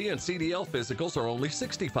 DOT and CDL physicals are only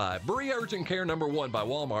 $65. Berea Urgent Care number 1 by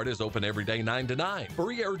Walmart is open every day 9 to 9.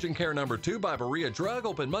 Berea Urgent Care number 2 by Berea Drug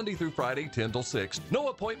open Monday through Friday 10 till 6. No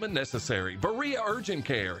appointment necessary. Berea Urgent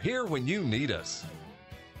Care, here when you need us.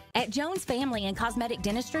 At Jones Family and Cosmetic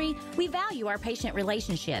Dentistry, we value our patient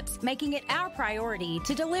relationships, making it our priority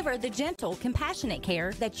to deliver the gentle, compassionate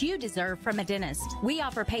care that you deserve from a dentist. We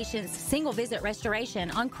offer patients single-visit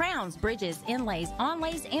restoration on crowns, bridges, inlays,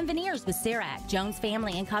 onlays, and veneers with CERAC. Jones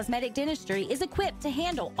Family and Cosmetic Dentistry is equipped to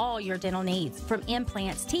handle all your dental needs, from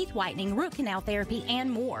implants, teeth whitening, root canal therapy,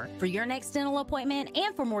 and more. For your next dental appointment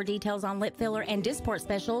and for more details on lip filler and Dysport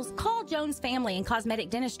specials, call Jones Family and Cosmetic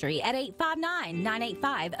Dentistry at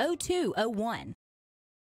 859-985-0201.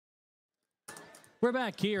 We're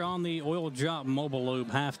back here on the Oil Drop Mobile Lube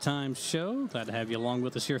halftime show. Glad to have you along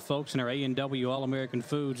with us here, folks, in our A&W All-American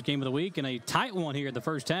Foods Game of the Week, and a tight one here in the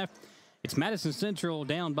first half. It's Madison Central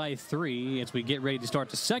down by 3 as we get ready to start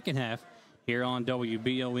the second half here on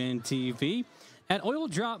WBON-TV. At Oil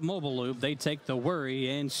Drop Mobile Lube, they take the worry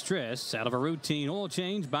and stress out of a routine oil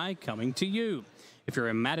change by coming to you. If you're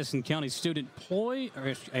a Madison County student employee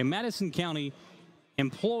or a Madison County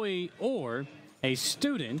employee or a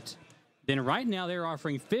student, then right now they're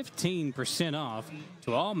offering 15% off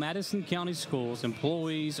to all Madison County schools,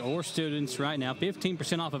 employees or students right now.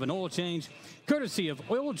 15% off of an oil change, courtesy of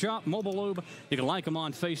Oil Drop Mobile Lube. You can like them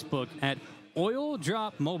on Facebook at Oil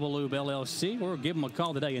Drop Mobile Lube LLC, or give them a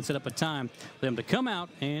call today and set up a time for them to come out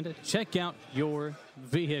and check out your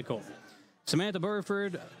vehicle. Samantha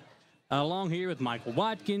Burford along here with Michael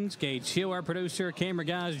Watkins, Gage Hill, our producer, camera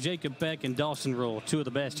guys, Jacob Beck, and Dawson Rule, 2 of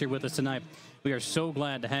the best here with us tonight. We are so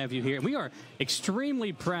glad to have you here. We are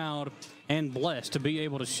extremely proud and blessed to be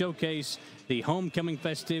able to showcase the homecoming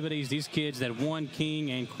festivities. These kids that won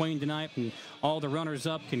King and Queen tonight, and all the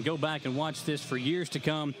runners-up can go back and watch this for years to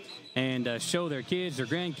come and show their kids, their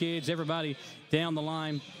grandkids, everybody down the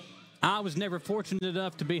line. I was never fortunate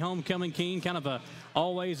enough to be homecoming king, kind of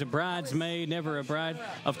always a bridesmaid, never a bride.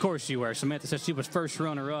 Of course you were. Samantha said she was first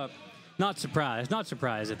runner-up. Not surprised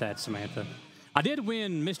at that, Samantha. I did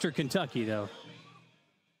win Mr. Kentucky, though.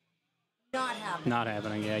 Not happening. Not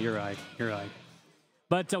happening. Yeah, you're right. You're right.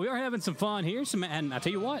 But we are having some fun here. And I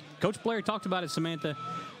tell you what, Coach Blair talked about it, Samantha.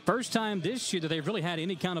 First time this year that they've really had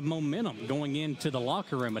any kind of momentum going into the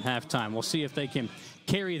locker room at halftime. We'll see if they can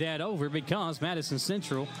carry that over, because Madison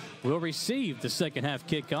Central will receive the second half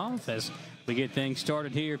kickoff as we get things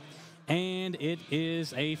started here. And it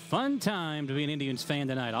is a fun time to be an Indians fan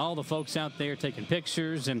tonight. All the folks out there taking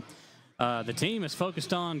pictures, and the team is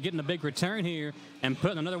focused on getting a big return here and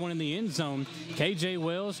putting another one in the end zone. KJ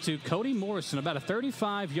Wells to Cody Morrison, about a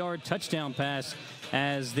 35-yard touchdown pass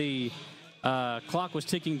as the clock was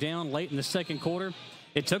ticking down late in the second quarter.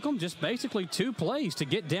 It took them just basically 2 plays to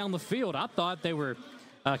get down the field. I thought they were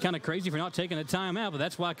kind of crazy for not taking a timeout, but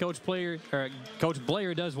that's why Coach Blair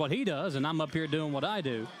does what he does, and I'm up here doing what I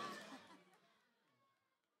do.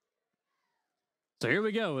 So here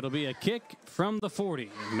we go. It'll be a kick from the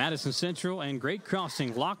 40. Madison Central and Great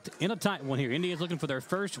Crossing locked in a tight one here. Indians looking for their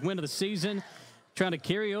first win of the season, trying to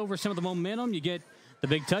carry over some of the momentum. You get the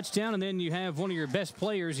big touchdown, and then you have one of your best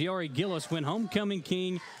players, Yari Gillis, win homecoming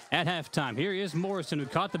king at halftime. Here is Morrison, who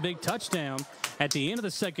caught the big touchdown at the end of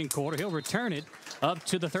the second quarter. He'll return it up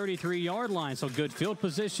to the 33-yard line. So good field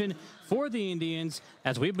position for the Indians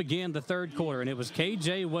as we begin the third quarter. And it was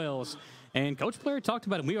KJ Wells. And Coach Blair talked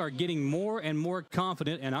about it. We are getting more and more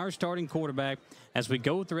confident in our starting quarterback as we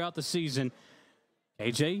go throughout the season.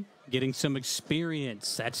 KJ getting some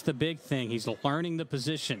experience. That's the big thing. He's learning the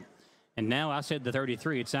position. And now I said the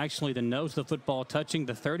 33. It's actually the nose of the football touching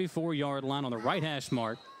the 34-yard line on the right hash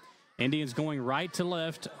mark. Indians going right to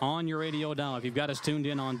left on your radio dial if you've got us tuned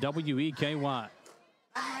in on WEKY. That might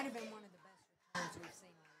have been one of the best returns we've seen.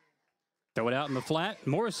 Throw it out in the flat.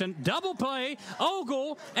 Morrison, double play,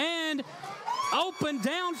 Ogle, and open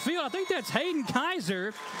downfield. I think that's Hayden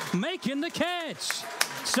Kaiser making the catch.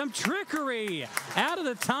 Some trickery out of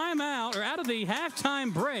the timeout, or out of the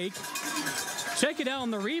halftime break. Check it out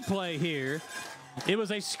on the replay here. It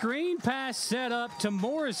was a screen pass set up to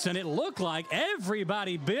Morrison. It looked like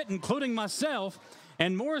everybody bit, including myself.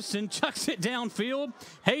 And Morrison chucks it downfield.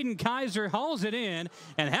 Hayden Kaiser hauls it in.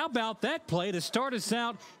 And how about that play to start us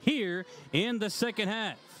out here in the second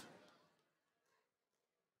half?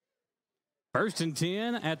 First and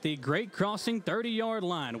 10 at the Great Crossing 30-yard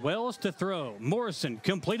line. Wells to throw. Morrison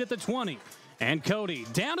complete at the 20. And Cody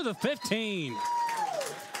down to the 15.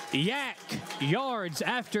 Yak yards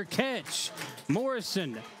after catch.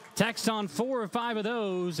 Morrison tacks on 4 or 5 of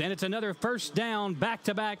those, and it's another first down,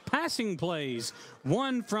 back-to-back passing plays.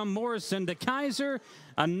 One from Morrison to Kaiser,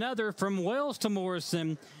 another from Wells to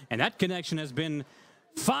Morrison, and that connection has been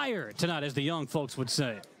fire tonight, as the young folks would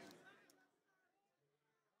say.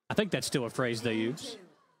 I think that's still a phrase they use.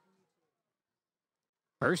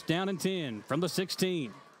 First down and 10 from the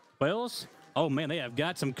 16. Wells. Oh, man, they have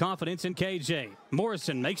got some confidence in KJ.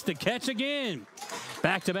 Morrison makes the catch again.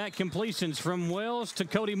 Back-to-back completions from Wells to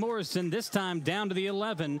Cody Morrison, this time down to the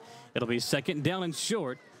 11. It'll be second down and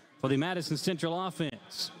short for the Madison Central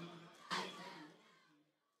offense.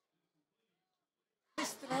 His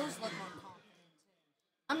throws look more confident.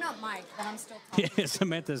 I'm not Mike, but I'm still talking. Yeah,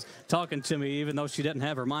 Samantha's talking to me even though she doesn't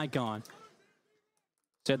have her mic on.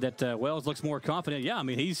 Said that Wells looks more confident. Yeah, I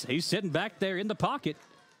mean, he's sitting back there in the pocket,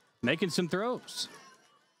 making some throws.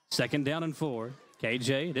 Second down and 4.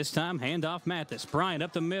 KJ, this time handoff Mathis. Bryant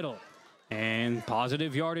up the middle. And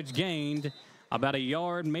positive yardage gained. About a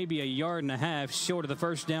yard, maybe a yard and a half short of the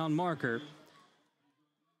first down marker.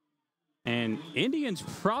 And Indians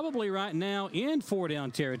probably right now in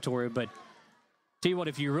 4-down territory. But tell you what,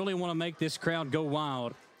 if you really want to make this crowd go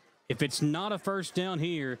wild, if it's not a first down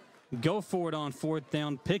here, go for it on 4th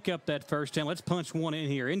down. Pick up that first down. Let's punch one in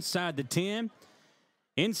here. Inside the 10.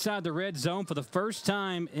 Inside the red zone for the first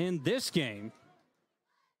time in this game.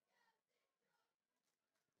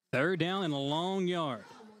 Third down and a long yard.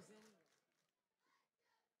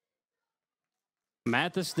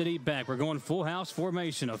 Mathis the deep back. We're going full house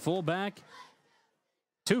formation. A fullback.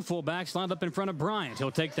 2 fullbacks lined up in front of Bryant.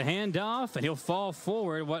 He'll take the handoff and he'll fall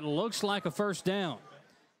forward. What looks like a first down.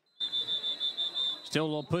 Still a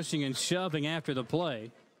little pushing and shoving after the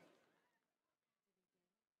play.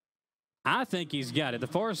 I think he's got it. The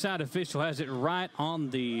far side official has it right on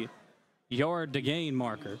the yard to gain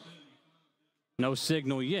marker. No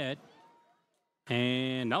signal yet.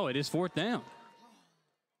 And no, it is 4th down.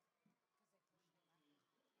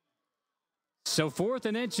 So 4th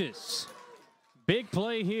and inches. Big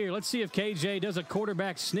play here. Let's see if KJ does a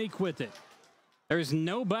quarterback sneak with it. There's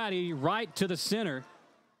nobody right to the center.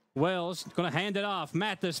 Wells going to hand it off.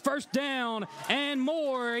 Mathis, first down and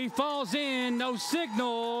more. He falls in. No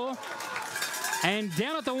signal. and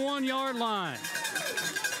down at the 1-yard line.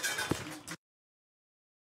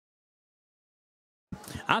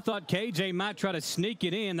 I thought KJ might try to sneak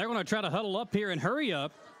it in. They're going to try to huddle up here and hurry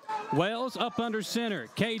up. Wells up under center.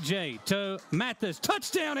 KJ to Mathis.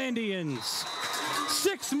 Touchdown, Indians.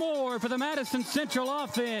 6 more for the Madison Central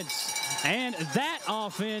offense. And that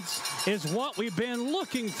offense is what we've been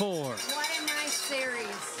looking for. What a nice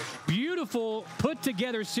series. Beautiful put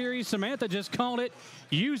together series. Samantha just called it,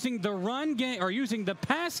 using the run game or using the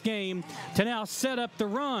pass game to now set up the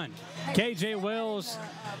run. KJ Wells.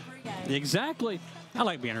 Exactly. I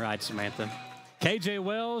like being right, Samantha. KJ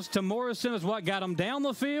Wells to Morrison is what got him down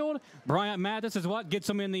the field. Bryant Mathis is what gets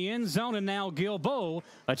him in the end zone. And now Gilbo,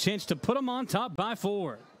 a chance to put him on top by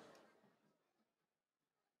 4.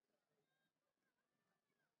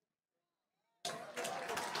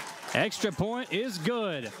 Extra point is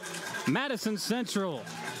good. Madison Central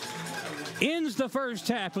ends the first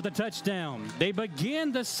half with a touchdown. They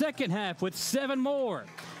begin the second half with 7 more.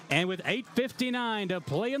 And with 8:59 to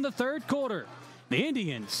play in the third quarter, the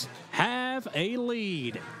Indians have a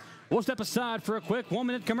lead. We'll step aside for a quick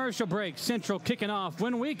 1-minute commercial break. Central kicking off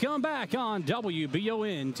when we come back on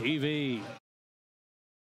WBON TV.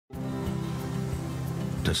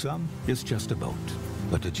 To some, it's just a boat.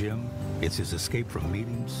 But to Jim, it's his escape from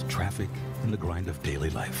meetings, traffic, and the grind of daily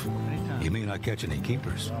life. He may not catch any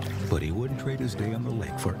keepers, but he wouldn't trade his day on the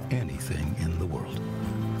lake for anything in the world.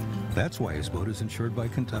 That's why his boat is insured by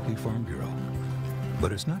Kentucky Farm Bureau.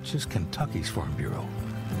 But it's not just Kentucky's Farm Bureau.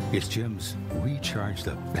 It's Jim's Recharge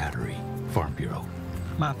the Battery Farm Bureau.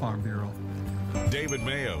 My Farm Bureau. David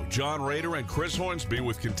Mayo, John Rader, and Chris Hornsby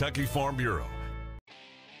with Kentucky Farm Bureau.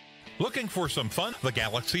 Looking for some fun? The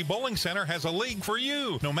Galaxy Bowling Center has a league for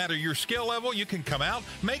you. No matter your skill level, you can come out,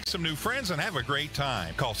 make some new friends, and have a great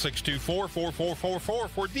time. Call 624-4444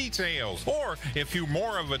 for details. Or if you're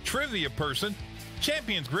more of a trivia person,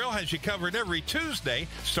 Champions Grill has you covered every Tuesday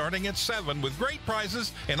starting at 7 with great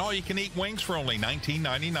prizes and all-you-can-eat wings for only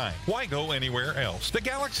 $19.99. Why go anywhere else? The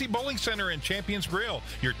Galaxy Bowling Center and Champions Grill,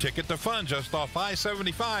 your ticket to fun just off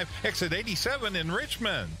I-75, exit 87 in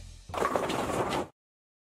Richmond.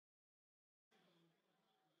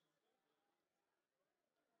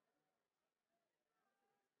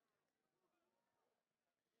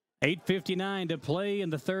 8:59 to play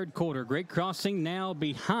in the third quarter. Great crossing now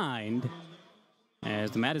behind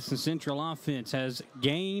as the Madison Central offense has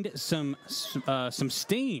gained some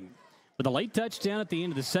steam with a late touchdown at the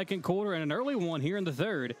end of the second quarter and an early one here in the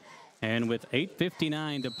third. And with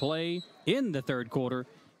 8:59 to play in the third quarter,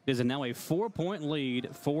 it is now a 4-point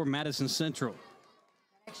lead for Madison Central.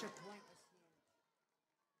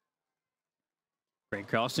 Great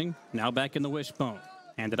crossing. Now back in the wishbone.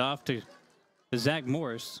 Handed off to Zach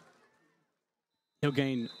Morris. He'll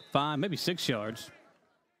gain 5, maybe 6 yards.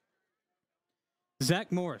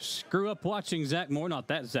 Zach Morris. Grew up watching Zach Morris, not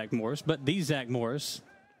that Zach Morris, but the Zach Morris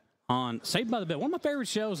on Saved by the Bell. One of my favorite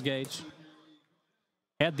shows, Gage.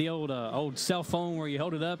 Had the old cell phone where you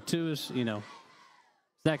hold it up to us, you know.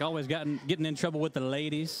 Zach always getting in trouble with the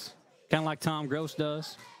ladies, kind of like Tom Gross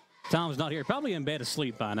does. Tom's not here. Probably in bed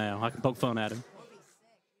asleep by now. I can poke fun at him.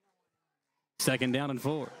 2nd down and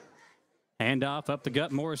 4. Handoff up the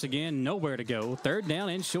gut. Morris again. Nowhere to go. 3rd down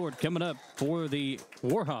and short coming up for the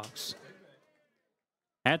Warhawks.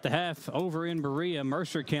 At the half over in Berea,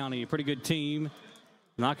 Mercer County, a pretty good team.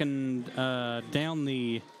 Knocking down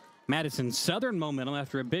the Madison Southern momentum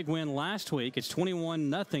after a big win last week. It's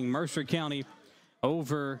 21-0 Mercer County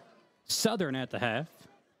over Southern at the half.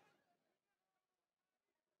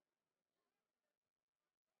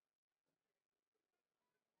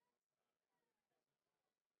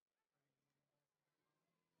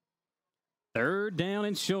 Third down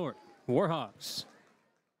and short. Warhawks.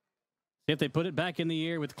 If they put it back in the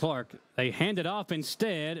air with Clark, they hand it off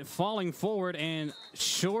instead, falling forward and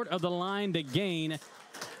short of the line to gain.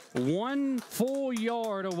 1 full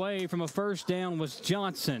yard away from a first down was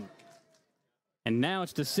Johnson. And now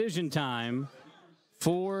it's decision time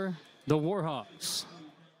for the Warhawks.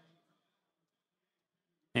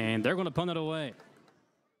 And they're going to punt it away.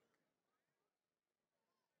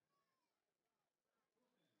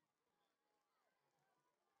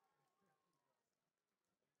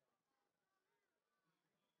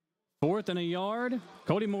 Fourth and a yard.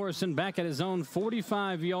 Cody Morrison back at his own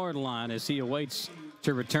 45-yard line as he awaits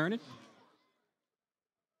to return it.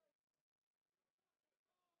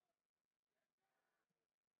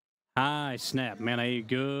 High snap, man, a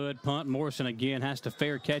good punt. Morrison again has to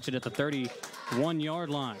fair catch it at the 31-yard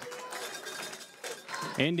line.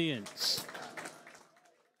 Indians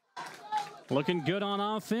looking good on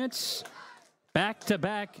offense.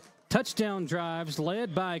 Back-to-back touchdown drives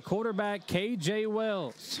led by quarterback K.J.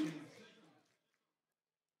 Wells.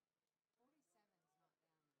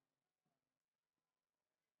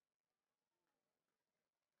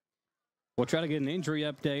 We'll try to get an injury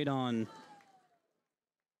update on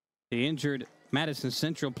the injured Madison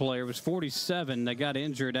Central player. It was 47 that got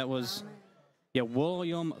injured. That was,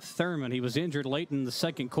 William Thurman. He was injured late in the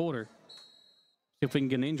second quarter. See if we can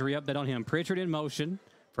get an injury update on him. Pritchard in motion.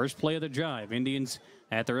 First play of the drive. Indians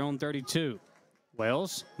at their own 32.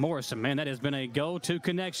 Wells, Morrison, man, that has been a go-to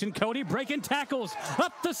connection. Cody breaking tackles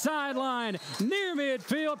up the sideline, near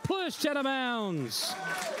midfield, pushed out of bounds.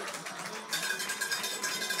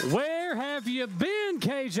 Where have you been,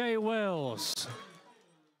 KJ Wells?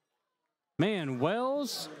 Man,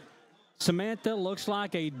 Wells, Samantha, looks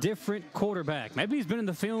like a different quarterback. Maybe he's been in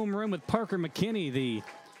the film room with Parker McKinney, the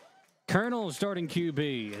Colonel starting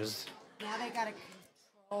QB. Now they got to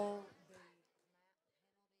control.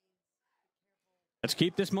 Let's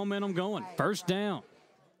keep this momentum going. First down.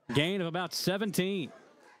 Gain of about 17.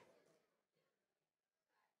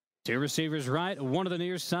 Two receivers right, one to the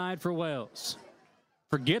near side for Wells.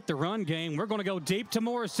 Forget the run game. We're going to go deep to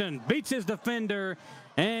Morrison. Beats his defender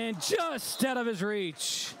and just out of his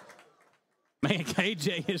reach. Man,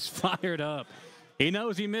 KJ is fired up. He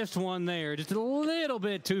knows he missed one there. Just a little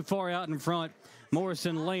bit too far out in front.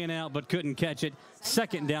 Morrison laying out but couldn't catch it.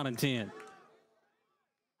 Second down and 10.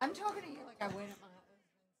 I'm talking to you like I went at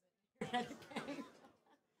my husband's game.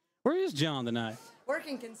 Where is John tonight?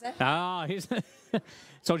 Working concession. He's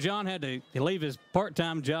so John had to leave his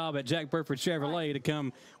part-time job at Jack Burford Chevrolet to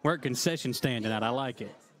come work concession stand tonight. I like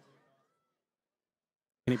it.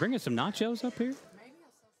 Can he bring us some nachos up here?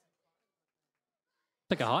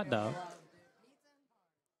 Like a hot dog.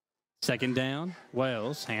 Second down,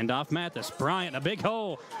 Wells, handoff Mathis. Bryant, a big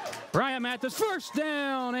hole. Bryant Mathis, first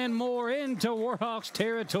down and more into Warhawks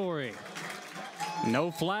territory.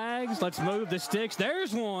 No flags. Let's move the sticks.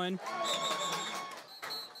 There's one.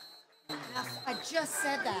 I just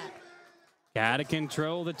said that. Got to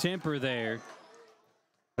control the temper there.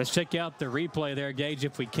 Let's check out the replay there, Gage,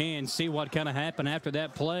 if we can. See what kind of happened after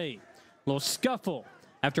that play. A little scuffle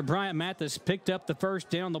after Bryant Mathis picked up the first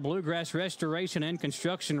down, the Bluegrass Restoration and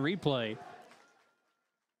Construction replay.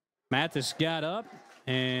 Mathis got up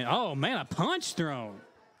and, oh, man, a punch thrown.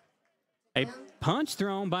 A punch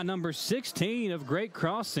thrown by number 16 of Great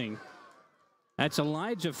Crossing. That's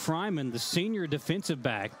Elijah Fryman, the senior defensive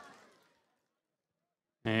back.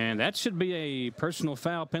 And that should be a personal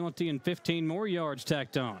foul penalty and 15 more yards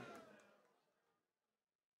tacked on.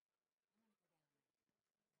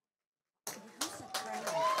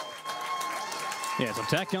 Yeah, so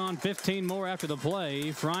tack on 15 more after the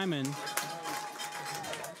play. Fryman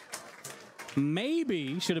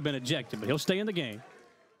maybe should have been ejected, but he'll stay in the game.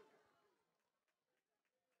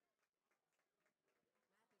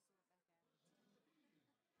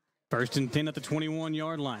 First and 10 at the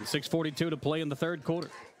 21-yard line. 6:42 to play in the third quarter.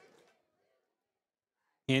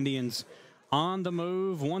 Indians on the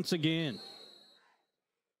move once again.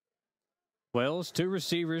 Wells, two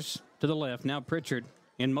receivers to the left. Now Pritchard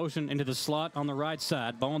in motion into the slot on the right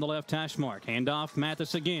side. Ball on the left hash mark. Handoff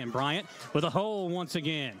Mathis again. Bryant with a hole once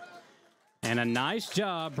again. And a nice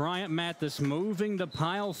job, Bryant Mathis moving the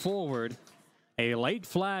pile forward. A late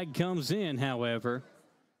flag comes in, however,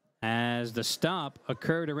 as the stop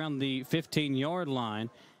occurred around the 15-yard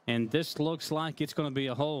line. And this looks like it's going to be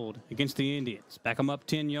a hold against the Indians. Back them up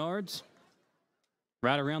 10 yards.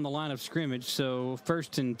 Right around the line of scrimmage. So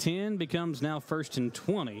first and 10 becomes now first and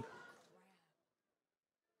 20.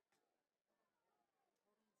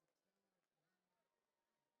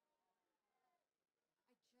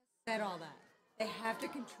 Said all that. They have to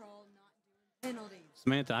control not doing penalties.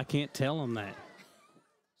 Samantha, I can't tell them that.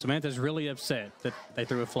 Samantha's really upset that they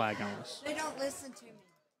threw a flag on us. They don't listen to me.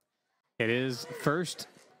 It is first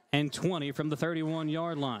and 20 from the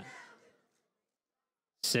 31-yard line.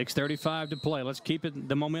 6:35 to play. Let's keep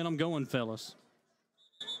the momentum going, fellas.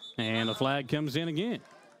 And the flag comes in again.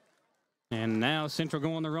 And now Central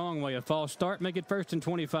going the wrong way. A false start, make it first and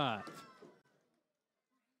 25.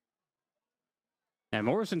 And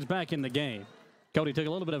Morrison's back in the game. Cody took a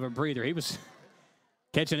little bit of a breather. He was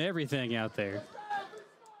catching everything out there.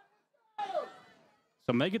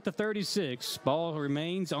 So make it the 36. Ball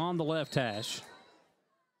remains on the left hash.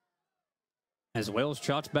 As Wells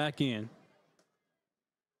trots back in.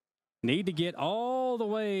 Need to get all the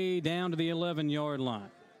way down to the 11-yard line.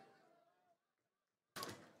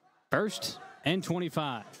 First and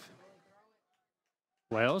 25.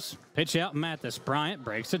 Wells, pitch out Mathis. Bryant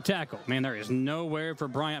breaks the tackle. Man, there is nowhere for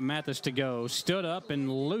Bryant Mathis to go. Stood up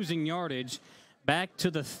and losing yardage back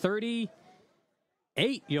to the 30.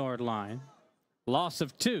 8-yard line. Loss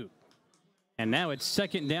of 2. And now it's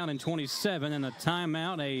 2nd down and 27, and a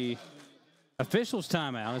timeout, a official's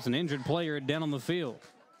timeout, as an injured player down on the field.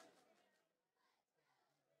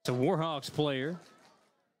 It's a Warhawks player.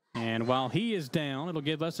 And while he is down, it'll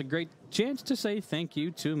give us a great chance to say thank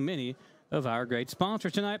you to many of our great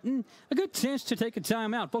sponsors tonight. A good chance to take a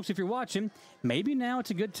timeout. Folks, if you're watching, maybe now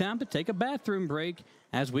it's a good time to take a bathroom break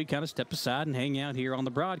as we kind of step aside and hang out here on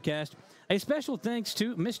the broadcast. A special thanks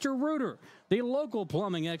to Mr. Reuter, the local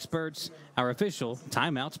plumbing experts, our official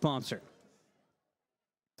timeout sponsor.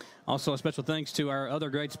 Also, a special thanks to our other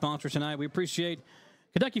great sponsors tonight. We appreciate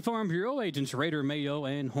Kentucky Farm Bureau agents Rader, Mayo,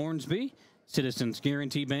 and Hornsby, Citizens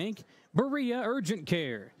Guarantee Bank, Berea Urgent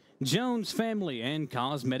Care, Jones Family and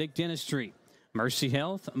Cosmetic Dentistry, Mercy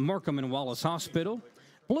Health, Markham and Wallace Hospital,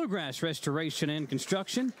 Bluegrass Restoration and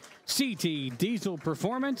Construction, CT Diesel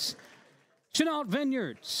Performance, Chenault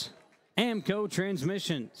Vineyards, Amco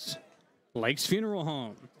Transmissions, Lakes Funeral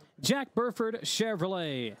Home, Jack Burford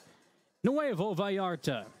Chevrolet, Nuevo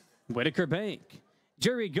Vallarta, Whitaker Bank,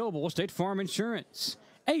 Jerry Goebel State Farm Insurance,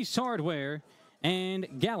 Ace Hardware, and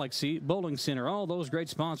Galaxy Bowling Center. All those great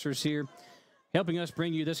sponsors here helping us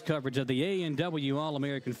bring you this coverage of the A&W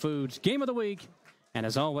All-American Foods Game of the Week. And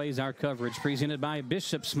as always, our coverage presented by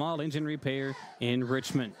Bishop Small Engine Repair in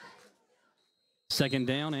Richmond. 2nd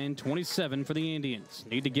down and 27 for the Indians.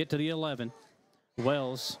 Need to get to the 11.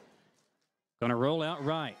 Wells going to roll out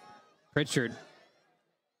right. Pritchard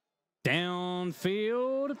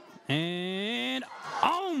downfield and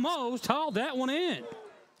almost hauled that one in.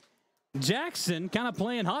 Jackson kind of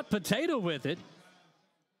playing hot potato with it.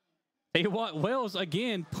 Hey, what, Wells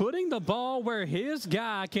again putting the ball where his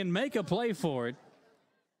guy can make a play for it.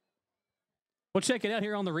 We'll check it out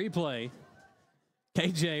here on the replay.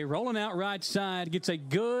 KJ rolling out right side, gets a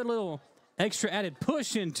good little extra added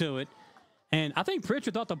push into it. And I think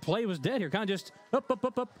Pritchard thought the play was dead here. Kind of just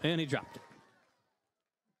up, and he dropped it.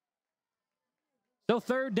 So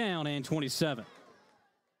 3rd down and 27.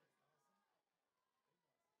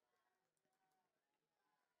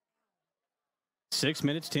 Six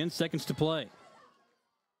minutes, 10 seconds to play.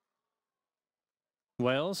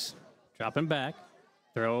 Wells dropping back,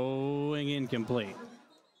 throwing incomplete.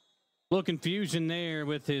 A little confusion there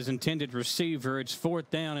with his intended receiver. It's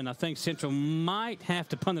 4th down, and I think Central might have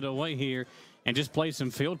to punt it away here and just play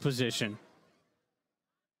some field position.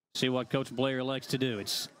 See what Coach Blair likes to do.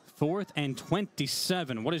 It's 4th and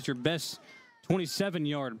 27. What is your best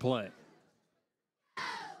 27-yard play?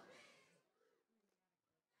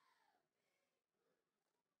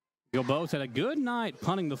 Gilboa's had a good night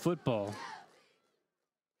punting the football.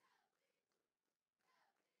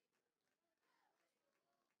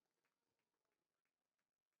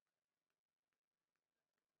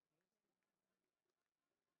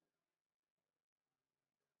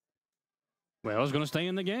 Well, it's going to stay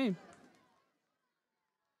in the game.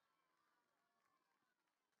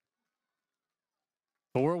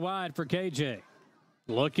 Four wide for KJ.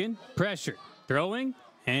 Looking, pressure, throwing,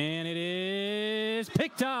 and it is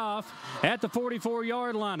picked off at the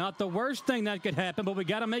 44-yard line. Not the worst thing that could happen, but we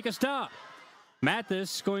got to make a stop.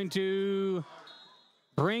 Mathis going to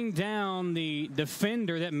bring down the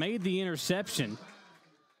defender that made the interception.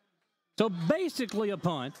 So basically a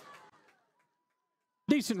punt.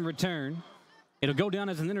 Decent return. It'll go down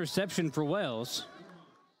as an interception for Wells.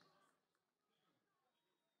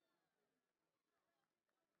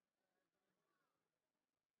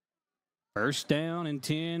 First down and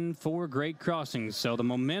 10 for Great Crossings. So the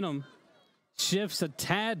momentum shifts a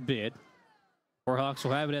tad bit. Warhawks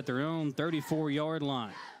will have it at their own 34-yard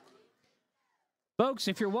line. Folks,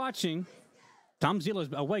 if you're watching, Tom Ziela's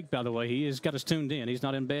awake, by the way. He has got us tuned in. He's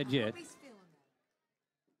not in bed yet.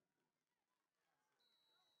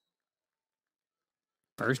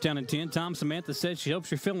 First down and 10. Tom Samantha said she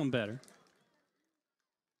hopes you're feeling better.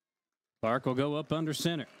 Clark will go up under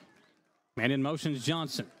center. Man in motion is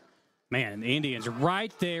Johnson. Man, the Indians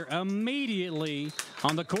right there immediately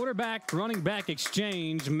on the quarterback running back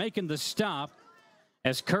exchange, making the stop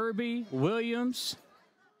as Kirby, Williams,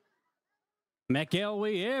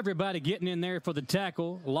 McElwee, everybody getting in there for the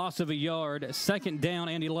tackle. Loss of a yard, second down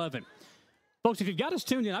and 11. Folks, if you've got us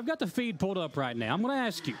tuned in, I've got the feed pulled up right now. I'm going to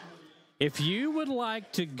ask you, if you would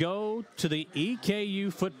like to go to the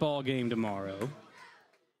EKU football game tomorrow,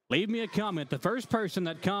 leave me a comment. The first person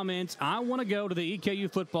that comments, I want to go to the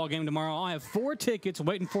EKU football game tomorrow, I'll have 4 tickets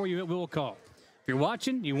waiting for you at Will Call. If you're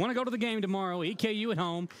watching, you want to go to the game tomorrow, EKU at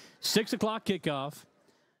home, 6 o'clock kickoff.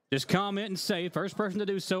 Just comment and say, first person to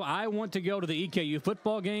do so, I want to go to the EKU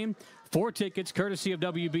football game. 4 tickets, courtesy of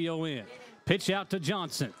WBON. Pitch out to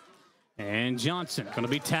Johnson. And Johnson going to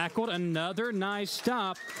be tackled. Another nice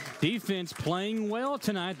stop. Defense playing well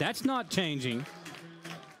tonight. That's not changing.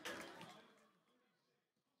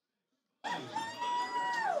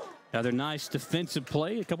 Another nice defensive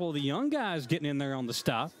play. A couple of the young guys getting in there on the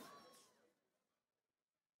stop.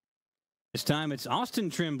 This time it's Austin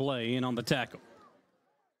Tremblay in on the tackle.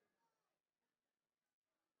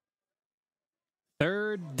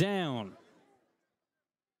 Third down.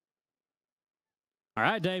 All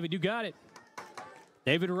right, David, you got it.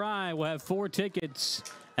 David Rye will have 4 tickets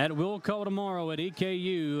at Wilco tomorrow at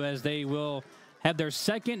EKU as they will have their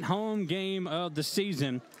second home game of the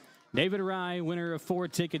season. David Rye, winner of 4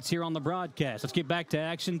 tickets here on the broadcast. Let's get back to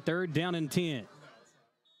action. Third down and 10.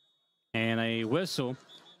 And a whistle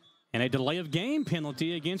and a delay of game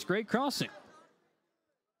penalty against Great Crossing.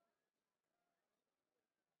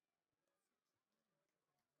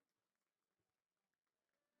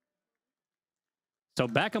 So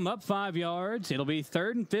back them up 5 yards. It'll be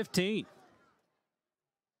 3rd and 15.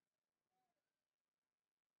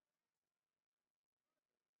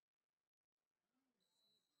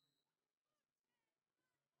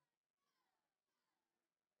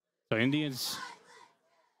 So Indians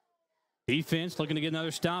defense looking to get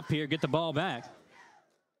another stop here, get the ball back.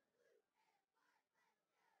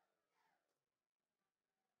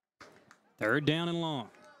 Third down and long.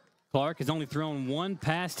 Clark has only thrown 1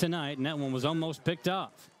 pass tonight, and that one was almost picked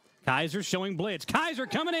off. Kaiser showing blitz. Kaiser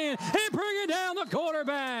coming in and bringing down the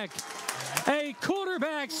quarterback. A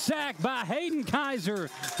quarterback sack by Hayden Kaiser,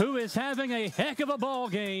 who is having a heck of a ball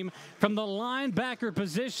game from the linebacker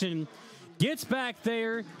position. Gets back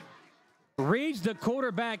there, reads the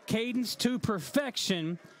quarterback cadence to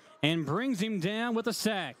perfection, and brings him down with a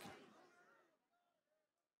sack.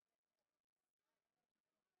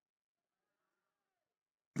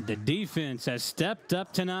 The defense has stepped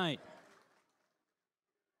up tonight.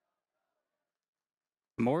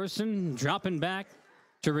 Morrison dropping back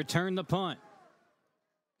to return the punt.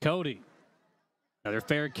 Cody, another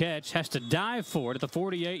fair catch, has to dive for it at the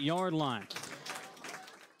 48-yard line.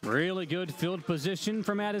 Really good field position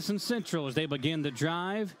for Madison Central as they begin the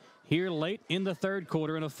drive here late in the third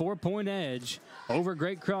quarter in a 4-point edge over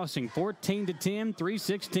Great Crossing. 14-10,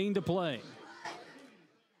 3:16 to play.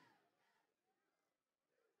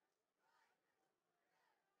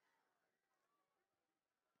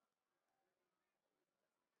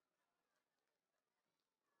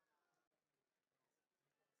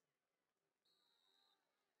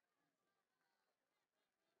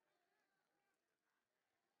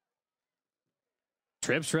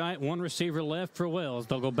 Trips right, 1 receiver left for Wells.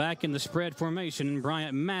 They'll go back in the spread formation.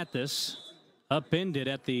 Bryant Mathis upended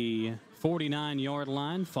at the 49-yard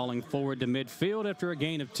line, falling forward to midfield after a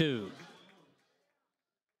gain of 2.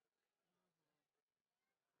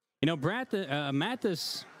 You know,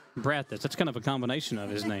 Mathis, that's kind of a combination of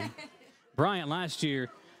his name. Bryant last year,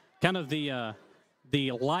 kind of the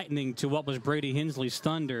lightning to what was Brady Hensley's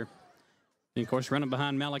thunder. And of course, running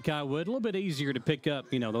behind Malachi Wood, a little bit easier to pick up,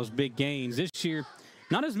 those big gains. This year,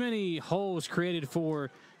 not as many holes created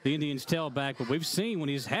for the Indians' tailback, but we've seen when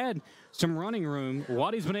he's had some running room,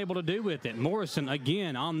 what he's been able to do with it. Morrison,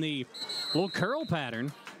 again, on the little curl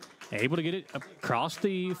pattern, able to get it across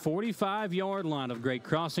the 45-yard line of Great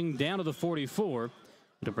Crossing down to the 44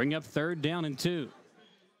 to bring up 3rd down and 2.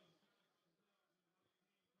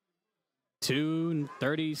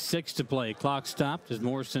 2:36 to play. Clock stopped as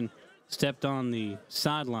Morrison stepped on the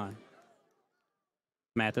sideline.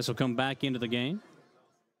 Mathis will come back into the game.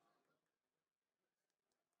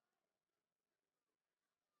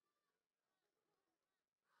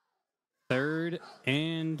 Third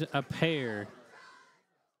and a pair.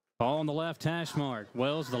 Ball on the left hash mark.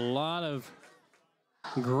 Wells with a lot of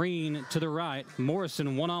green to the right.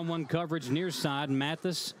 Morrison one-on-one coverage near side.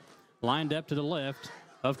 Mathis lined up to the left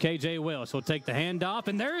of KJ Wells. He'll take the handoff,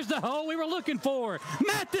 and there's the hole we were looking for.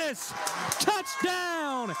 Mathis,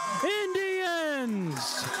 touchdown,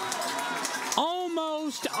 Indians.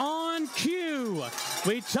 Almost on cue.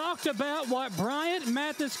 We talked about what Bryant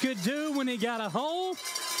Mathis could do when he got a hole.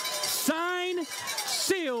 Signed,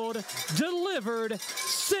 sealed, delivered,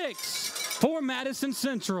 6 for Madison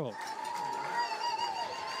Central.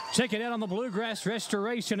 Check it out on the Bluegrass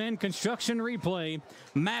Restoration and Construction replay.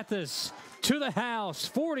 Mathis to the house,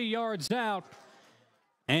 40 yards out.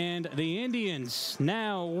 And the Indians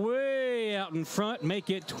now way out in front, make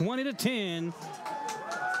it 20-10.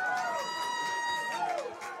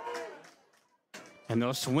 And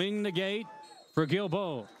they'll swing the gate for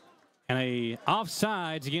Gilboa. And a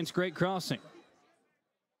offsides against Great Crossing.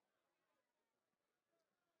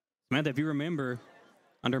 Samantha, if you remember,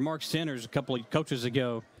 under Mark Centers a couple of coaches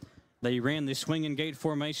ago, They ran the swing and gate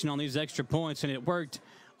formation on these extra points, and it worked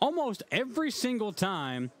almost every single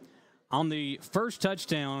time. On the first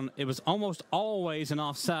touchdown, it was almost always an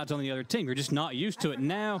offsides on the other team. You're just not used to it.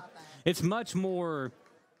 Now it's much more,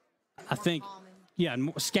 I think,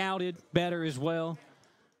 scouted better as well.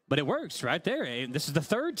 But it works right there. This is the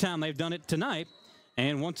third time they've done it tonight.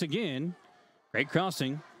 And once again, Great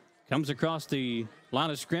Crossing comes across the line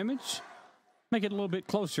of scrimmage. Make it a little bit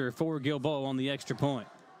closer for Gilboa on the extra point.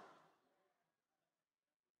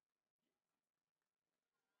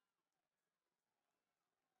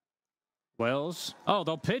 Wells. Oh,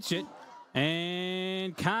 they'll pitch it.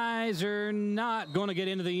 And Kaiser not going to get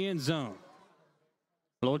into the end zone.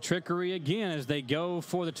 A little trickery again as they go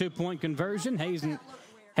for the 2-point conversion.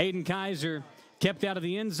 Hayden Kaiser kept out of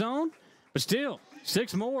the end zone. But still,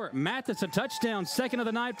 6 more. Mathis a touchdown, second of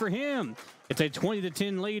the night for him. It's a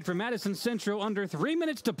 20-10 lead for Madison Central under 3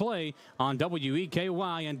 minutes to play on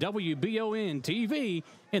WEKY and WBON TV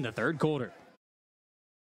in the third quarter.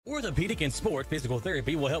 Orthopedic and Sport Physical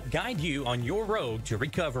Therapy will help guide you on your road to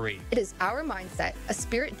recovery. It is our mindset, a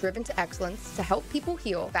spirit driven to excellence to help people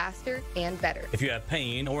heal faster and better. If you have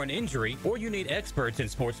pain or an injury, or you need experts in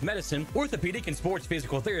sports medicine, Orthopedic and Sports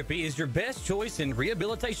Physical Therapy is your best choice in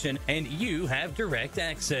rehabilitation, and you have direct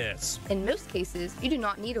access. In most cases, you do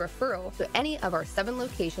not need a referral to any of our 7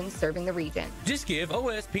 locations serving the region. Just give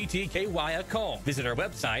OSPTKY a call. Visit our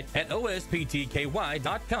website at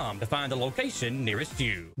osptky.com to find the location nearest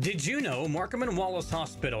you. Did you know Markham and Wallace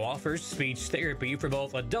Hospital offers speech therapy for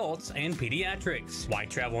both adults and pediatrics? Why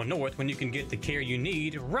travel north when you can get the care you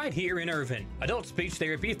need right here in Irvine? Adult speech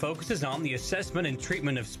therapy focuses on the assessment and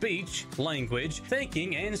treatment of speech, language,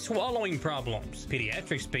 thinking, and swallowing problems.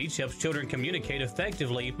 Pediatric speech helps children communicate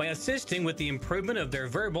effectively by assisting with the improvement of their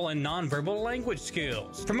verbal and nonverbal language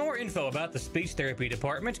skills. For more info about the speech therapy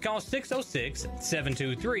department, call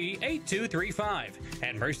 606-723-8235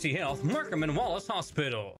 at Mercy Health, Markham and Wallace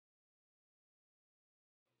Hospital.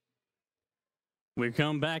 We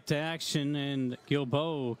come back to action, and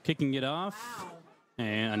Gilboa kicking it off.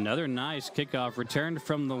 And another nice kickoff returned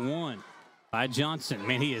from the 1 by Johnson.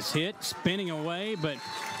 Man, he is hit, spinning away, but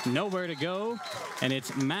nowhere to go. And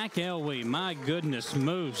it's McElwee. My goodness,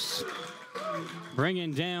 Moose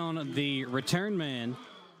bringing down the return man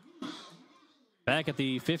back at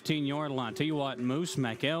the 15-yard line. Tell you what, Moose,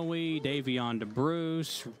 McElwee, Davion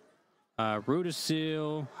DeBruce,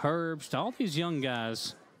 Rudisil, Herbst, all these young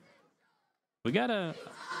guys. We got a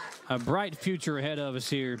bright future ahead of us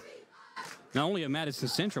here. Not only at Madison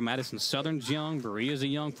Central, Madison Southern's young, Berea's a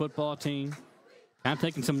young football team. Kind of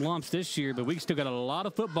taking some lumps this year, but we still got a lot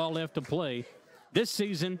of football left to play this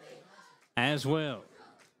season as well.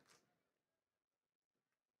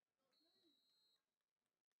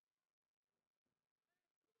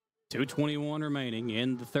 .221 remaining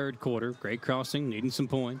in the third quarter. Great Crossing needing some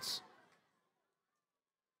points.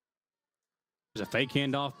 There's a fake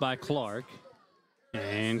handoff by Clark.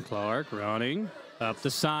 And Clark running up the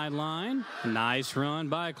sideline. Nice run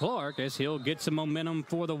by Clark as he'll get some momentum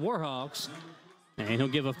for the Warhawks. And he'll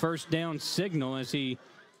give a first down signal as he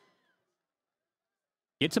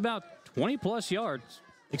gets about 20-plus yards,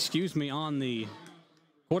 on the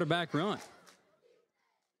quarterback run.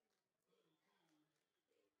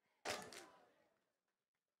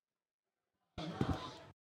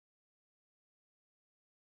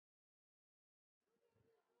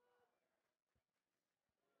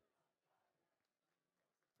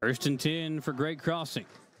 First and 10 for Great Crossing.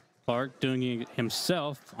 Clark doing it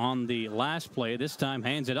himself on the last play. This time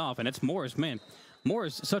hands it off, and it's Morris. Man,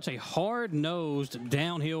 Morris, such a hard-nosed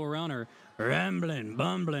downhill runner. Rambling,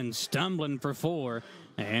 bumbling, stumbling for 4,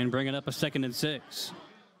 and bringing up a 2nd and 6.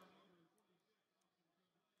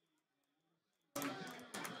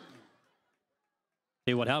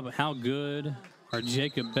 See what? How good are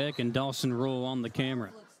Jacob Beck and Dawson Rule on the camera?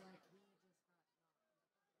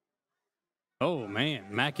 Oh, man,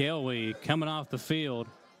 McElwee coming off the field.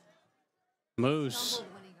 Moose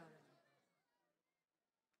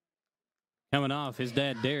coming off. His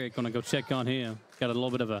dad, Derek, going to go check on him. Got a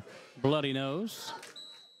little bit of a bloody nose.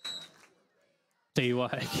 Tell you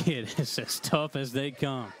what, kid, it's as tough as they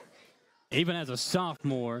come. Even as a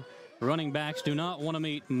sophomore, running backs do not want to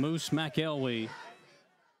meet Moose McElwee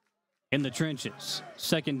in the trenches.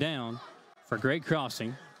 2nd down for Great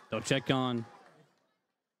Crossing. They'll check on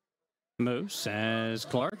Moose as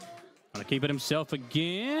Clark going to keep it himself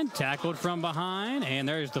again. Tackled from behind, and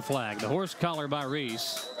there's the flag. The horse collar by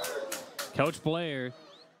Reese. Coach Blair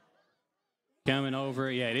coming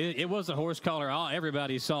over. Yeah, it was a horse collar.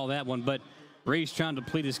 Everybody saw that one, but Reese trying to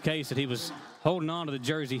plead his case that he was holding on to the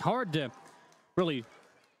jersey. Hard to really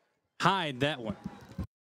hide that one.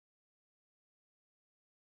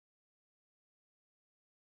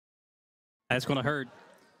 That's going to hurt.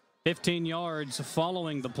 15 yards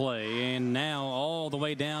following the play, and now all the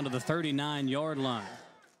way down to the 39-yard line.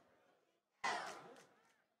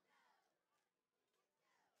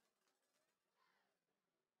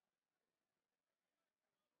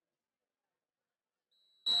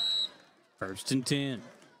 First and 10.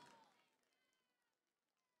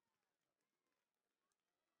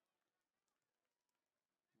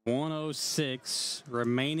 .106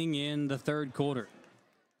 remaining in the third quarter.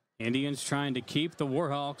 Indians trying to keep the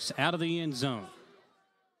Warhawks out of the end zone.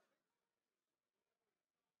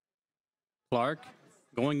 Clark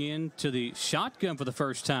going into the shotgun for the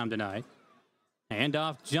first time tonight. Hand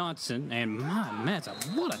off Johnson, and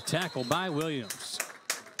what a tackle by Williams.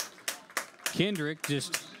 Kendrick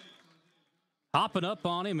just hopping up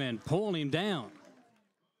on him and pulling him down.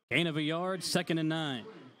 Gain of a yard, 2nd and 9.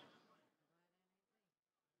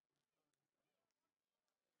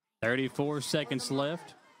 34 seconds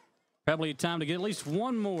left. Probably time to get at least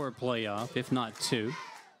one more playoff, if not two.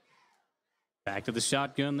 Back to the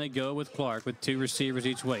shotgun they go with Clark with 2 receivers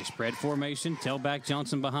each way. Spread formation, tailback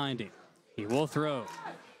Johnson behind him. He will throw.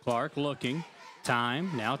 Clark looking. Time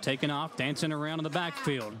now taking off, dancing around in the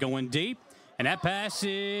backfield. Going deep, and that pass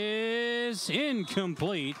is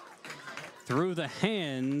incomplete through the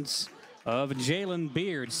hands of Jalen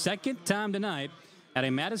Beard. Second time tonight at a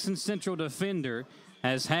Madison Central defender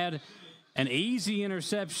has had an easy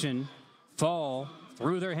interception fall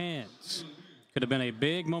through their hands. Could have been a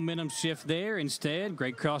big momentum shift there. Instead,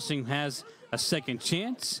 Great Crossing has a second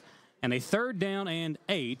chance and a 3rd down and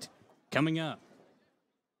 8 coming up.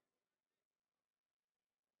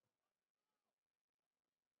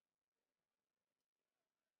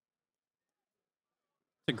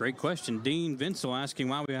 It's a great question. Dean Vinsel asking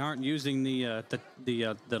why we aren't using the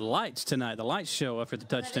lights tonight, the lights show after the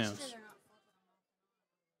touchdowns.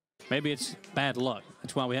 Maybe it's bad luck.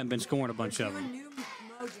 That's why we haven't been scoring a bunch of them.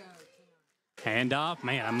 Handoff,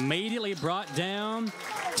 man, immediately brought down.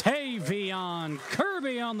 Tavion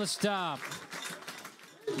Kirby on the stop.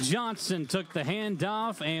 Johnson took the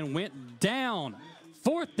handoff and went down.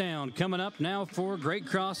 4th down coming up now for Great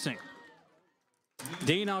Crossing.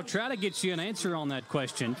 Dean, I'll try to get you an answer on that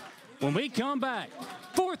question when we come back.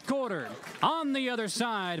 4th quarter. On the other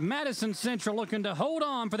side, Madison Central looking to hold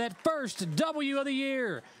on for that first W of the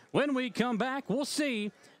year. When we come back, we'll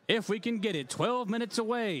see if we can get it. 12 minutes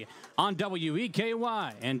away on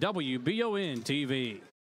WEKY and WBON TV.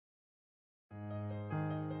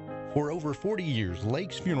 For over 40 years,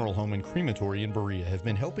 Lakes Funeral Home and Crematory in Berea have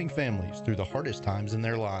been helping families through the hardest times in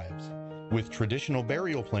their lives. With traditional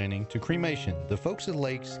burial planning to cremation, the folks at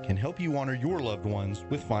Lakes can help you honor your loved ones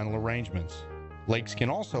with final arrangements. Lakes can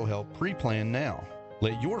also help pre-plan now.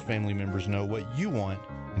 Let your family members know what you want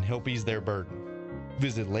and help ease their burden.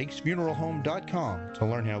 Visit lakesfuneralhome.com to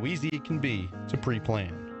learn how easy it can be to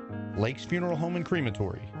pre-plan. Lakes Funeral Home and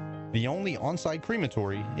Crematory, the only on-site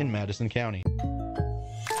crematory in Madison County.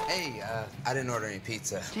 Hey, I didn't order any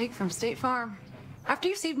pizza. Jake from State Farm. After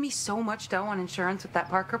you saved me so much dough on insurance with that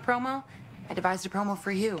Parker promo, I devised a promo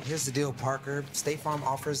for you. Here's the deal, Parker. State Farm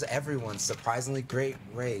offers everyone surprisingly great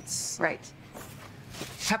rates. Right.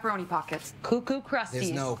 Pepperoni pockets, cuckoo crusties.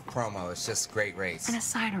 There's no promo, it's just great rates. And a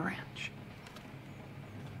side of ranch.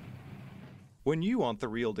 When you want the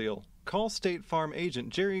real deal, call State Farm agent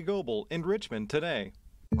Jerry Goebel in Richmond today.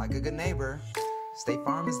 Like a good neighbor, State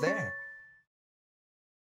Farm is there.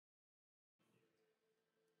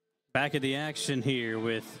 Back at the action here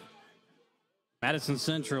with Madison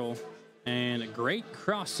Central and Great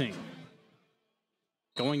Crossing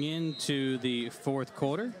going into the 4th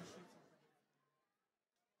quarter.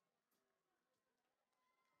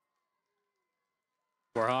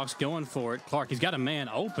 Warhawks going for it. Clark, he's got a man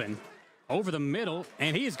open over the middle,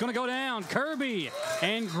 and he is going to go down. Kirby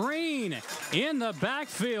and Green in the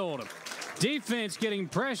backfield. Defense getting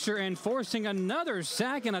pressure and forcing another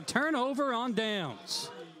sack and a turnover on downs.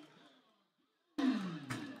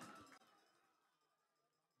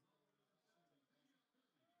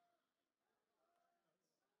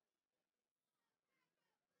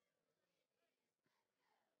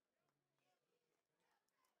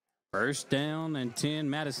 First down and 10,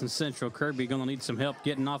 Madison Central. Kirby going to need some help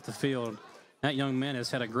getting off the field. That young man has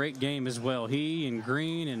had a great game as well. He and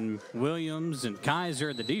Green and Williams and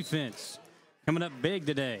Kaiser, the defense, coming up big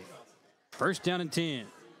today. First down and 10.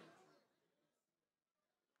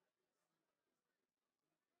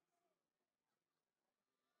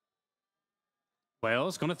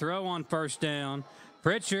 Wells going to throw on first down.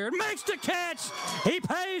 Pritchard makes the catch. He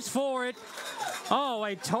pays for it. Oh,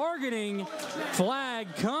 a targeting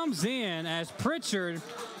flag comes in as Pritchard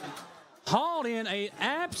hauled in an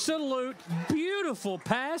absolute beautiful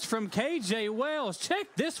pass from K.J. Wells. Check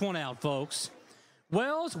this one out, folks.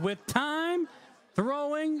 Wells with time,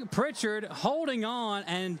 throwing, Pritchard holding on,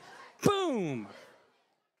 and boom!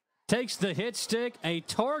 Takes the hit stick. A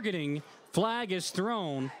targeting flag is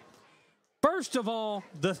thrown. First of all,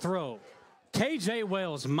 the throw. K.J.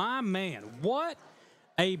 Wells, my man, what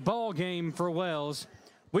a ball game for Wells.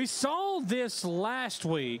 We saw this last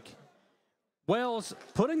week. Wells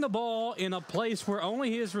putting the ball in a place where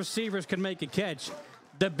only his receivers could make a catch.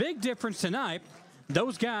 The big difference tonight,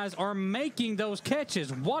 those guys are making those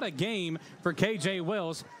catches. What a game for K.J.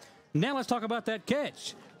 Wells. Now let's talk about that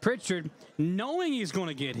catch. Pritchard, knowing he's going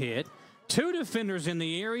to get hit, two defenders in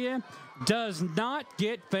the area, does not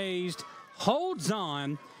get phased, holds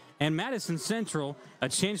on, and Madison Central a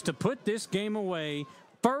chance to put this game away.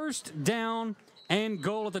 First down and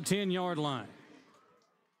goal at the 10-yard line.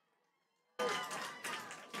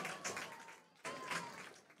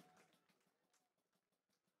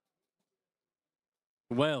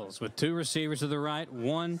 Wells with two receivers to the right,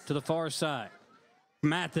 one to the far side.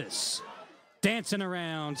 Mathis dancing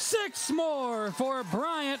around. 6 more for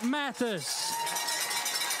Bryant Mathis.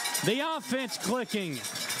 The offense clicking.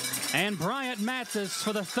 And Bryant Mathis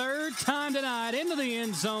for the third time tonight into the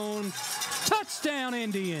end zone. Touchdown,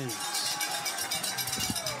 Indians.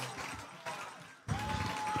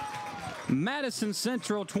 Madison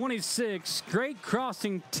Central 26, Great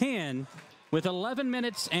Crossing 10. With 11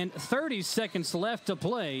 minutes and 30 seconds left to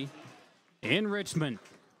play in Richmond.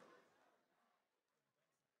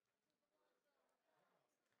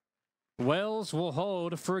 Wells will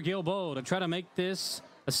hold for Gilboa to try to make this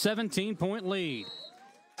a 17-point lead.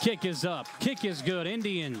 Kick is up. Kick is good.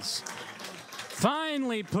 Indians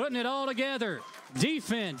finally putting it all together.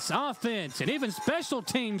 Defense, offense, and even special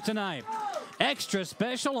teams tonight. Extra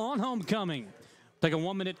special on homecoming. Take a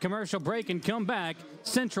 1-minute commercial break and come back.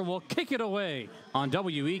 Central will kick it away on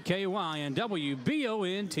WEKY and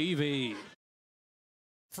WBON TV.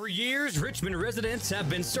 For years, Richmond residents have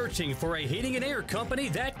been searching for a heating and air company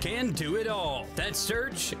that can do it all. That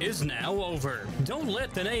search is now over. Don't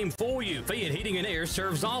let the name fool you. Fayette Heating and Air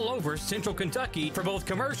serves all over Central Kentucky for both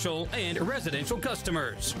commercial and residential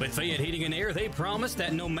customers. With Fayette Heating and Air, they promise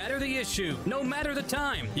that no matter the issue, no matter the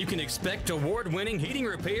time, you can expect award-winning heating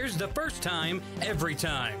repairs the first time, every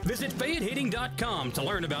time. Visit FayetteHeating.com to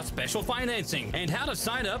learn about special financing and how to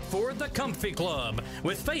sign up for the Comfy Club.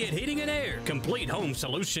 With Fayette Heating and Air, complete home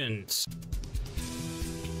solutions.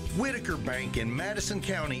 Whitaker Bank in Madison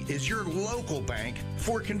County is your local bank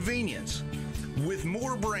for convenience. With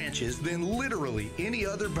more branches than literally any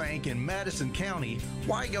other bank in Madison County,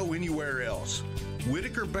 why go anywhere else?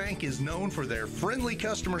 Whitaker Bank is known for their friendly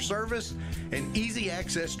customer service and easy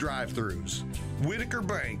access drive-thrus. Whitaker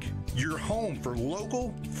Bank, your home for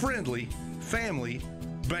local, friendly, family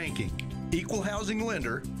banking. Equal housing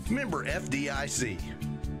lender, member FDIC.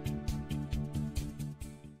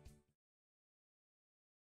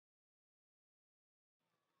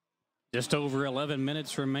 Just over 11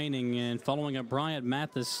 minutes remaining, and following a Bryant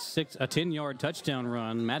Mathis 10-yard touchdown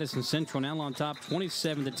run, Madison Central now on top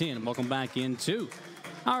 27-10. Welcome back into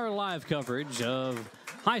our live coverage of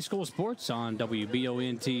high school sports on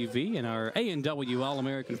WBON TV and our A&W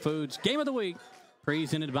All-American Foods Game of the Week,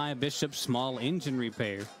 presented by Bishop Small Engine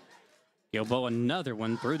Repair. Gilboa, another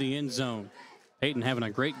one through the end zone. Peyton having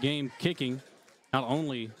a great game kicking, not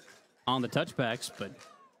only on the touchbacks, but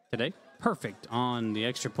today, perfect on the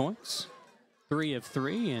extra points. 3 of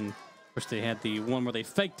 3, and of course they had the one where they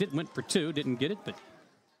faked it, went for 2, didn't get it, but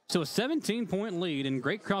so a 17-point lead, and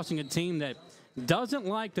Great Crossing, a team that doesn't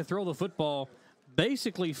like to throw the football,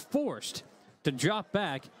 basically forced to drop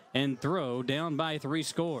back and throw down by 3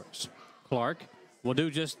 scores. Clark will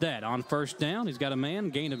do just that on first down. He's got a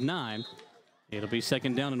man, gain of 9. It'll be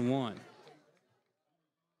 2nd down and 1.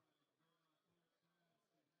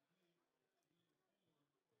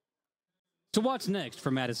 So what's next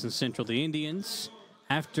for Madison Central? The Indians,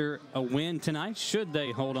 after a win tonight, should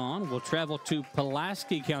they hold on, will travel to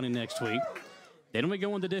Pulaski County next week. Then we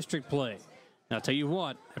go into district play. Now, I'll tell you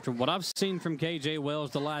what, after what I've seen from K.J.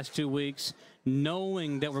 Wells the last 2 weeks,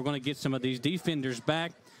 knowing that we're going to get some of these defenders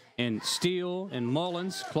back, and Steele and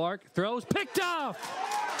Mullins, Clark throws, picked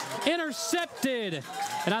off, intercepted.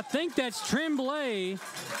 And I think that's Tremblay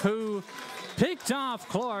who picked off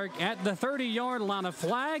Clark at the 30-yard line. A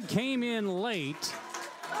flag came in late.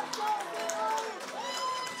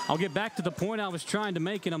 I'll get back to the point I was trying to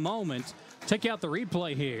make in a moment. Check out the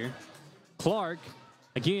replay here. Clark,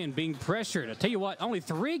 again, being pressured. I tell you what, only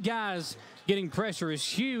 3 guys getting pressure is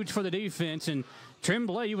huge for the defense, and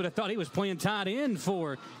Tremblay, you would have thought he was playing tight end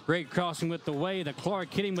for Great Crossing with the way that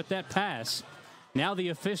Clark hit him with that pass. Now the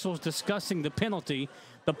officials discussing the penalty.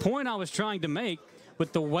 The point I was trying to make,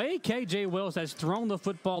 with the way K.J. Wells has thrown the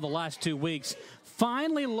football the last 2 weeks,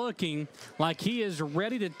 finally looking like he is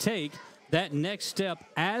ready to take that next step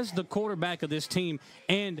as the quarterback of this team.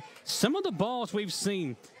 And some of the balls we've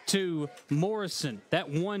seen to Morrison, that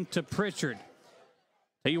one to Pritchard.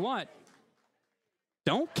 Tell you what,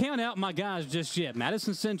 don't count out my guys just yet.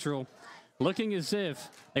 Madison Central looking as if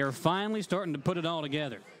they are finally starting to put it all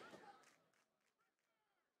together.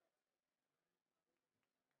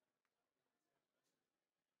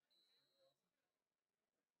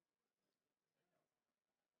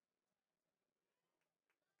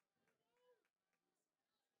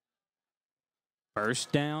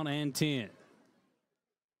 First down and 10.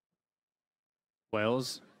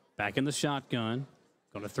 Wells back in the shotgun.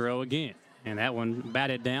 Going to throw again. And that one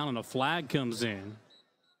batted down and a flag comes in.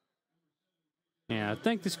 Yeah, I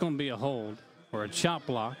think this is going to be a hold or a chop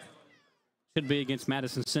block. Should be against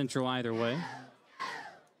Madison Central either way.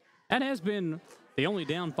 That has been the only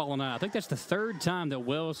downfall tonight. I think that's the third time that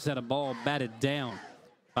Wells has had a ball batted down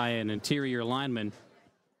by an interior lineman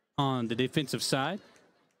on the defensive side.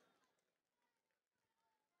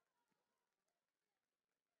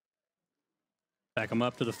 Back him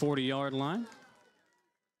up to the 40-yard line.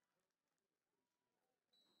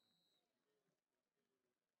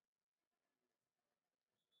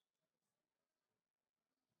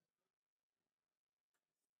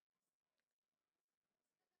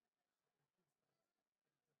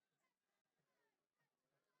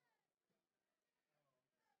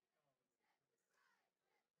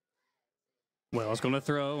 Wells going to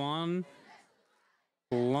throw on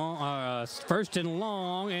long, first and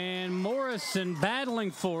long, and Morrison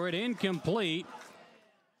battling for it, incomplete.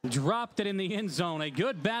 Dropped it in the end zone. A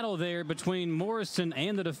good battle there between Morrison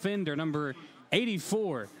and the defender, number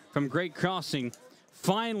 84 from Great Crossing.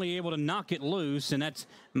 Finally able to knock it loose, and that's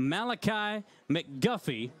Malachi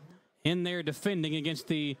McGuffey in there defending against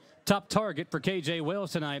the top target for K.J.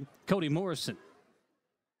 Wells tonight, Cody Morrison.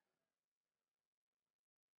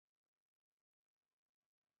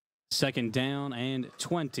 Second down and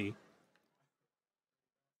 20.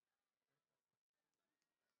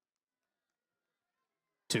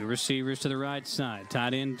 Two receivers to the right side.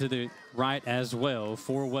 Tight end to the right as well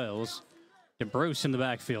for Wells. DeBruce in the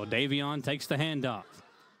backfield. Davion takes the handoff.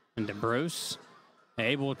 And DeBruce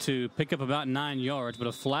able to pick up about 9 yards, but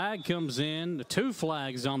a flag comes in. 2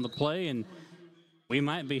 flags on the play, and we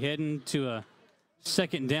might be heading to a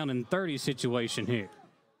second down and 30 situation here.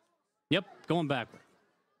 Yep, going backward.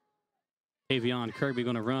 Davion Kirby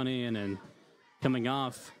going to run in, and coming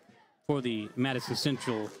off for the Madison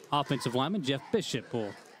Central offensive lineman, Jeff Bishop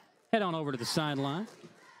will head on over to the sideline.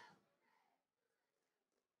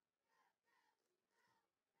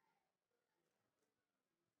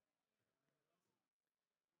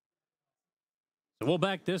 So we'll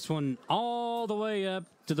back this one all the way up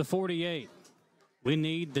to the 48. We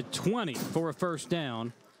need the 20 for a first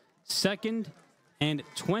down. Second and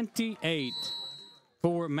 28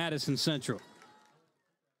 for Madison Central.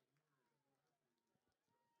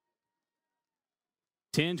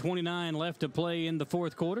 10:29 left to play in the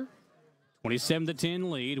fourth quarter.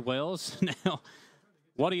 27-10 lead. Wells, now,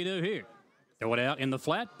 what do you do here? Throw it out in the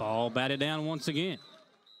flat. Ball batted down once again.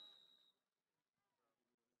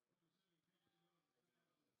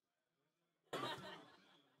 So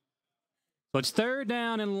it's third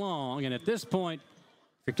down and long, and at this point,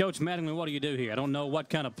 for Coach Mattingly, what do you do here? I don't know what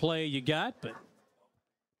kind of play you got, but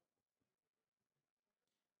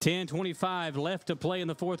 10:25 left to play in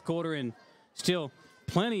the fourth quarter, and still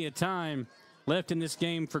plenty of time left in this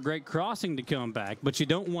game for Great Crossing to come back, but you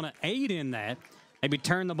don't want to aid in that. Maybe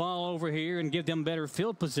turn the ball over here and give them better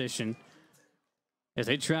field position as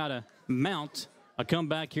they try to mount a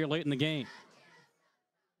comeback here late in the game.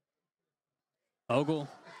 Ogle,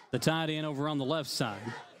 the tight end, over on the left side.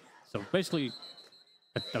 So basically,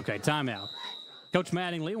 okay, timeout. Coach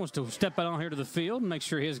Mattingly wants to step out on here to the field and make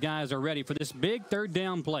sure his guys are ready for this big third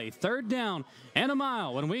down play. Third down and a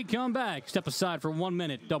mile. When we come back, step aside for 1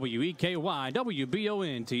 minute. WEKY,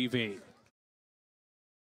 WBON TV.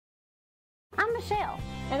 I'm Michelle.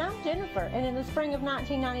 And I'm Jennifer. And in the spring of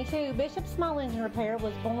 1992, Bishop Small Engine Repair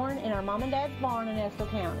was born in our mom and dad's barn in Estill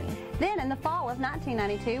County. Then in the fall of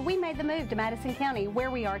 1992, we made the move to Madison County,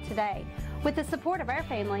 where we are today. With the support of our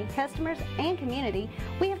family, customers, and community,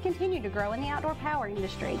 we have continued to grow in the outdoor power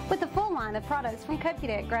industry. With a full line of products from Cupcake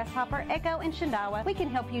Deck, Grasshopper, Echo, and Shindawa, we can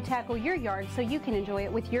help you tackle your yard so you can enjoy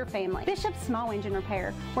it with your family. Bishop's Small Engine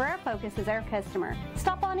Repair, where our focus is our customer.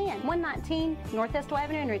 Stop on in, 119 Northwest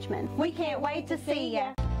Avenue in Richmond. We can't wait to see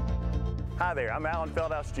ya. Hi there, I'm Alan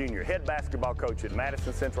Feldhouse Jr., head basketball coach at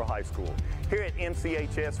Madison Central High School. Here at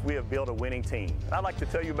MCHS, we have built a winning team. I'd like to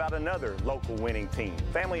tell you about another local winning team,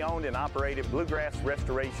 family-owned and operated Bluegrass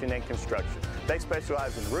Restoration and Construction. They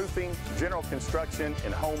specialize in roofing, general construction,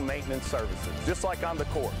 and home maintenance services. Just like on the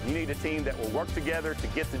court, you need a team that will work together to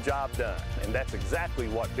get the job done, and that's exactly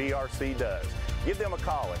what BRC does. Give them a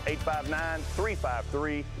call at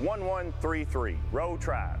 859-353-1133. Road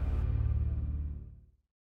Tribe.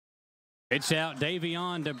 Pitch out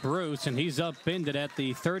Davion to Bruce, and he's upended at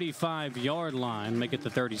the 35-yard line, make it the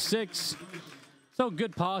 36. So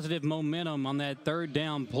good positive momentum on that third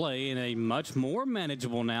down play, and a much more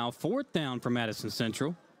manageable now fourth down for Madison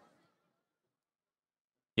Central.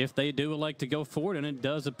 If they do elect to go forward, and it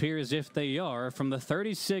does appear as if they are, from the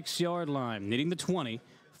 36-yard line, needing the 20,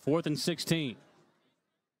 4th and 16.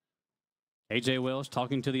 A.J. Wells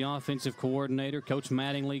talking to the offensive coordinator, Coach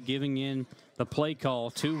Mattingly giving in the play call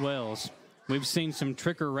to Wells. We've seen some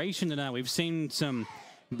trickeration tonight. We've seen some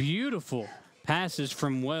beautiful passes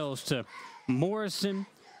from Wells to Morrison,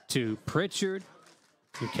 to Pritchard,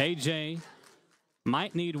 to KJ.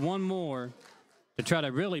 Might need one more to try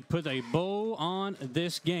to really put a bow on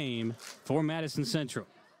this game for Madison Central.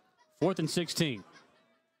 4th and 16.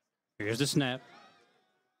 Here's the snap.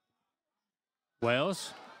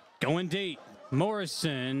 Wells going deep.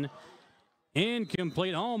 Morrison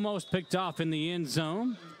incomplete, almost picked off in the end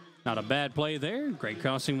zone. Not a bad play there. Great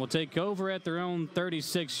Crossing will take over at their own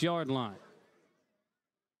 36-yard line.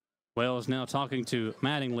 Wells now talking to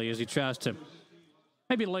Mattingly as he tries to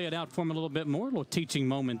maybe lay it out for him a little bit more. A little teaching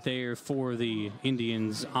moment there for the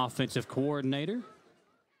Indians offensive coordinator.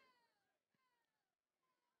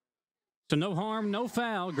 So no harm, no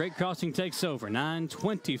foul. Great Crossing takes over.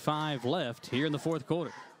 9:25 left here in the fourth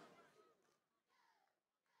quarter.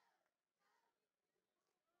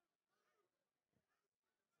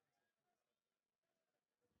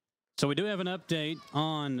 So we do have an update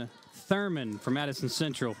on Thurman from Madison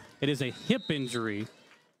Central. It is a hip injury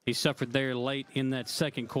he suffered there late in that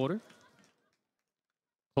second quarter.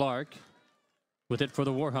 Clark with it for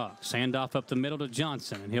the Warhawks. Handoff up the middle to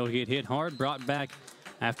Johnson, and he'll get hit hard, brought back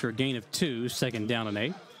after a gain of 2, 2nd down and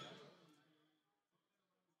 8.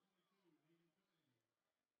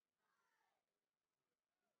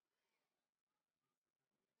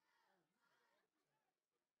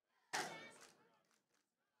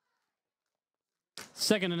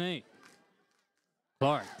 Second and 8.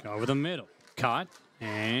 Clark over the middle. Caught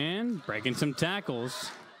and breaking some tackles.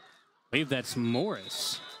 I believe that's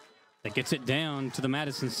Morris that gets it down to the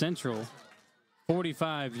Madison Central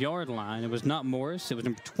 45-yard line. It was not Morris. It was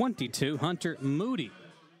number 22, Hunter Moody.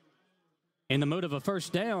 In the mood of a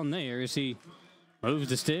first down there as he moves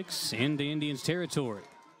the sticks into Indians territory.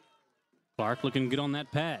 Clark looking good on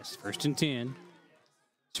that pass. 1st and 10.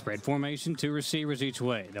 Spread formation, 2 receivers each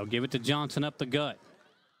way. They'll give it to Johnson up the gut.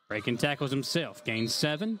 Breaking tackles himself. Gains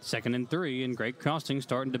 7, 2nd and 3, and Great Crossing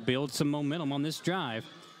starting to build some momentum on this drive.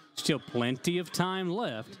 Still plenty of time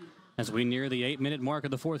left as we near the 8-minute mark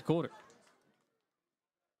of the fourth quarter.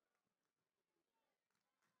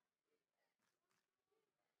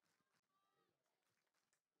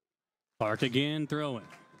 Clark again throwing.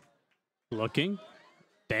 Looking.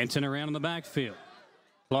 Dancing around in the backfield.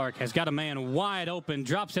 Clark has got a man wide open.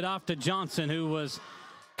 Drops it off to Johnson, who was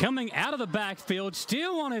coming out of the backfield,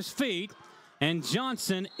 still on his feet, and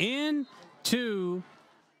Johnson into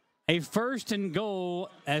a 1st and goal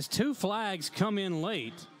as 2 flags come in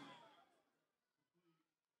late.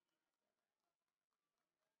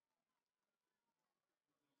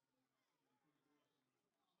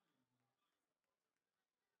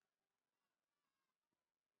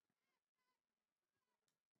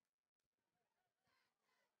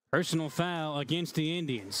 Personal foul against the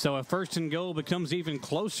Indians. So a 1st and goal becomes even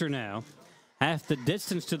closer now. Half the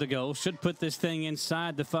distance to the goal should put this thing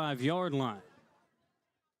inside the 5-yard line.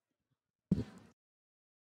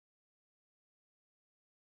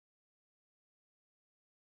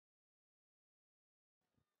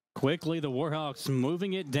 Quickly, the Warhawks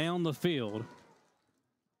moving it down the field.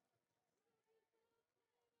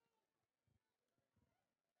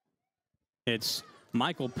 It's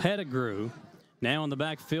Michael Pettigrew now in the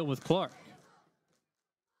backfield with Clark.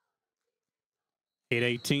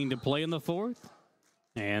 8:18 to play in the fourth.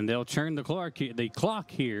 And they'll turn the clock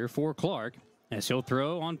here for Clark as he'll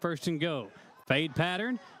throw on 1st and go. Fade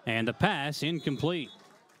pattern, and the pass incomplete.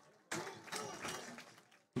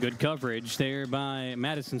 Good coverage there by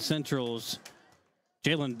Madison Central's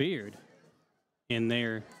Jalen Beard in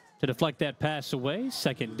there to deflect that pass away.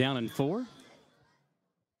 2nd down and 4.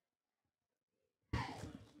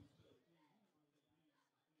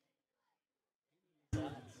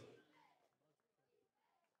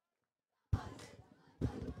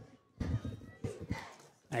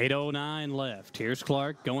 .809 left. Here's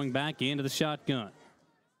Clark going back into the shotgun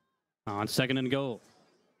on 2nd and goal.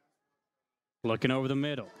 Looking over the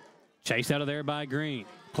middle. Chased out of there by Green.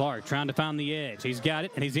 Clark trying to find the edge. He's got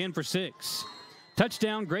it, and he's in for 6.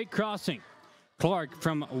 Touchdown, great crossing. Clark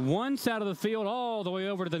from one side of the field all the way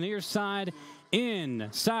over to the near side,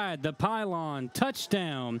 inside the pylon.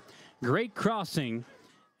 Touchdown, great crossing,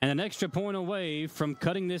 and an extra point away from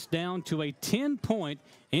cutting this down to a 10-point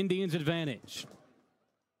Indians advantage.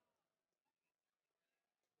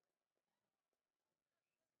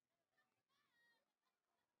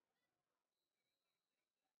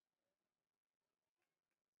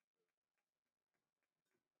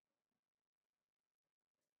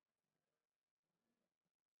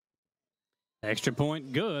 Extra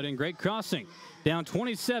point good and great crossing. Down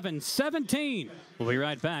 27-17. We'll be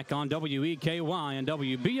right back on WEKY and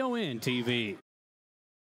WBON TV.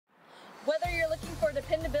 Whether you're looking for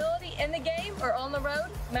dependability in the game or on the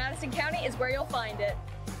road, Madison County is where you'll find it.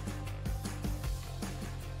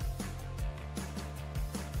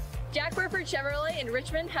 Jack Burford Chevrolet in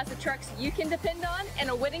Richmond has the trucks you can depend on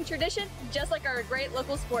and a winning tradition just like our great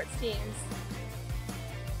local sports teams.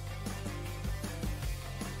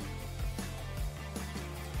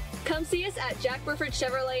 Come see us at Jack Burford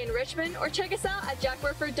Chevrolet in Richmond or check us out at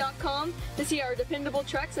jackburford.com to see our dependable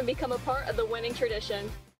trucks and become a part of the winning tradition.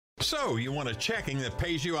 So, you want a checking that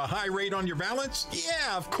pays you a high rate on your balance?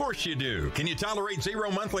 Yeah, of course you do. Can you tolerate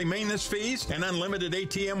 0 monthly maintenance fees and unlimited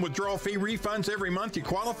ATM withdrawal fee refunds every month you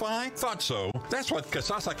qualify? Thought so. That's what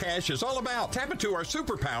Kasasa Cash is all about. Tap into our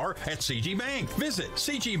superpower at CG Bank. Visit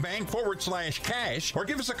cgbank.com/cash or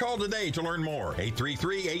give us a call today to learn more.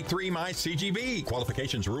 833-83-MY-CGB.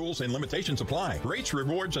 Qualifications, rules, and limitations apply. Rates,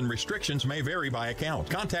 rewards, and restrictions may vary by account.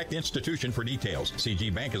 Contact institution for details.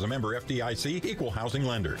 CG Bank is a member FDIC, equal housing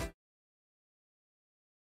lender.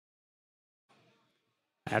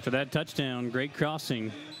 After that touchdown, great crossing,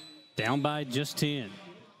 down by just 10.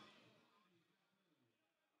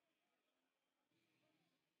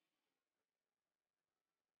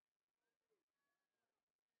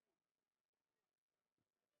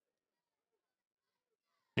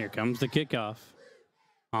 Here comes the kickoff.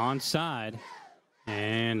 Onside,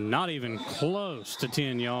 and not even close to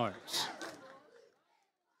 10 yards.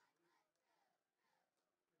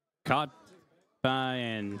 Caught by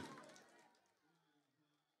an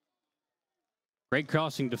great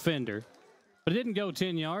crossing defender, but it didn't go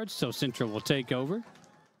 10 yards, so Central will take over.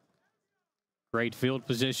 Great field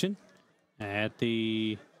position at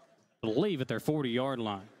the, I believe, at their 40-yard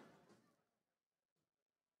line.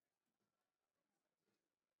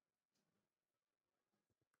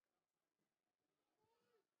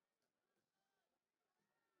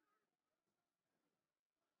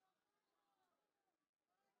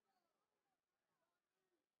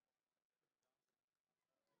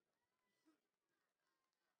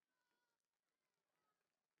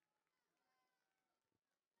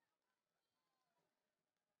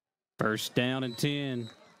 First down and 10.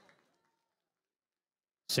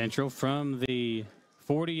 Central from the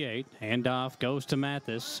 48. Handoff goes to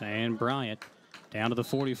Mathis and Bryant down to the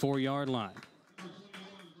 44-yard line.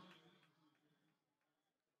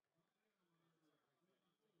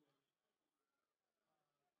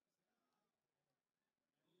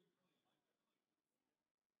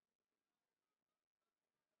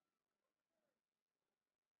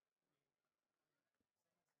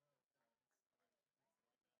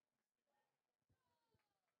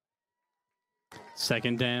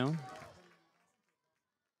 Second down.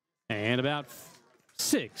 And about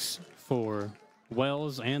 6 for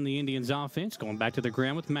Wells and the Indians offense. Going back to the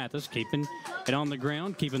ground with Mathis, keeping it on the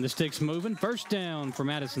ground, keeping the sticks moving. First down for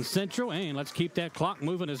Madison Central, and let's keep that clock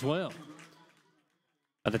moving as well.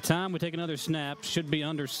 By the time we take another snap, should be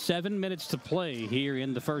under 7 minutes to play here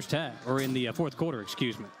in the first half, or in the fourth quarter,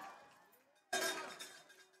 excuse me.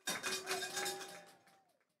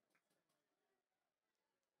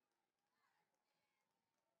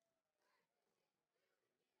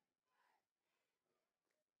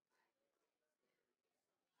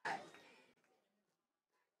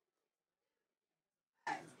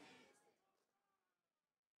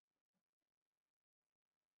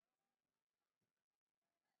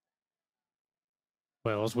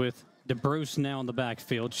 Wells with DeBruce now in the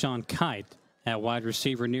backfield. Sean Kite At wide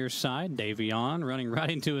receiver near side, Davion running right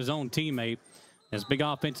into his own teammate. As big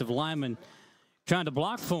offensive lineman trying to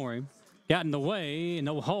block for him. Got in the way,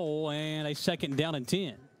 no hole, and a 2nd down and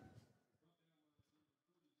 10.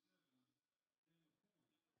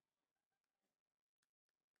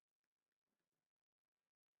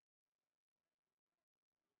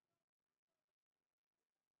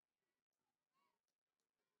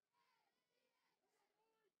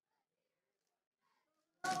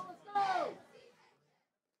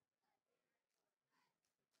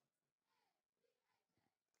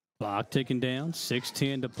 Clock ticking down,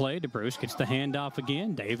 6:10 to play. DeBruce gets the handoff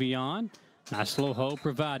again. Davion, nice little hole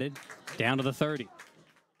provided, down to the 30.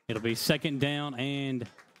 It'll be 2nd down and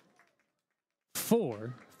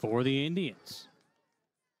 4 for the Indians.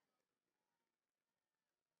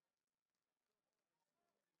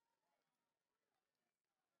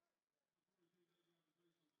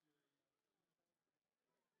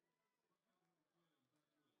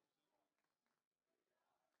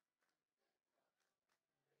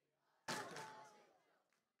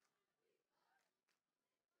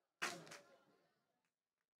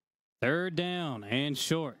 Third down and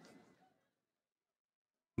short.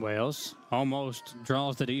 Wells almost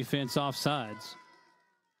draws the defense off sides.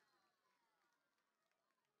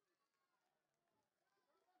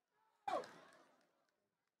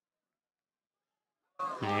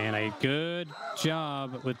 And a good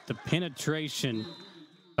job with the penetration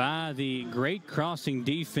by the Great Crossing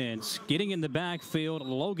defense. Getting in the backfield,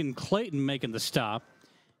 Logan Clayton making the stop.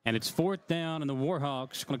 And it's 4th down, and the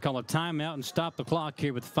Warhawks going to call a timeout and stop the clock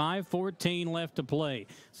here with 5:14 left to play.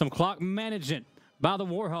 Some clock management by the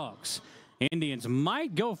Warhawks. Indians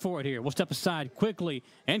might go for it here. We'll step aside quickly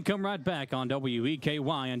and come right back on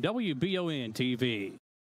WEKY and WBON TV.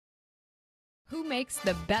 Who makes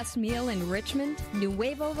the best meal in Richmond?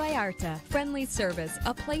 Nuevo Vallarta. Friendly service,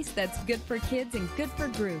 a place that's good for kids and good for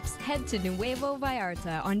groups. Head to Nuevo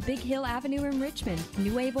Vallarta on Big Hill Avenue in Richmond.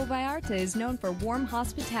 Nuevo Vallarta is known for warm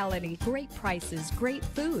hospitality, great prices, great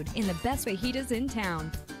food, and the best fajitas in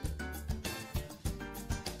town.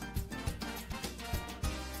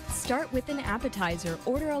 Start with an appetizer,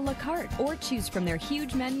 order a la carte, or choose from their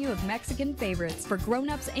huge menu of Mexican favorites for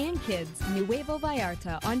grown-ups and kids. Nuevo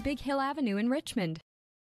Vallarta on Big Hill Avenue in Richmond.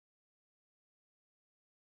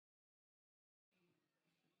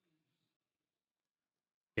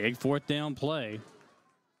 Big 4th down play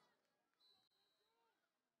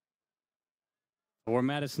for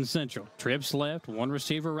Madison Central. Trips left, one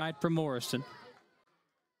receiver right for Morrison.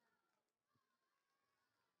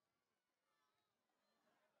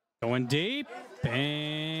 Going deep,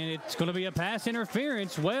 and it's going to be a pass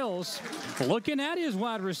interference. Wells looking at his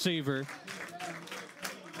wide receiver.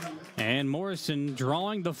 And Morrison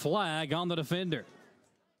drawing the flag on the defender.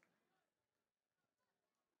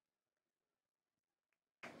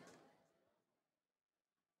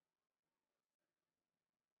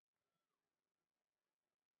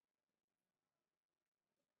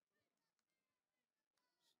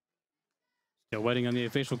 Still waiting on the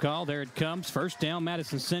official call. There it comes. 1st down,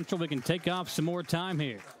 Madison Central. We can take off some more time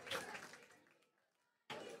here.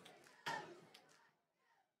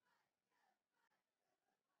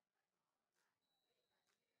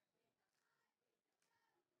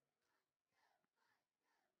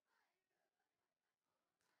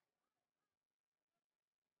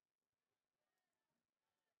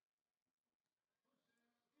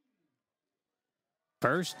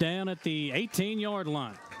 First down at the 18-yard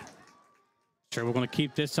line. Sure, we're going to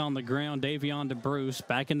keep this on the ground. Davion DeBruce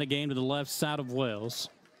back in the game to the left side of Wells.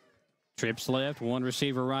 Trips left, one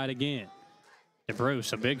receiver right again.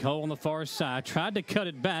 DeBruce, a big hole on the far side. Tried to cut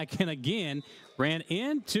it back and again ran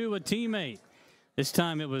into a teammate. This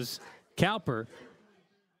time it was Cowper.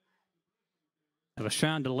 I was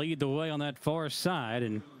trying to lead the way on that far side,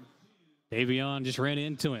 and Davion just ran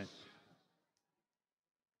into it.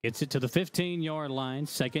 Gets it to the 15-yard line.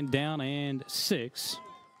 2nd down and 6.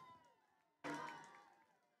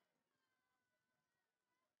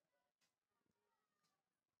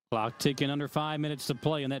 Clock ticking, under 5 minutes to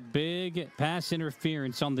play, and that big pass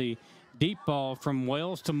interference on the deep ball from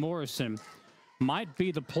Wells to Morrison might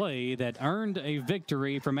be the play that earned a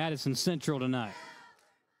victory for Madison Central tonight.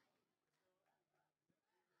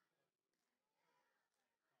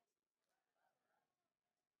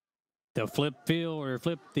 They'll flip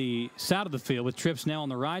the side of the field with trips now on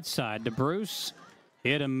the right side. DeBruce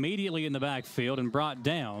hit immediately in the backfield and brought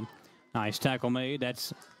down. Nice tackle made.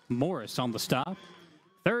 That's Morris on the stop.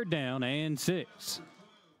 3rd down and 6.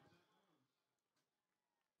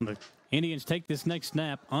 The Indians take this next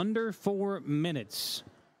snap. Under 4 minutes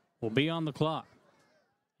will be on the clock.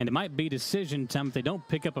 and it might be decision time if they don't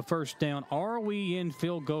pick up a first down. Are we in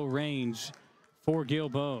field goal range for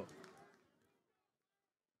Gilbo?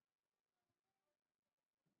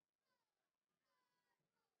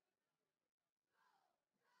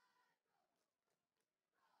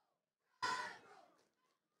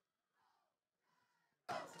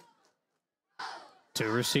 Two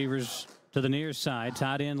receivers to the near side,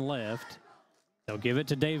 tight end left. They'll give it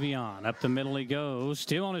to Davion. Up the middle he goes,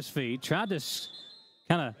 still on his feet. Tried to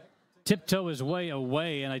kind of tiptoe his way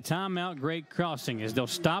away, and a timeout, great crossing as they'll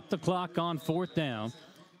stop the clock on 4th down.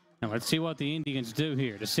 Now let's see what the Indians do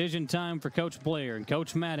here. Decision time for Coach Blair and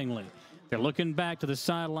Coach Mattingly. They're looking back to the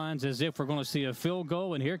sidelines as if we're going to see a field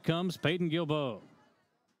goal, and here comes Peyton Gilbo.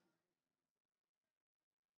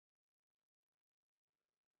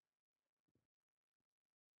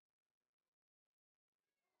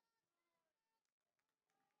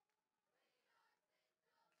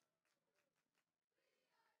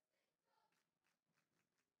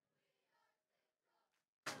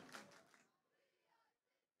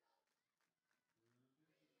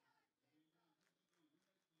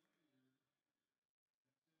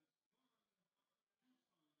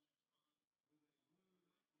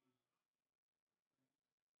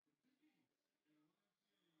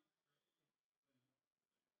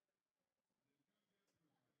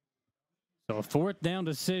 So a 4th down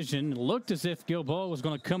decision. Looked as if Gilbo was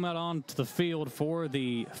going to come out onto the field for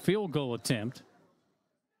the field goal attempt.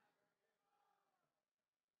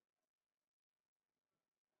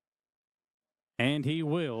 And he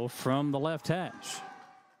will from the left hash.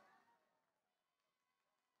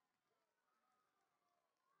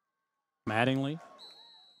 Mattingly.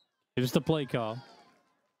 Here's the play call.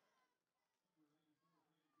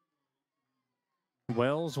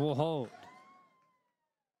 Wells will hold.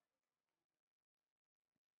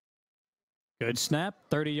 Good snap.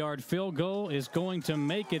 30-yard field goal is going to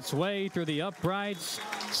make its way through the uprights.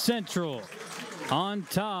 Central on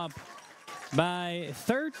top by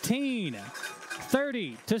 13.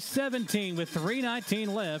 30-17 with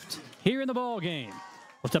 3:19 left here in the ball game.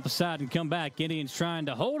 We'll step aside and come back. Indians trying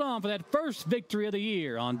to hold on for that first victory of the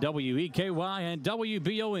year on WEKY and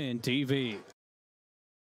WBON TV.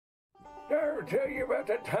 Did I ever tell you about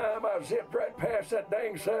that time I zipped right past that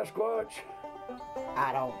dang Sasquatch?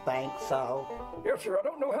 I don't think so. Yes, sir. I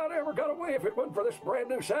don't know how they ever got away if it wasn't for this brand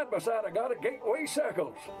new side-by-side I got at Gateway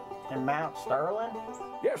Cycles. In Mount Sterling?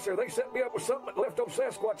 Yes, sir. They set me up with something that left old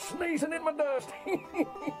Sasquatch sneezing in my dust. Jimbo!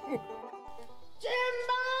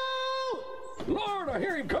 Lord, I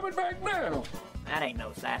hear him coming back now. That ain't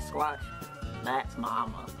no Sasquatch. That's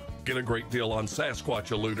Mama. Get a great deal on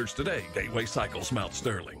Sasquatch eluders today. Gateway Cycles, Mount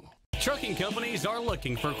Sterling. Trucking companies are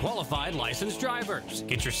looking for qualified licensed drivers.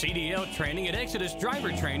 Get your CDL training at Exodus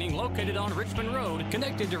Driver Training located on Richmond Road,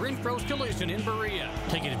 connected to Renfro's Collision in Berea.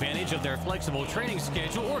 Take advantage of their flexible training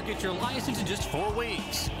schedule or get your license in just 4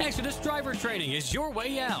 weeks. Exodus Driver Training is your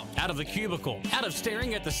way out of the cubicle, out of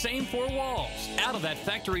staring at the same 4 walls, out of that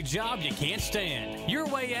factory job you can't stand. Your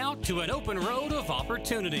way out to an open road of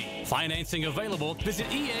opportunity. Financing available. Visit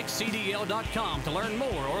excdl.com to learn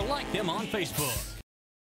more or like them on Facebook.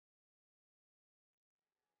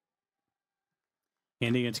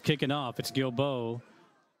 Indians kicking off. It's Gilbo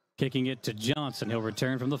kicking it to Johnson. He'll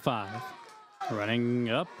return from the 5. Running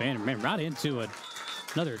up and right into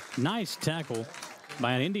another nice tackle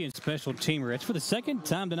by an Indian special teamer. It's for the second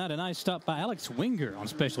time tonight. A nice stop by Alex Winger on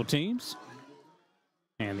special teams.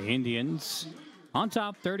 And the Indians on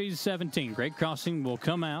top 30-17. Great crossing will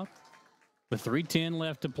come out with 3:10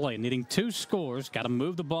 left to play. Needing 2 scores. Got to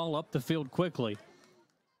move the ball up the field quickly.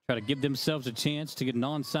 Try to give themselves a chance to get an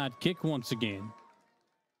onside kick once again.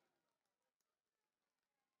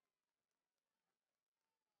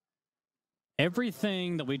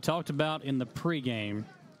 Everything that we talked about in the pregame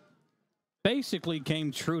basically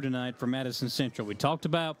came true tonight for Madison Central. We talked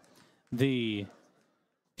about the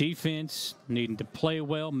defense needing to play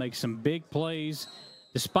well, make some big plays.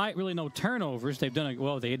 Despite really no turnovers, they've done it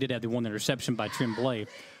well. They did have the 1 interception by Tremblay,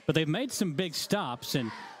 but they've made some big stops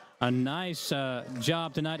and a nice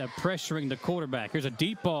job tonight of pressuring the quarterback. Here's a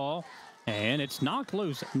deep ball, and it's knocked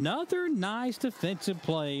loose. Another nice defensive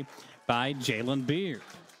play by Jalen Beard.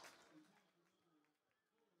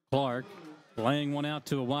 Clark laying one out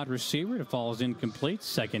to a wide receiver. It falls incomplete.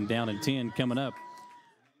 2nd down and 10 coming up.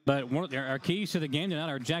 But one of our keys to the game tonight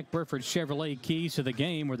are Jack Burford Chevrolet keys to the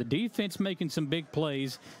game, where the defense making some big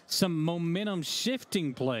plays, some momentum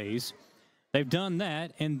shifting plays. They've done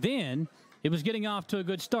that, and then it was getting off to a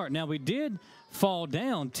good start. Now, we did fall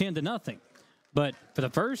down 10-0, but for the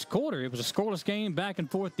first quarter, it was a scoreless game, back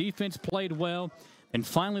and forth. Defense played well, and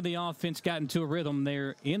finally the offense got into a rhythm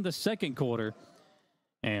there in the second quarter.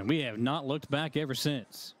 And we have not looked back ever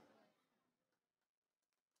since.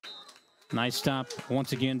 Nice stop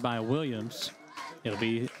once again by Williams. It'll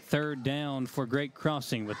be third down for Great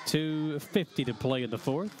Crossing with 2:50 to play in the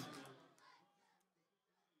fourth.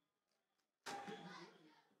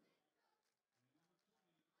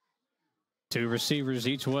 Two receivers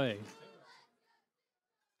each way.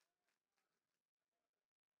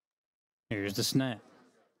 Here's the snap.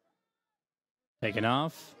 Taking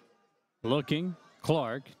off. Looking.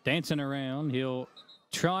 Clark dancing around. He'll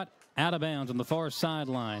trot out of bounds on the far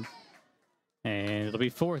sideline. And it'll be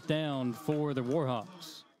fourth down for the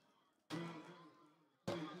Warhawks.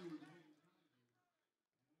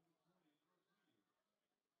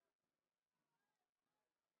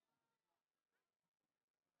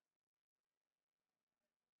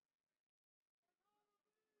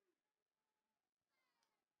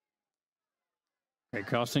 Great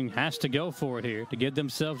Crossing has to go for it here to give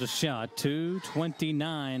themselves a shot.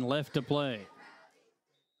 2:29 left to play.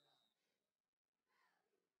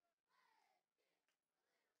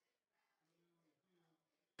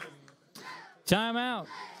 Timeout.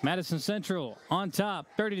 Madison Central on top,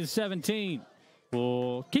 30-17.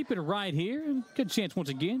 We'll keep it right here. Good chance once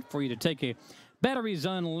again for you to take a Batteries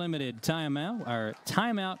Unlimited timeout, our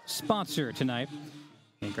timeout sponsor tonight.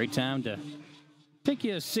 And great time to take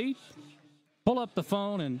you a seat, pull up the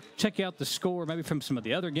phone, and check out the score, maybe from some of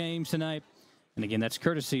the other games tonight. And again, that's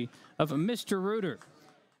courtesy of Mr. Reuter,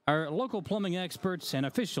 our local plumbing experts and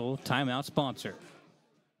official timeout sponsor.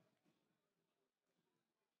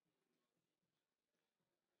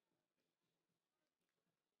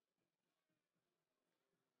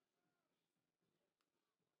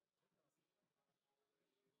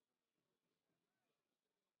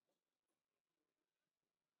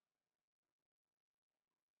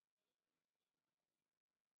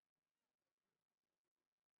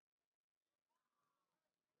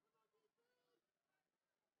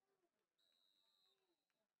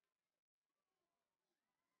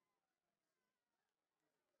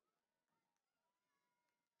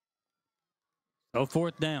 So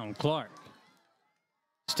fourth down, Clark.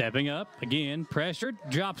 Stepping up, again, pressured,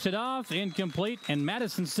 drops it off, incomplete, and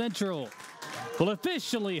Madison Central will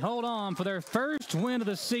officially hold on for their first win of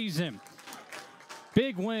the season.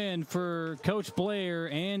 Big win for Coach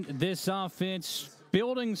Blair and this offense,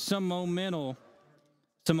 building some momentum,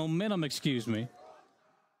 excuse me.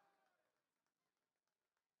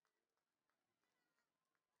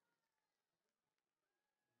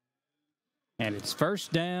 And it's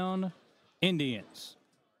first down, Indians.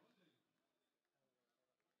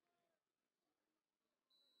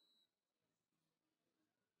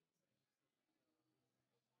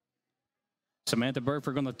 Samantha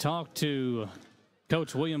Burford going to talk to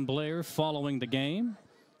Coach William Blair following the game.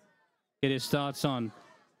 Get his thoughts on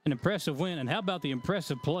an impressive win, and how about the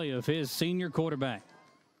impressive play of his senior quarterback?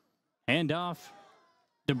 Hand off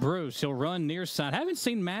to Bruce. He'll run near side. Haven't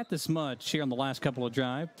seen Matt this much here on the last couple of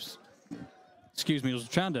drives. Excuse me, I was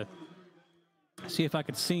trying to see if I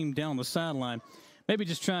could see him down the sideline. Maybe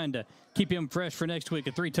just trying to keep him fresh for next week.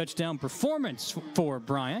 A 3-touchdown performance for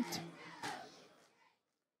Bryant.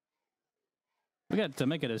 We got to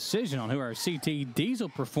make a decision on who our CT Diesel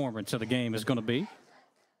performance of the game is going to be.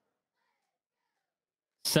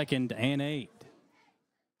 2nd and 8.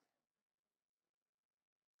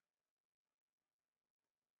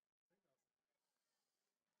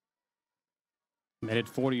 Minute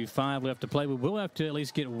 45 left to play. We will have to at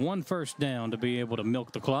least get one first down to be able to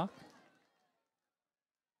milk the clock.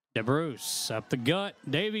 DeBruce up the gut.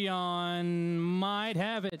 Davion might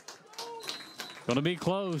have it. Going to be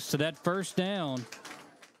close to that first down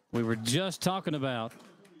we were just talking about.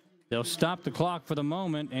 They'll stop the clock for the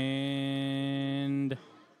moment. And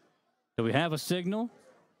do we have a signal?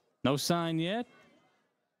 No sign yet.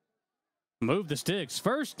 Move the sticks.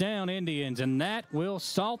 First down, Indians, and that will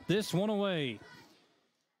salt this one away.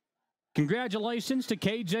 Congratulations to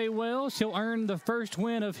KJ Wells. He'll earn the first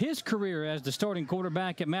win of his career as the starting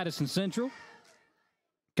quarterback at Madison Central.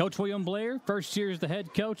 Coach William Blair, first year as the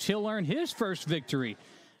head coach, he'll earn his first victory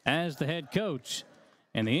as the head coach.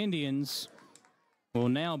 And the Indians will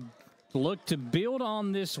now look to build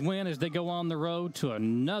on this win as they go on the road to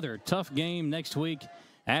another tough game next week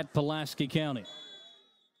at Pulaski County.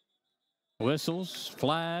 Whistles,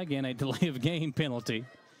 flag, and a delay of game penalty.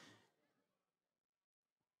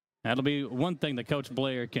 That'll be one thing that Coach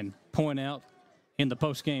Blair can point out in the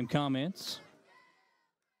post-game comments.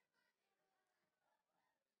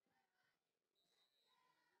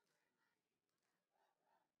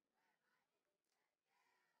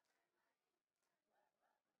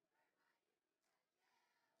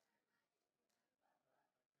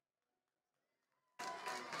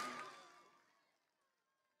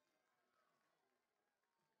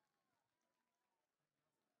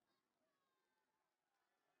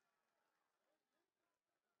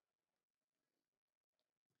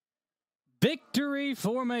 victory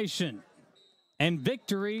formation. And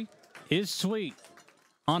victory is sweet.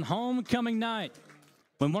 On homecoming night,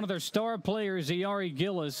 when one of their star players, Iari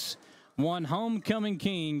Gillis, won Homecoming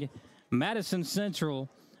King, Madison Central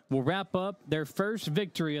will wrap up their first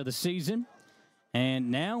victory of the season.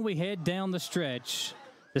 And now we head down the stretch,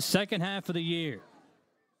 the second half of the year.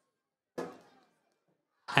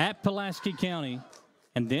 At Pulaski County,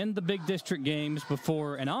 and then the big district games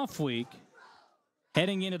before an off week,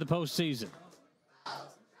 heading into the postseason.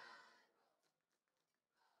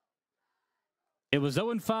 It was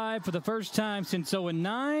 0-5 for the first time since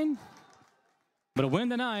 0-9, but a win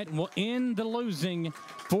tonight will end the losing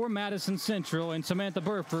for Madison Central, and Samantha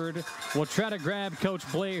Burford will try to grab Coach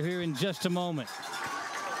Blair here in just a moment.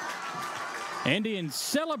 Indians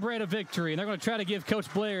celebrate a victory, and they're going to try to give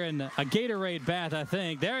Coach Blair a Gatorade bath, I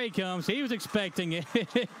think. There he comes. He was expecting it.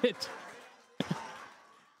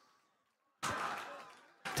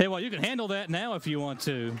 Tell you what, you can handle that now if you want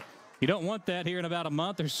to. You don't want that here in about a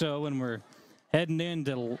month or so when we're heading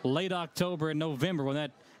into late October and November when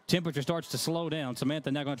that temperature starts to slow down. Samantha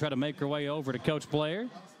now going to try to make her way over to Coach Blair.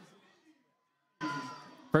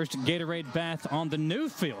 First Gatorade bath on the new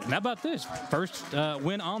field. How about this? First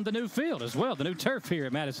win on the new field as well, the new turf here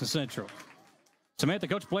at Madison Central. Samantha,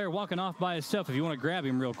 Coach Blair walking off by himself if you want to grab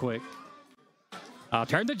him real quick. I'll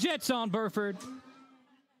turn the Jets on, Burford.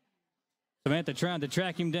 Samantha trying to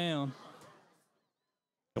track him down.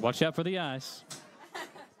 Watch out for the ice.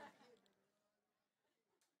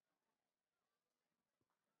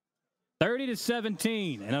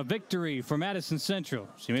 (30-17) and a victory for Madison Central.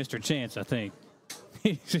 She missed her chance, I think.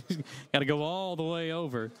 Got to go all the way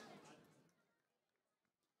over.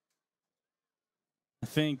 I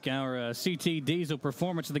think our CT Diesel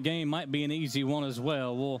performance of the game might be an easy one as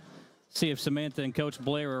well. We'll see if Samantha and Coach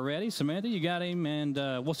Blair are ready. Samantha, you got him, and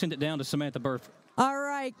we'll send it down to Samantha Burford. All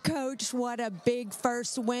right, Coach, what a big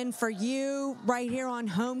first win for you right here on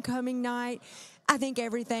homecoming night. I think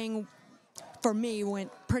everything for me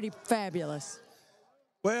went pretty fabulous.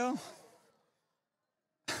 Well,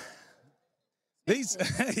 these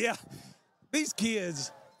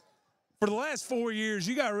kids, for the last 4 years,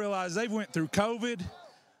 you got to realize they've went through COVID,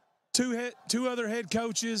 two other head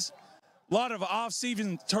coaches, a lot of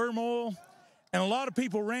off-season turmoil, and a lot of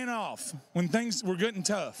people ran off when things were getting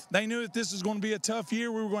tough. They knew that this was going to be a tough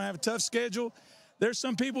year. We were going to have a tough schedule. There's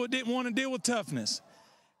some people that didn't want to deal with toughness.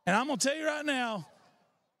 And I'm going to tell you right now,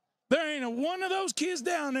 there ain't one of those kids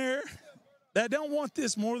down there that don't want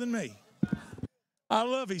this more than me. I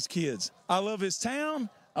love these kids. I love his town.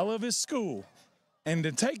 I love his school. And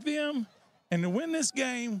to take them and to win this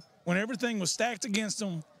game when everything was stacked against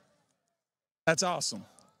them, that's awesome.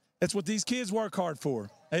 That's what these kids work hard for.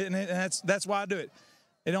 And that's why I do it.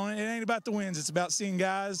 It ain't about the wins. It's about seeing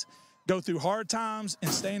guys go through hard times and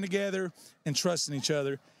staying together and trusting each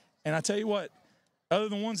other. And I tell you what, other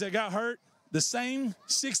than the ones that got hurt, the same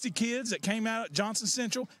 60 kids that came out at Johnson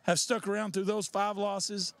Central have stuck around through those 5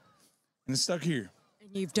 losses and stuck here. And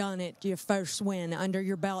you've done it, your first win under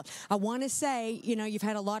your belt. I want to say, you've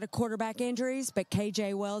had a lot of quarterback injuries, but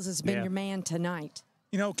KJ Wells has been your man tonight.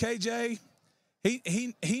 KJ,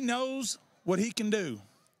 he knows what he can do,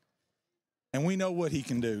 and we know what he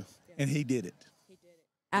can do, and he did it.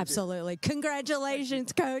 Absolutely.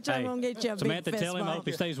 Congratulations, Coach. I'm going to get you a Samantha, big fist tell him I bump. hope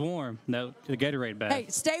he stays warm. No, the Gatorade bag. Hey,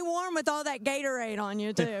 stay warm with all that Gatorade on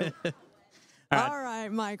you, too. All right,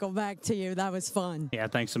 Michael, back to you. That was fun. Yeah,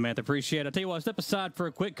 thanks, Samantha. Appreciate it. I'll tell you what, step aside for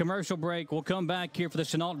a quick commercial break. We'll come back here for the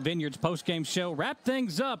Chenault Vineyards postgame show. Wrap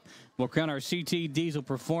things up. We'll crown our CT Diesel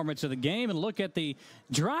performance of the game and look at the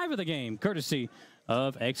drive of the game, courtesy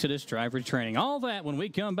of Exodus Driver Training. All that when we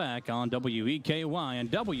come back on WEKY and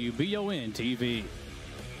WBON TV.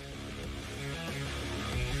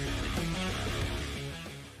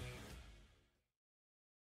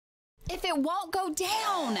 If it won't go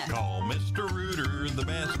down. Call Mr. Rooter, the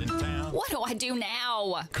best in town. What do I do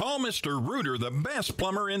now? Call Mr. Rooter, the best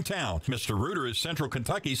plumber in town. Mr. Rooter is Central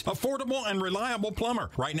Kentucky's affordable and reliable plumber.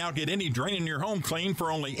 Right now, get any drain in your home clean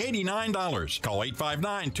for only $89. Call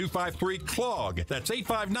 859-253-CLOG. That's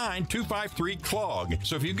 859-253-CLOG.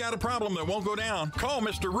 So if you've got a problem that won't go down, call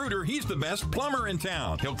Mr. Rooter. He's the best plumber in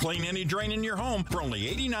town. He'll clean any drain in your home for only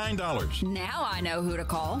 $89. Now I know who to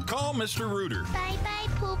call. Call Mr. Rooter. Bye-bye,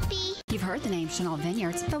 Poopy. You've heard the name Chenault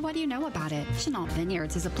Vineyards, but what do you know about it? Chenault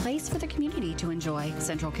Vineyards is a place for the community to enjoy.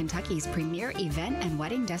 Central Kentucky's premier event and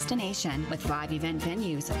wedding destination with 5 event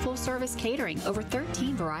venues, full-service catering, over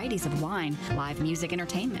 13 varieties of wine, live music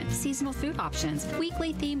entertainment, seasonal food options,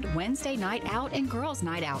 weekly themed Wednesday night out and girls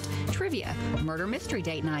night out, trivia, murder mystery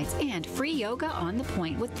date nights, and free yoga on the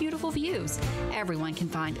point with beautiful views. Everyone can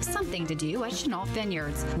find something to do at Chenault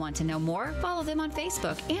Vineyards. Want to know more? Follow them on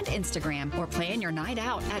Facebook and Instagram or plan your night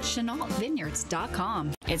out at ChenaultVineyards.com.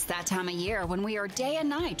 It's that time of year when we are day and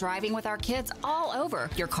night driving with our kids all over.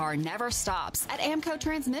 Your car never stops. At Amco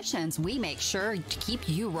Transmissions, we make sure to keep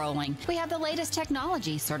you rolling. We have the latest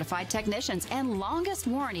technology, certified technicians, and longest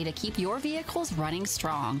warranty to keep your vehicles running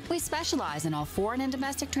strong. We specialize in all foreign and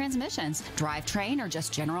domestic transmissions, drivetrain, or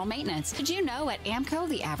just general maintenance. Did you know at Amco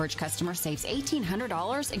the average customer saves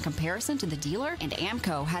 $1,800 in comparison to the dealer? And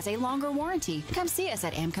Amco has a longer warranty. Come see us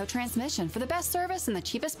at Amco Transmission for the best service and the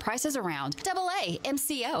cheapest prices around. AA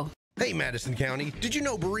MCO. Hey Madison County, did you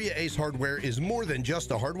know Berea Ace Hardware is more than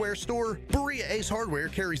just a hardware store? Berea Ace Hardware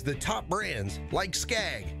carries the top brands like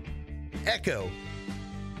Skag, Echo,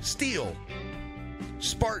 Steel,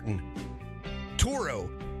 Spartan, Toro,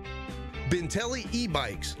 Bentelli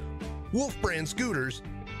e-bikes, Wolf brand scooters,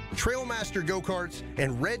 Trailmaster go-karts,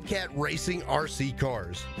 and Red Cat Racing RC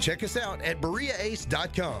cars. Check us out at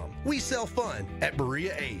BereaAce.com. We sell fun at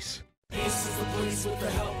Berea Ace. Ace is the place with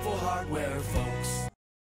the helpful hardware, folks.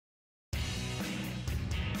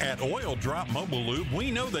 At Oil Drop Mobile Lube, we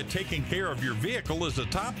know that taking care of your vehicle is a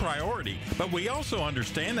top priority, but we also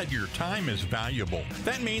understand that your time is valuable.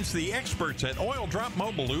 That means the experts at Oil Drop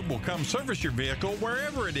Mobile Lube will come service your vehicle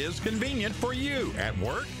wherever it is convenient for you. At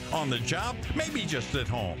work, on the job, maybe just at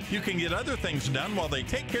home. You can get other things done while they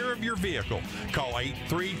take care of your vehicle. Call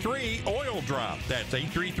 833-OIL-DROP. That's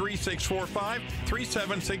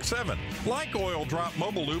 833-645-3767. Like Oil Drop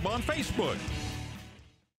Mobile Lube on Facebook.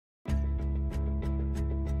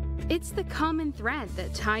 It's the common thread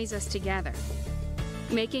that ties us together,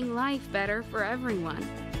 making life better for everyone.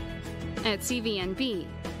 At CVNB,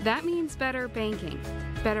 that means better banking,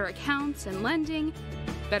 better accounts and lending,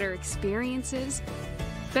 better experiences,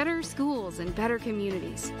 better schools and better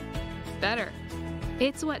communities. Better.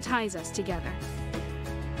 It's what ties us together.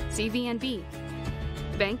 CVNB.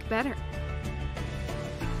 Bank better.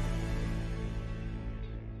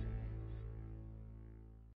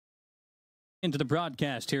 Into the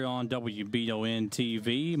broadcast here on WBON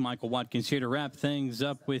TV. Michael Watkins here to wrap things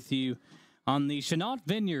up with you on the Chenault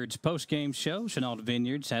Vineyards postgame show. Chenault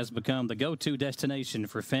Vineyards has become the go-to destination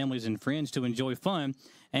for families and friends to enjoy fun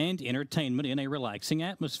and entertainment in a relaxing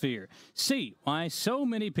atmosphere. See why so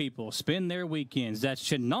many people spend their weekends at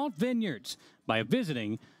Chenault Vineyards by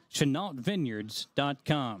visiting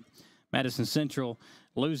ChenaultVineyards.com. Madison Central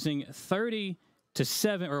losing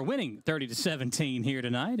winning 30-17 here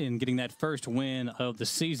tonight and getting that first win of the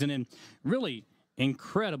season in really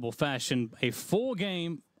incredible fashion. A full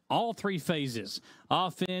game, all 3 phases,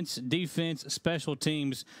 offense, defense, special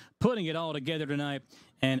teams, putting it all together tonight,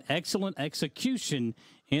 and excellent execution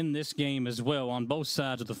in this game as well on both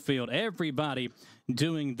sides of the field. Everybody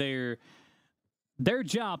doing their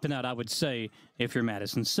job tonight, I would say, if you're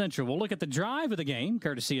Madison Central. We'll look at the drive of the game,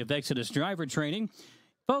 courtesy of Exodus Driver Training.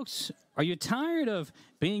 Folks, are you tired of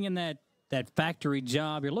being in that factory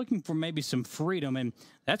job? You're looking for maybe some freedom, and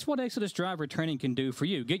that's what Exodus Driver Training can do for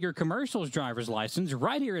you. Get your commercials driver's license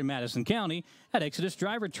right here in Madison County at Exodus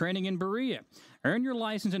Driver Training in Berea. Earn your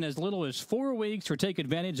license in as little as 4 weeks or take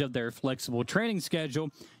advantage of their flexible training schedule.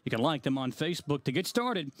 You can like them on Facebook to get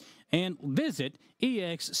started and visit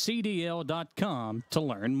excdl.com to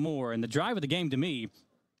learn more. And the drive of the game to me,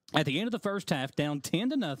 at the end of the first half, down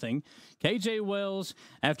 10-0, KJ Wells,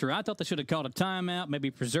 after I thought they should have called a timeout,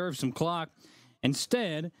 maybe preserved some clock,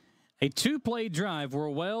 instead, a 2-play drive where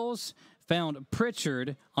Wells found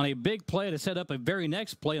Pritchard on a big play to set up a very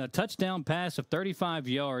next play, and a touchdown pass of 35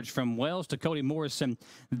 yards from Wells to Cody Morrison.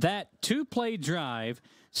 That 2-play drive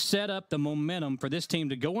set up the momentum for this team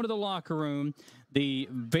to go into the locker room. The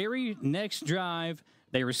very next drive,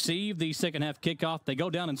 they receive the second-half kickoff. They go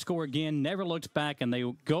down and score again, never looked back, and they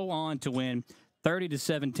go on to win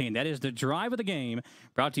 30-17. That is the drive of the game,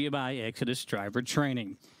 brought to you by Exodus Driver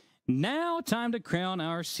Training. Now, time to crown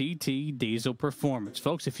our CT Diesel performance.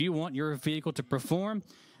 Folks, if you want your vehicle to perform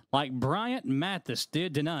like Bryant Mathis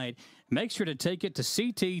did tonight, make sure to take it to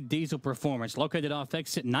CT Diesel Performance, located off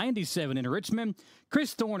exit 97 in Richmond.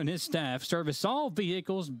 Chris Thorne and his staff service all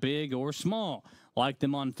vehicles, big or small. Like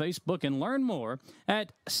them on Facebook and learn more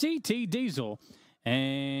at CT Diesel.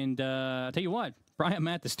 And I'll tell you what, Bryant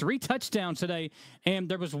Mathis, 3 touchdowns today. And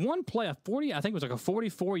there was one play, I think it was like a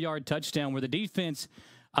 44-yard touchdown where the defense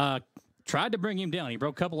tried to bring him down. He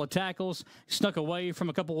broke a couple of tackles, snuck away from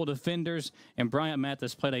a couple of defenders, and Bryant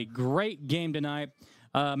Mathis played a great game tonight.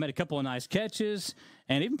 Made a couple of nice catches,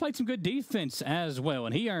 and even played some good defense as well.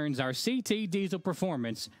 And he earns our CT Diesel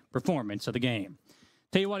performance of the game.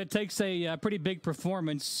 Tell you what, it takes a pretty big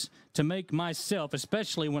performance to make myself,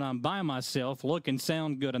 especially when I'm by myself, look and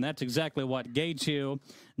sound good. And that's exactly what Gage Hill,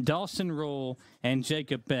 Dawson Rule, and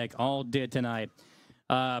Jacob Beck all did tonight.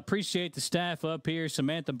 Appreciate the staff up here.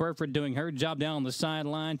 Samantha Burford doing her job down on the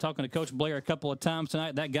sideline, talking to Coach Blair a couple of times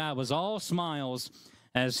tonight. That guy was all smiles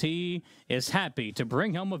as he is happy to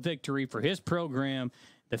bring home a victory for his program,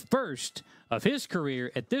 the first of his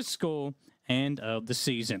career at this school and of the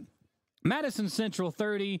season. Madison Central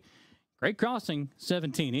 30, Great Crossing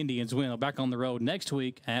 17. Indians win. Back on the road next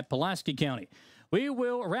week at Pulaski County. We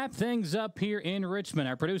will wrap things up here in Richmond.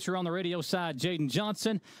 Our producer on the radio side, Jaden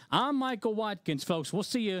Johnson. I'm Michael Watkins, folks. We'll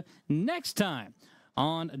see you next time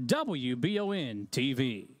on WBON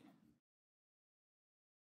TV.